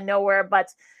say come out of nowhere, but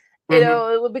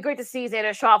it would be great to see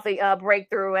Xander Schauffele break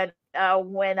through and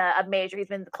win a major. He's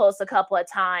been close a couple of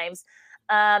times.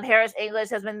 Harris English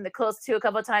has been close to a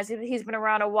couple of times. He's been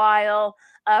around a while.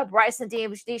 Bryson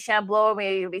DeChambeau, I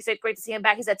mean, it'd be great to see him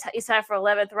back. He's tied for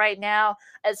 11th right now.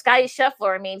 Scotty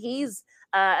Scheffler, I mean, he's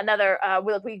another.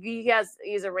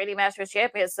 He's a reigning Masters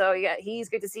champion, so yeah, he's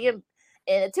good to see him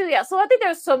in it too. Yeah, so I think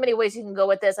there's so many ways you can go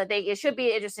with this. I think it should be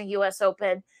an interesting U.S.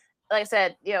 Open. Like I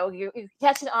said, you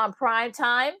catch it on prime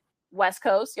time, West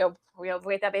Coast.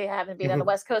 Great that they haven't been on the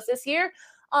West Coast this year.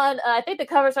 On I think the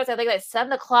cover starts, I think, like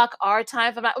 7 o'clock our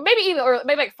time, maybe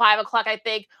like 5 o'clock, I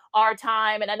think, our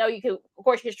time. And I know you can, of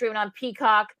course, you can stream it on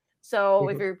Peacock. So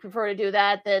if you prefer to do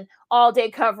that, then all day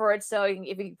coverage. So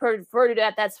if you prefer to do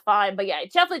that, that's fine. But yeah,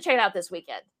 definitely check it out this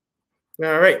weekend.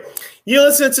 All right. You're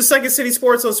listening to Second City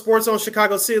Sports on SportZone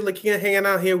Chicago City. Lakina hanging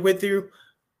out here with you.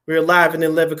 We're live in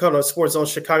 11 on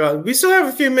SportZone Chicago. We still have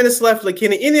a few minutes left,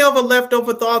 Lakina. Any other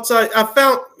leftover thoughts? I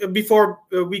found, before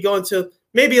we go into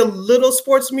maybe a little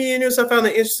sports media news, I found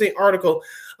an interesting article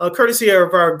courtesy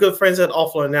of our good friends at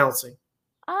Awful Announcing.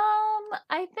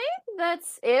 I think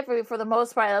that's it for the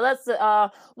most part. Let's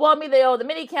the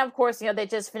mini camp, of course, they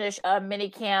just finished a mini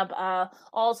camp.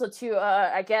 Also too,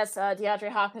 I guess DeAndre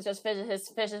Hopkins just finished his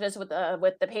visit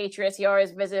with the Patriots. He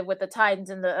always visited with the Titans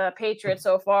and the Patriots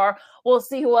so far. We'll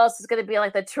see who else is going to be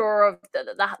like the tour of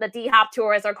the D-Hop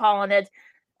tour, as they're calling it.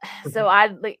 So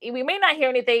we may not hear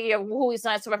anything who he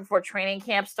signs to before training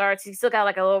camp starts. He's still got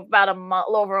like a little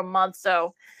over a month,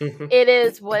 so it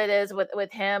is what it is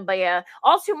with him. But yeah,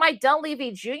 also Mike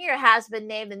Dunleavy Jr. has been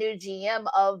named the new GM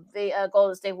of the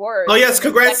Golden State Warriors. Oh yes,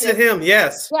 congrats to him.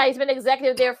 Yes, yeah, he's been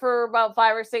executive there for about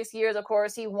 5 or 6 years. Of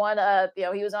course, he won.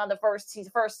 He was on the first team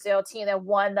that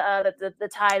won the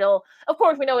title. Of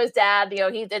course, we know his dad.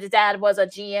 His dad was a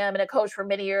GM and a coach for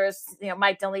many years.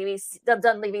 Mike Dunleavy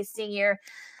Sr.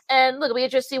 And look, we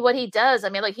just see what he does. I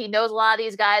mean, like, he knows a lot of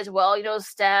these guys well. He knows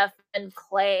Steph and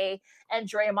Clay and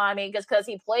Draymond. I mean, just because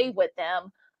he played with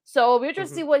them. So we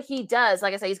just see what he does.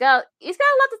 Like I said, he's got a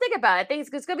lot to think about. I think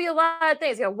it's going to be a lot of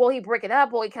things. Will he break it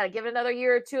up? Will he kind of give it another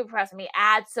year or two? Perhaps maybe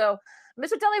add. So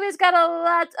Mr. Dunleavy's got a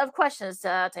lot of questions to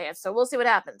answer. So we'll see what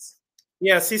happens.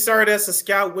 Yes, he started as a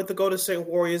scout with the Golden State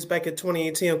Warriors back in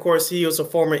 2018. Of course, he was a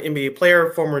former NBA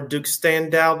player, former Duke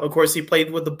standout. Of course, he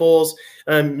played with the Bulls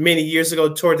many years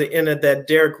ago toward the end of that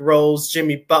Derrick Rose,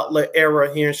 Jimmy Butler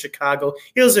era here in Chicago.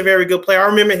 He was a very good player. I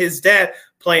remember his dad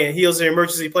playing. He was an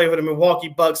emergency player for the Milwaukee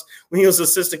Bucks when he was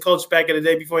assistant coach back in the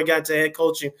day before he got to head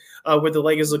coaching with the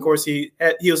Lakers. Of course, he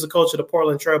was the coach of the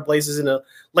Portland Trail Blazers in the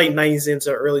late 90s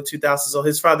into early 2000s. So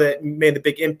his father made a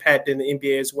big impact in the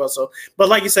NBA as well. So, but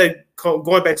like you said,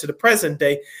 going back to the present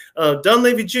day,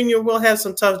 Dunleavy Jr. will have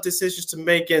some tough decisions to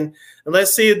make, and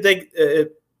let's see if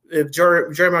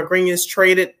Draymond Green is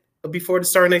traded before the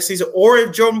start of next season, or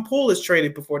if Jordan Poole is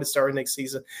traded before the start of next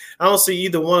season. I don't see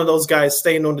either one of those guys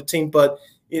staying on the team, but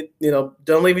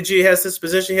Dunleavy G has this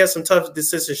position. He has some tough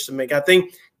decisions to make. I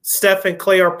think Steph and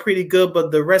Clay are pretty good, but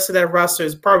the rest of that roster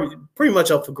is probably pretty much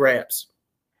up for grabs.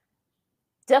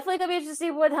 Definitely gonna be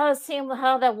interesting to see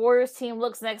how that Warriors team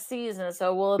looks next season.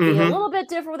 So will it be a little bit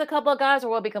different with a couple of guys, or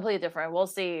will it be completely different? We'll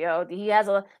see. He has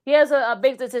a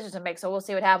big decision to make, so we'll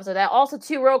see what happens with that. Also,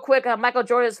 too, real quick, Michael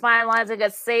Jordan is finalizing a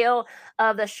sale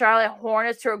of the Charlotte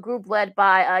Hornets to a group led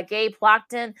by Gabe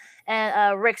Plockton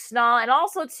and Rick Snall, and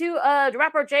also to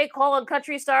rapper J. Cole and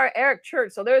country star Eric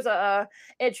Church. So there's a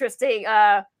interesting.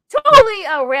 Totally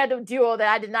a random duo that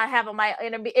I did not have on my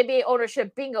NBA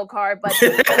ownership bingo card, but MJ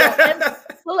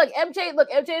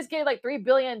is getting like $3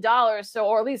 billion, so,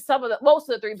 or at least most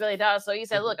of the $3 billion. So he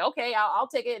said, "Look, okay, I'll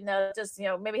take it, and just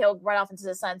maybe he'll run off into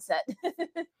the sunset."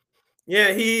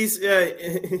 Yeah, he's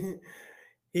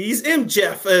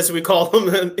MJF, as we call him,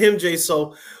 MJ.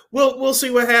 So we'll see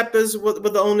what happens with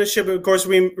the ownership. Of course,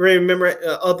 we remember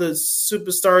other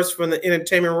superstars from the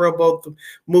entertainment world, both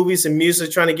movies and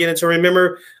music, trying to get into.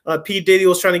 Remember, P. Diddy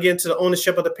was trying to get into the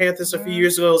ownership of the Panthers a few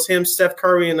years ago. It was him, Steph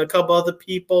Curry, and a couple other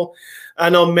people. I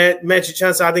know Magic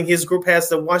Johnson, I think his group has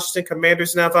the Washington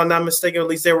Commanders now, if I'm not mistaken. At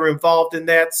least they were involved in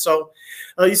that. So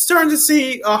you're starting to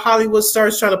see Hollywood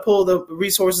starts trying to pull the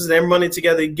resources and their money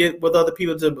together to get with other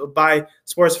people to buy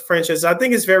sports franchises. I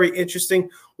think it's very interesting.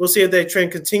 We'll see if that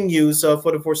trend continues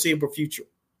for the foreseeable future.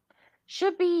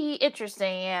 Should be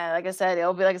interesting, yeah. Like I said,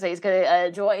 it'll be like I say, he's gonna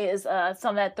enjoy his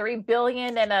some of that $3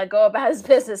 billion and go about his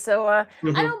business. So I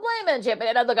don't blame him, Jim.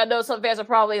 And look, I know some fans are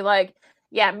probably like,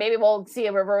 yeah, maybe we'll see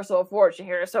a reversal of fortune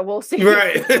here. So we'll see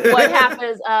what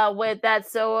happens with that.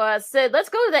 So Sid, let's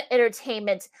go to the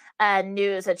entertainment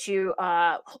news that you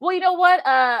well, you know what?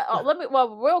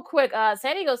 Real quick,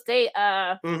 San Diego State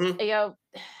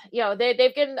you know,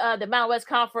 they've given the Mountain West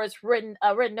Conference written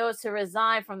notice to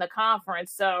resign from the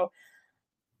conference. So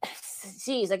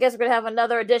geez, I guess we're gonna have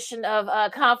another edition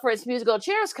of conference musical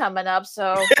chairs coming up.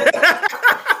 So,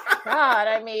 God,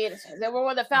 I mean, they were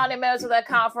one of the founding members of that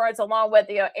conference, along with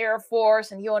the Air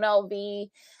Force and UNLV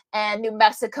and New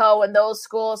Mexico and those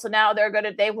schools. So now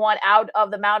they want out of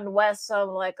the Mountain West. So I'm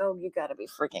like, oh, you got to be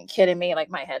freaking kidding me!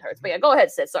 Like my head hurts. But yeah, go ahead,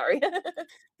 Sid. Sorry.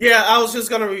 Yeah, I was just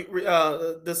gonna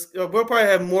we'll probably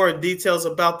have more details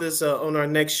about this on our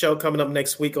next show coming up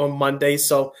next week on Monday.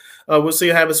 So we'll see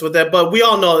what happens with that. But we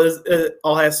all know it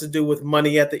all has to do with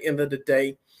money at the end of the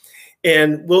day.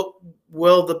 And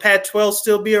will the Pac-12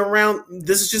 still be around?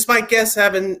 This is just my guess.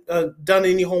 Haven't done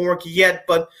any homework yet,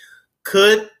 but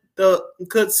could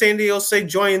San Diego State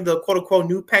join the quote unquote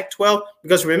new Pac-12?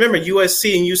 Because remember,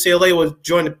 USC and UCLA will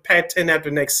join the Pac-10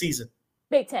 after next season.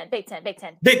 Big Ten. Big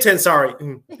Ten, sorry.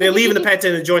 They're leaving the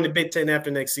Pac-10 and join the Big Ten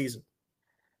after next season.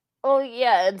 Oh,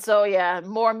 yeah. And so, yeah,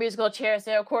 more musical chairs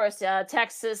there. Of course,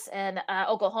 Texas and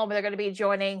Oklahoma, they're going to be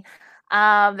joining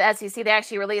the SEC. They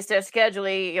actually released their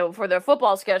schedule, for their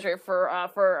football schedule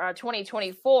for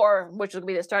 2024, which will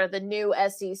be the start of the new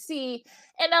SEC.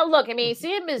 And now, look, I mean,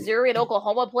 seeing Missouri and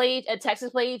Oklahoma and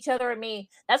Texas play each other, I mean,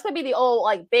 that's going to be the old,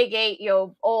 like, Big 8,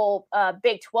 old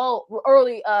Big 12,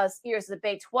 early years of the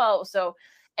Big 12. So,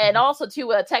 and also,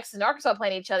 too, Texas and Arkansas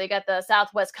playing each other. You got the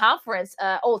Southwest Conference,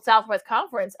 old Southwest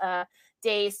Conference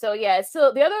days. So, yeah, it's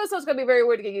still, the other stuff's going to be very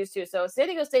weird to get used to. So, San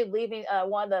Diego State leaving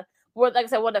one of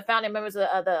the founding members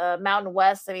of the Mountain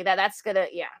West. I mean, that's going to,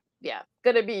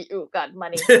 going to be, oh, God,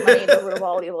 money in the room,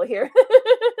 all evil here.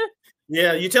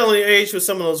 Yeah, you're telling the age with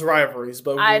some of those rivalries.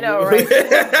 But I know, right?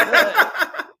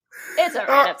 It's all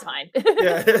right. That's fine.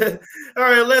 Yeah. All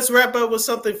right, let's wrap up with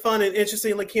something fun and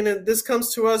interesting. Lakina, this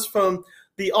comes to us from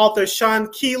the author Sean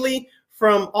Keeley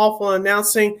from Awful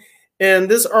Announcing.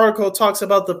 And this article talks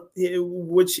about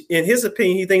which, in his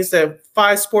opinion, he thinks that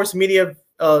 5 sports media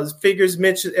figures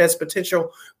mentioned as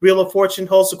potential Wheel of Fortune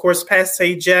hosts. Of course, Pat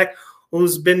Sajak,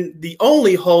 who's been the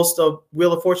only host of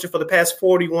Wheel of Fortune for the past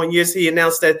 41 years. He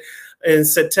announced that in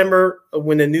September,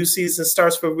 when the new season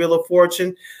starts for Wheel of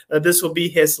Fortune, this will be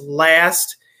his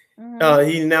last.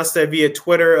 He announced that via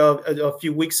Twitter a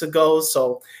few weeks ago.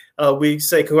 So we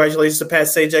say congratulations to Pat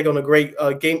Sajak on a great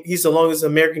game. He's the longest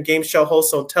American game show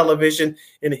host on television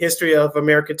in the history of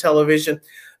American television.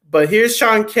 But here's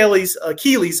Sean Keeley's,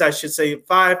 I should say,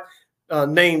 5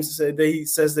 names that he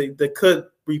says they could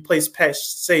replace Pat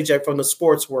Sajak from the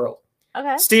sports world.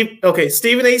 Okay.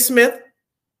 Stephen A. Smith,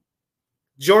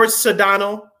 George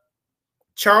Sedano,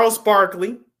 Charles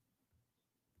Barkley,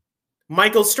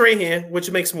 Michael Strahan,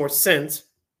 which makes more sense,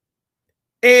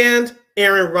 and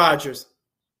Aaron Rodgers.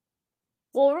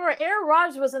 Well, remember, Aaron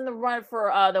Rodgers was in the run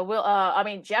for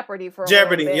Jeopardy for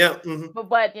Jeopardy, yeah.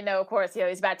 But of course,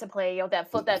 he's about to play go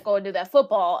and do that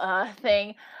football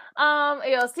thing.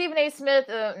 Stephen A. Smith,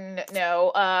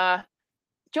 no.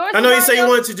 George I know he said he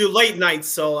wanted to do late nights,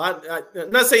 so I'm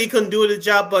not saying he couldn't do the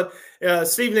job, but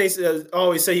Stephen A.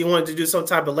 Always said he wanted to do some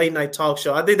type of late night talk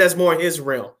show. I think that's more in his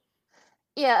realm.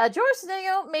 Yeah, George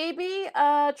Sedano, maybe.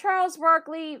 Charles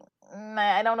Barkley,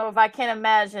 I don't know if I can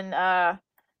imagine.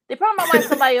 They probably might want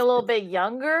somebody a little bit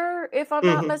younger, if I'm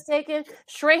not mistaken.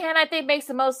 Strahan, I think, makes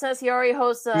the most sense. He already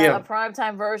hosts a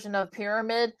primetime version of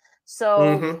Pyramid.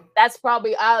 So that's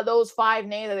probably, out of those 5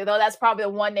 names, that's probably the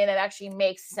one name that actually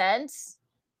makes sense.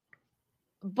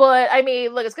 But, I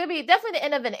mean, look, it's going to be definitely the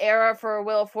end of an era for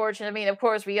Wheel of Fortune. I mean, of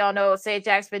course, we all know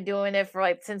Sajak's been doing it for,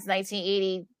 since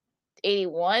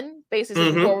 1981,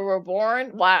 basically before we were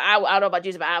born. Well, I don't know about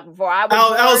you, but before I was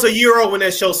born. I was a year old when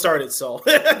that show started, so.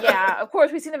 Yeah, of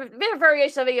course, we've seen a bit of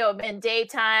variation of it, in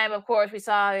daytime. Of course, we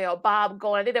saw, Bob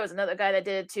going. I think there was another guy that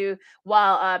did it, too,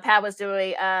 while Pat was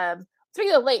doing,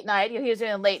 speaking of late night, he was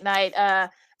doing late night,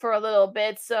 for a little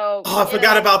bit, so I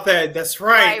forgot about that. That's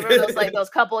right. I remember those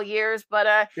couple of years, but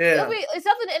it's definitely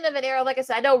the end of an era. Like I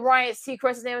said, I know Ryan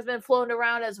Seacrest's name has been floating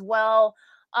around as well.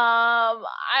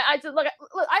 I just look.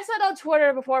 I said on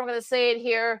Twitter before. I'm going to say it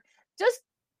here. just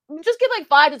get like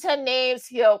 5 to 10 names,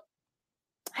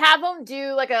 have them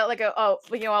do like a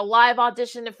live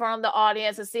audition in front of the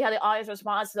audience and see how the audience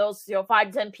responds to those 5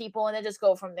 to 10 people, and then just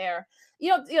go from there.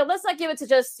 Let's not give it to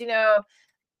just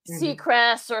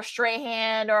Seacrest or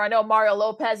Strahan, or I know Mario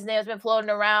Lopez's name has been floating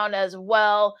around as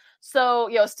well. So,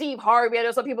 Steve Harvey, I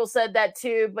know some people said that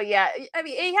too, but yeah, I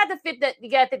mean, it had to fit that. You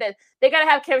got to think that they got to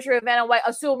have chemistry with Vanna White,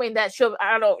 assuming that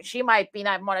I don't know, she might be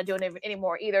not want to do it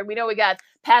anymore either. We know we got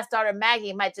past daughter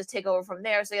Maggie might just take over from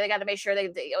there, so they got to make sure they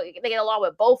get along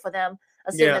with both of them,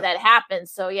 assuming that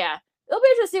happens. So yeah, it'll be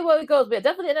interesting to see where it goes, but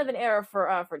definitely another era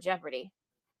for Jeopardy.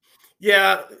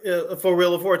 Yeah, for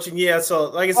Wheel of Fortune. Yeah,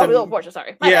 so like I said, Wheel of Fortune.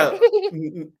 Sorry. Yeah.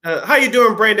 How you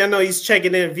doing, Brandon? I know he's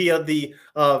checking in via the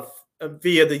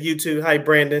YouTube. Hi,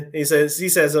 Brandon. He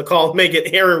says call make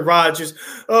it Aaron Rodgers.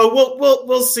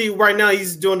 We'll see. Right now,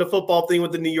 he's doing the football thing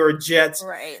with the New York Jets.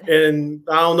 Right. And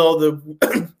I don't know,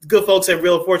 the good folks at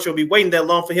Wheel of Fortune will be waiting that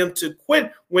long for him to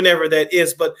quit whenever that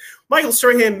is. But Michael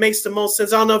Strahan makes the most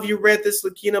sense. I don't know if you read this,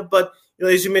 Lakina, but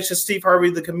as you mentioned, Steve Harvey,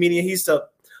 the comedian, he's the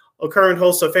current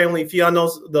host of Family Feud. I know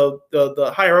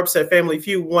the higher ups at Family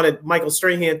Feud wanted Michael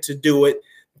Strahan to do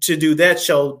that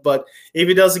show, but if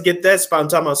he doesn't get that spot, I'm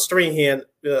talking about Strahan,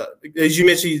 as you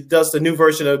mentioned, he does the new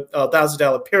version of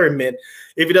 $1,000 Pyramid.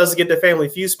 If he doesn't get the Family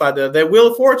Feud spot, that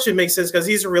Wheel of Fortune makes sense because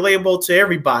he's relatable to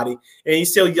everybody, and he's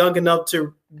still young enough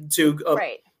to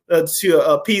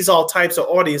appease all types of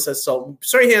audiences. So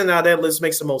Strahan out of that list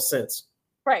makes the most sense.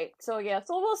 Right. So yeah.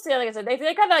 So we'll see. Like I said,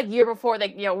 they got a year before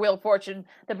Wheel of Fortune,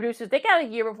 the producers, they got a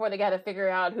year before they got to figure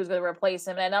out who's going to replace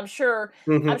him. And I'm sure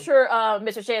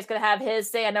Mr. Shea is going to have his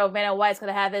say. I know Vanna White's going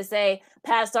to have his say.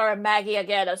 Pastor and Maggie,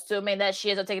 again, assuming that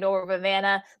she ends up taking over with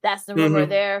Vanna. That's the rumor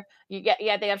there.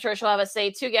 I think I'm sure she'll have a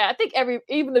say too. Yeah, I think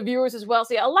even the viewers as well.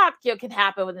 So yeah, a lot can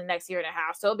happen within the next year and a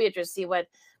half. So it'll be interesting to see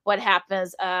what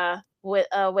happens with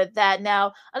that.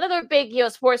 Now, another big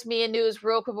sports media news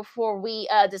real quick before we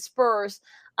disperse.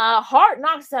 Hard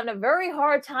Knocks is having a very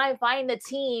hard time finding the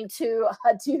team to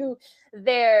do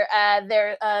their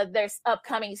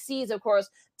upcoming season. Of course,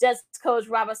 Jets coach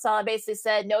Robert Saleh basically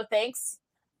said no thanks.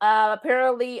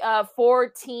 Apparently 4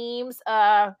 teams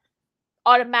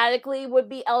automatically would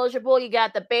be eligible. You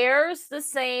got the Bears, the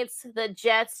Saints, the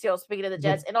Jets, speaking of the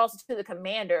Jets, and also the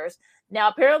Commanders. Now,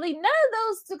 apparently none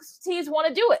of those teams want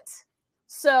to do it.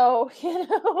 So,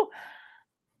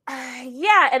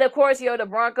 yeah, and of course, the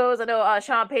Broncos. I know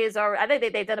Sean Payton's already. I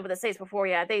think they've done it with the Saints before.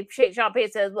 Yeah, Sean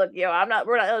Payton says, "Look, we're not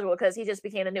eligible because he just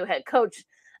became the new head coach."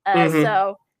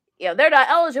 So, they're not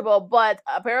eligible. But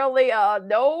apparently,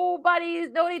 no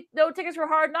tickets for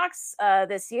Hard Knocks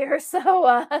this year.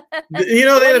 So, the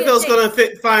NFL is going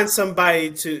to find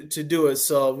somebody to do it.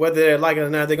 So whether they like it or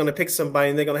not, they're going to pick somebody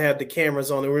and they're going to have the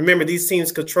cameras on. And remember, these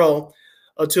teams control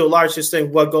to a large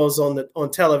extent what goes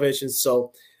on television.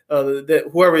 So. That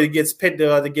whoever gets picked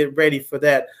to get ready for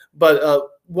that. But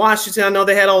Washington, I know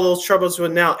they had all those troubles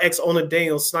with now ex-owner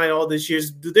Daniel Snyder all these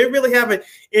years. Do they really have an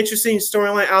interesting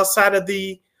storyline outside of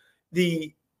the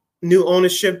new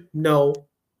ownership? No,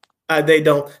 they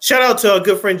don't. Shout out to our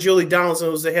good friend Julie Donaldson,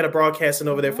 who's the head of broadcasting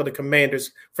over there for the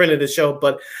Commanders, friend of the show.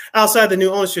 But outside the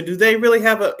new ownership, do they really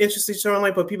have an interesting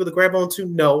storyline for people to grab onto?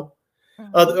 No.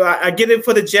 I get it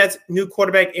for the Jets, new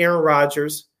quarterback Aaron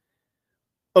Rodgers.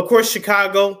 Of course,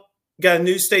 Chicago got a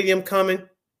new stadium coming.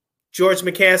 George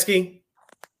McCaskey,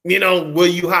 were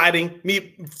you hiding?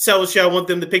 Me, I want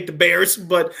them to pick the Bears,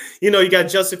 but you got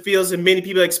Justin Fields, and many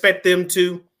people expect them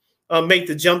to make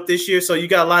the jump this year. So you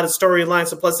got a lot of storylines.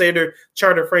 So plus they're their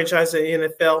charter franchise in the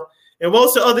NFL. And what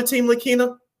was the other team,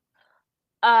 Lakina?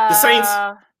 The Saints.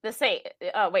 The Saints.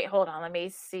 Oh, wait, hold on. Let me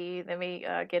see. Let me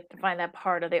find that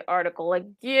part of the article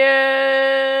again.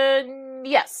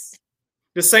 Yes.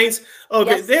 The Saints,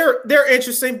 okay, yes. They're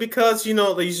interesting because they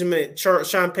usually met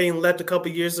Sean Payton left a couple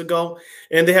years ago,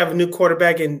 and they have a new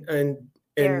quarterback in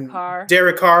Derek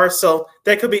Carr, so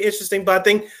that could be interesting. But I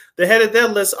think the head of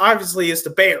that list obviously is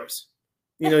the Bears.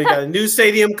 You got a new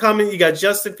stadium coming. You got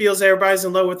Justin Fields. Everybody's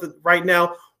in love with it right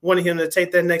now, wanting him to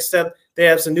take that next step. They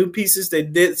have some new pieces. They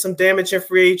did some damage in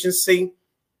free agency.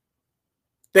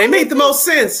 They made the most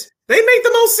sense. They make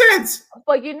the most sense.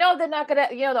 But they're not gonna,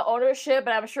 the ownership,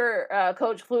 and I'm sure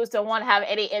Coach Flus don't want to have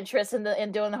any interest in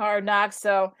doing the Hard Knocks.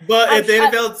 So, but if the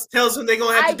NFL tells them they're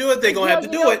gonna have to do it, they're gonna have to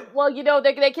do it. Well,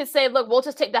 they can say, look, we'll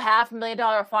just take the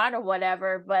 $500,000 fine or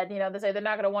whatever. But they say they're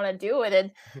not gonna want to do it,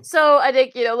 and so I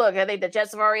think I think the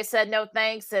Jets have already said no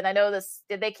thanks, and I know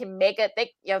they can make it.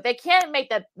 They can't make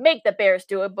the Bears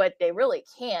do it, but they really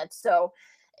can't. So.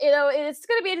 It's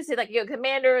going to be interesting. Like,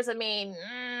 Commanders, I mean,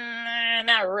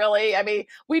 not really. I mean,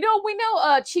 we know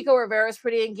Chico Rivera's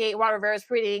pretty engaged. Ron Rivera's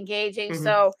pretty engaging.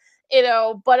 So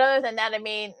But other than that, I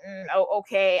mean,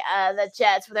 okay, the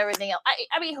Jets with everything else.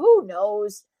 I mean, who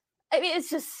knows? I mean, it's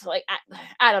just like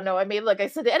I don't know. I mean, look, I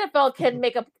said the NFL can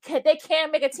make a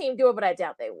team do it, but I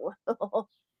doubt they will.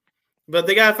 But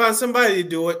they gotta find somebody to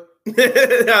do it.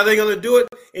 How they gonna do it?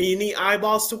 And you need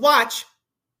eyeballs to watch.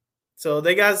 So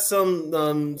they got some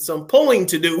pulling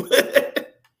to do.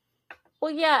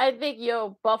 Well, yeah, I think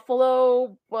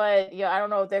Buffalo, but I don't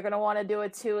know if they're gonna want to do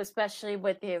it too, especially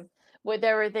with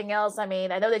everything else. I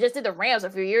mean, I know they just did the Rams a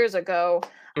few years ago.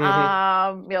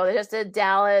 Mm-hmm. They just did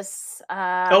Dallas.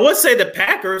 I would say the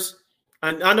Packers.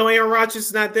 I know Aaron Rodgers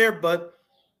is not there, but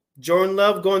Jordan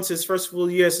Love going to his first full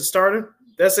year as a starter.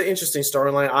 That's an interesting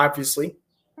storyline, obviously.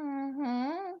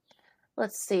 Mm-hmm.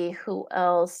 Let's see who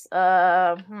else.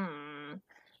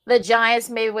 The Giants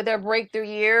maybe with their breakthrough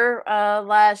year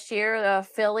last year.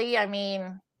 Philly, I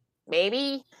mean,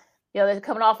 maybe. They're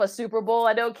coming off a Super Bowl.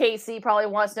 I know KC probably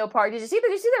wants no part. Did you see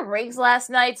the rings last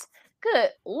night? Good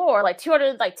Lord, like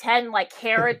 210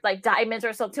 carat diamonds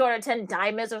or so, 210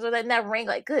 diamonds or something in that ring.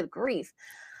 Like, good grief.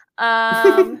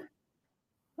 I don't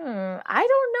know.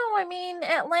 I mean,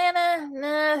 Atlanta,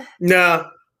 nah.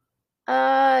 No.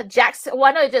 Jackson. Well,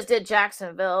 I know they just did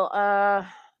Jacksonville.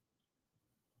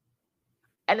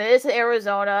 And it is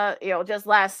Arizona. Just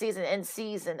last season in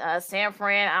season. San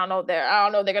Fran. I don't know.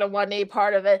 They're gonna want any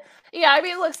part of it. Yeah, I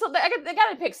mean, look, so they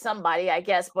gotta pick somebody, I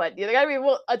guess, but they gotta be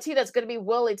a team that's gonna be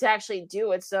willing to actually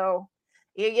do it. So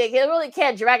you really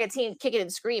can't drag a team kicking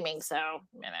and screaming. So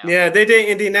Yeah, they did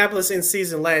Indianapolis in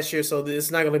season last year, so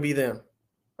it's not gonna be them.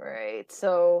 Right.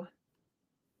 So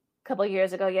a couple of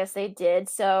years ago, yes, they did.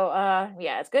 So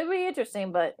yeah, it's gonna be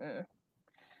interesting, but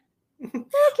okay.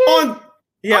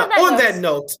 On that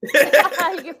note,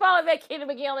 you can follow me at Kingdom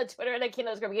McGee on the Twitter, and then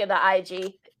Kingdom's gonna be on the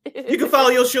IG. You can follow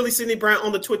your Shirley Sydney Brown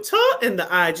on the Twitter and the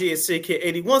IG at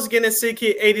SidKid80. Once again, that's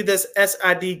SidKid80. That's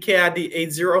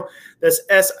SIDKID80. That's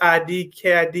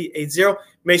SIDKID80.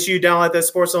 Make sure you download that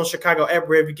SportZone Chicago app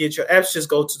wherever you get your apps. Just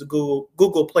go to the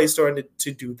Google Play Store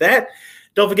to do that.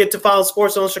 Don't forget to follow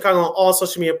SportZone Chicago on all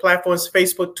social media platforms: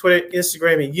 Facebook, Twitter,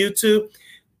 Instagram, and YouTube.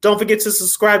 Don't forget to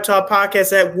subscribe to our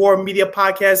podcast at War Media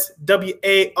Podcast,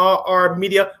 WARR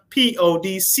Media,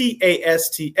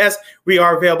 PODCASTS. We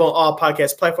are available on all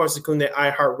podcast platforms, including the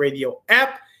iHeartRadio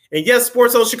app. And yes,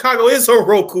 SportZone Chicago is on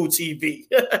Roku TV.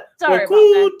 Sorry Roku about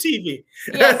that. TV.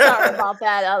 Yeah, sorry about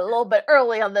that. A little bit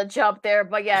early on the jump there,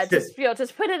 but yeah, just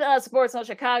put it SportZone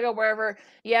Chicago wherever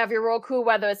you have your Roku,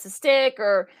 whether it's a stick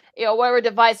or whatever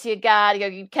device you got. You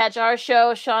can catch our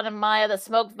show, Sean and Maya, the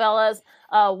Smoke Fellas.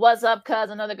 What's up, cuz?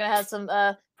 I know they're gonna have some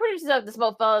pretty stuff. The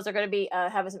Smoke Fellas are gonna be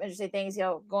having some interesting things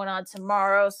going on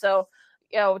tomorrow. So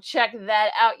check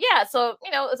that out. Yeah, so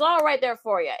it's all right there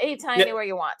for you, anytime, anywhere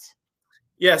you want.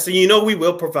 Yeah, so we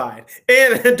will provide.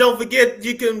 And don't forget,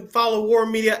 you can follow War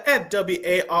Media at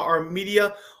WARR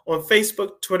Media on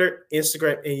Facebook, Twitter,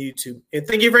 Instagram, and YouTube. And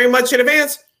thank you very much in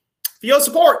advance for your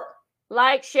support.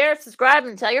 Like, share, subscribe,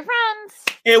 and tell your friends.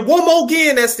 And one more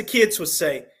again, as the kids would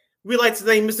say. We'd like to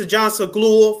thank Mr. John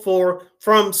Zaghloul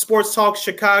from Sports Talk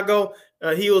Chicago.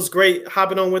 He was great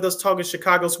hopping on with us, talking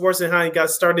Chicago sports and how he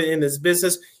got started in this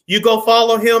business. You go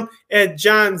follow him at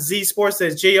John Z Sports.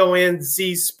 That's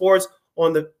JONZ Sports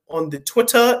on the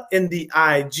Twitter and the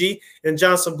IG, and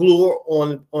John Zaghloul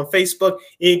on Facebook.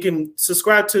 And you can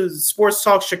subscribe to the Sports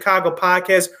Talk Chicago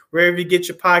podcast wherever you get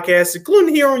your podcasts,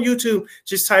 including here on YouTube.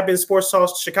 Just type in Sports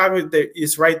Talk Chicago.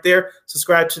 It's right there.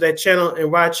 Subscribe to that channel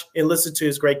and watch and listen to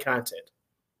his great content.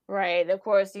 Right. Of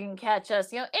course, you can catch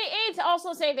us.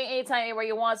 Also same thing anytime, anywhere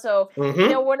you want. So you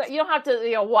don't have to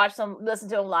listen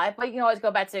to them live, but you can always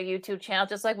go back to their YouTube channel,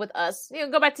 just like with us.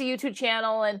 Go back to YouTube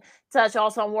channel and touch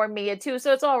also on War Media too.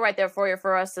 So it's all right there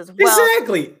for us as well.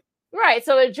 Exactly. Right.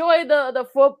 So enjoy the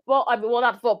football. I mean, well,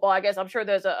 not football. I guess I'm sure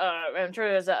there's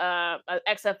a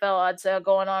XFL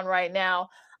going on right now.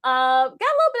 Got a little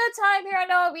bit of time here. I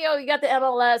know, you got the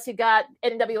MLS, you got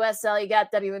NWSL, you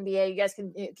got WNBA. You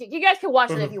guys can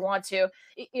watch it if you want to.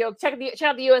 Check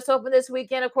out the US Open this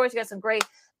weekend. Of course, you got some great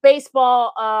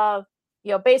baseball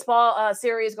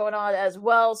series going on as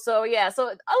well. So yeah, so a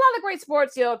lot of great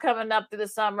sports, coming up through the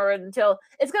summer until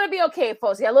it's gonna be okay,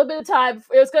 folks. Yeah, a little bit of time.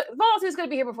 Fall season's gonna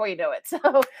be here before you know it. So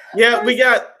we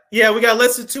got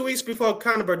less than 2 weeks before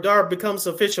Connor Bedard becomes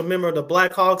an official member of the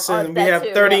Blackhawks, and we have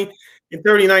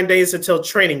 39 days until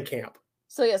training camp.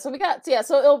 So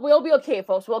we'll be okay,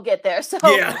 folks. We'll get there. So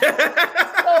yeah.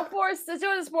 So for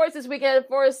enjoy the sports this weekend.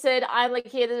 For Sid, I'm like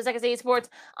here. This is Second City Sports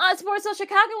on SportZone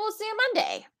Chicago. We'll see you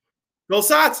Monday. Go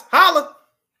Sox! Holla!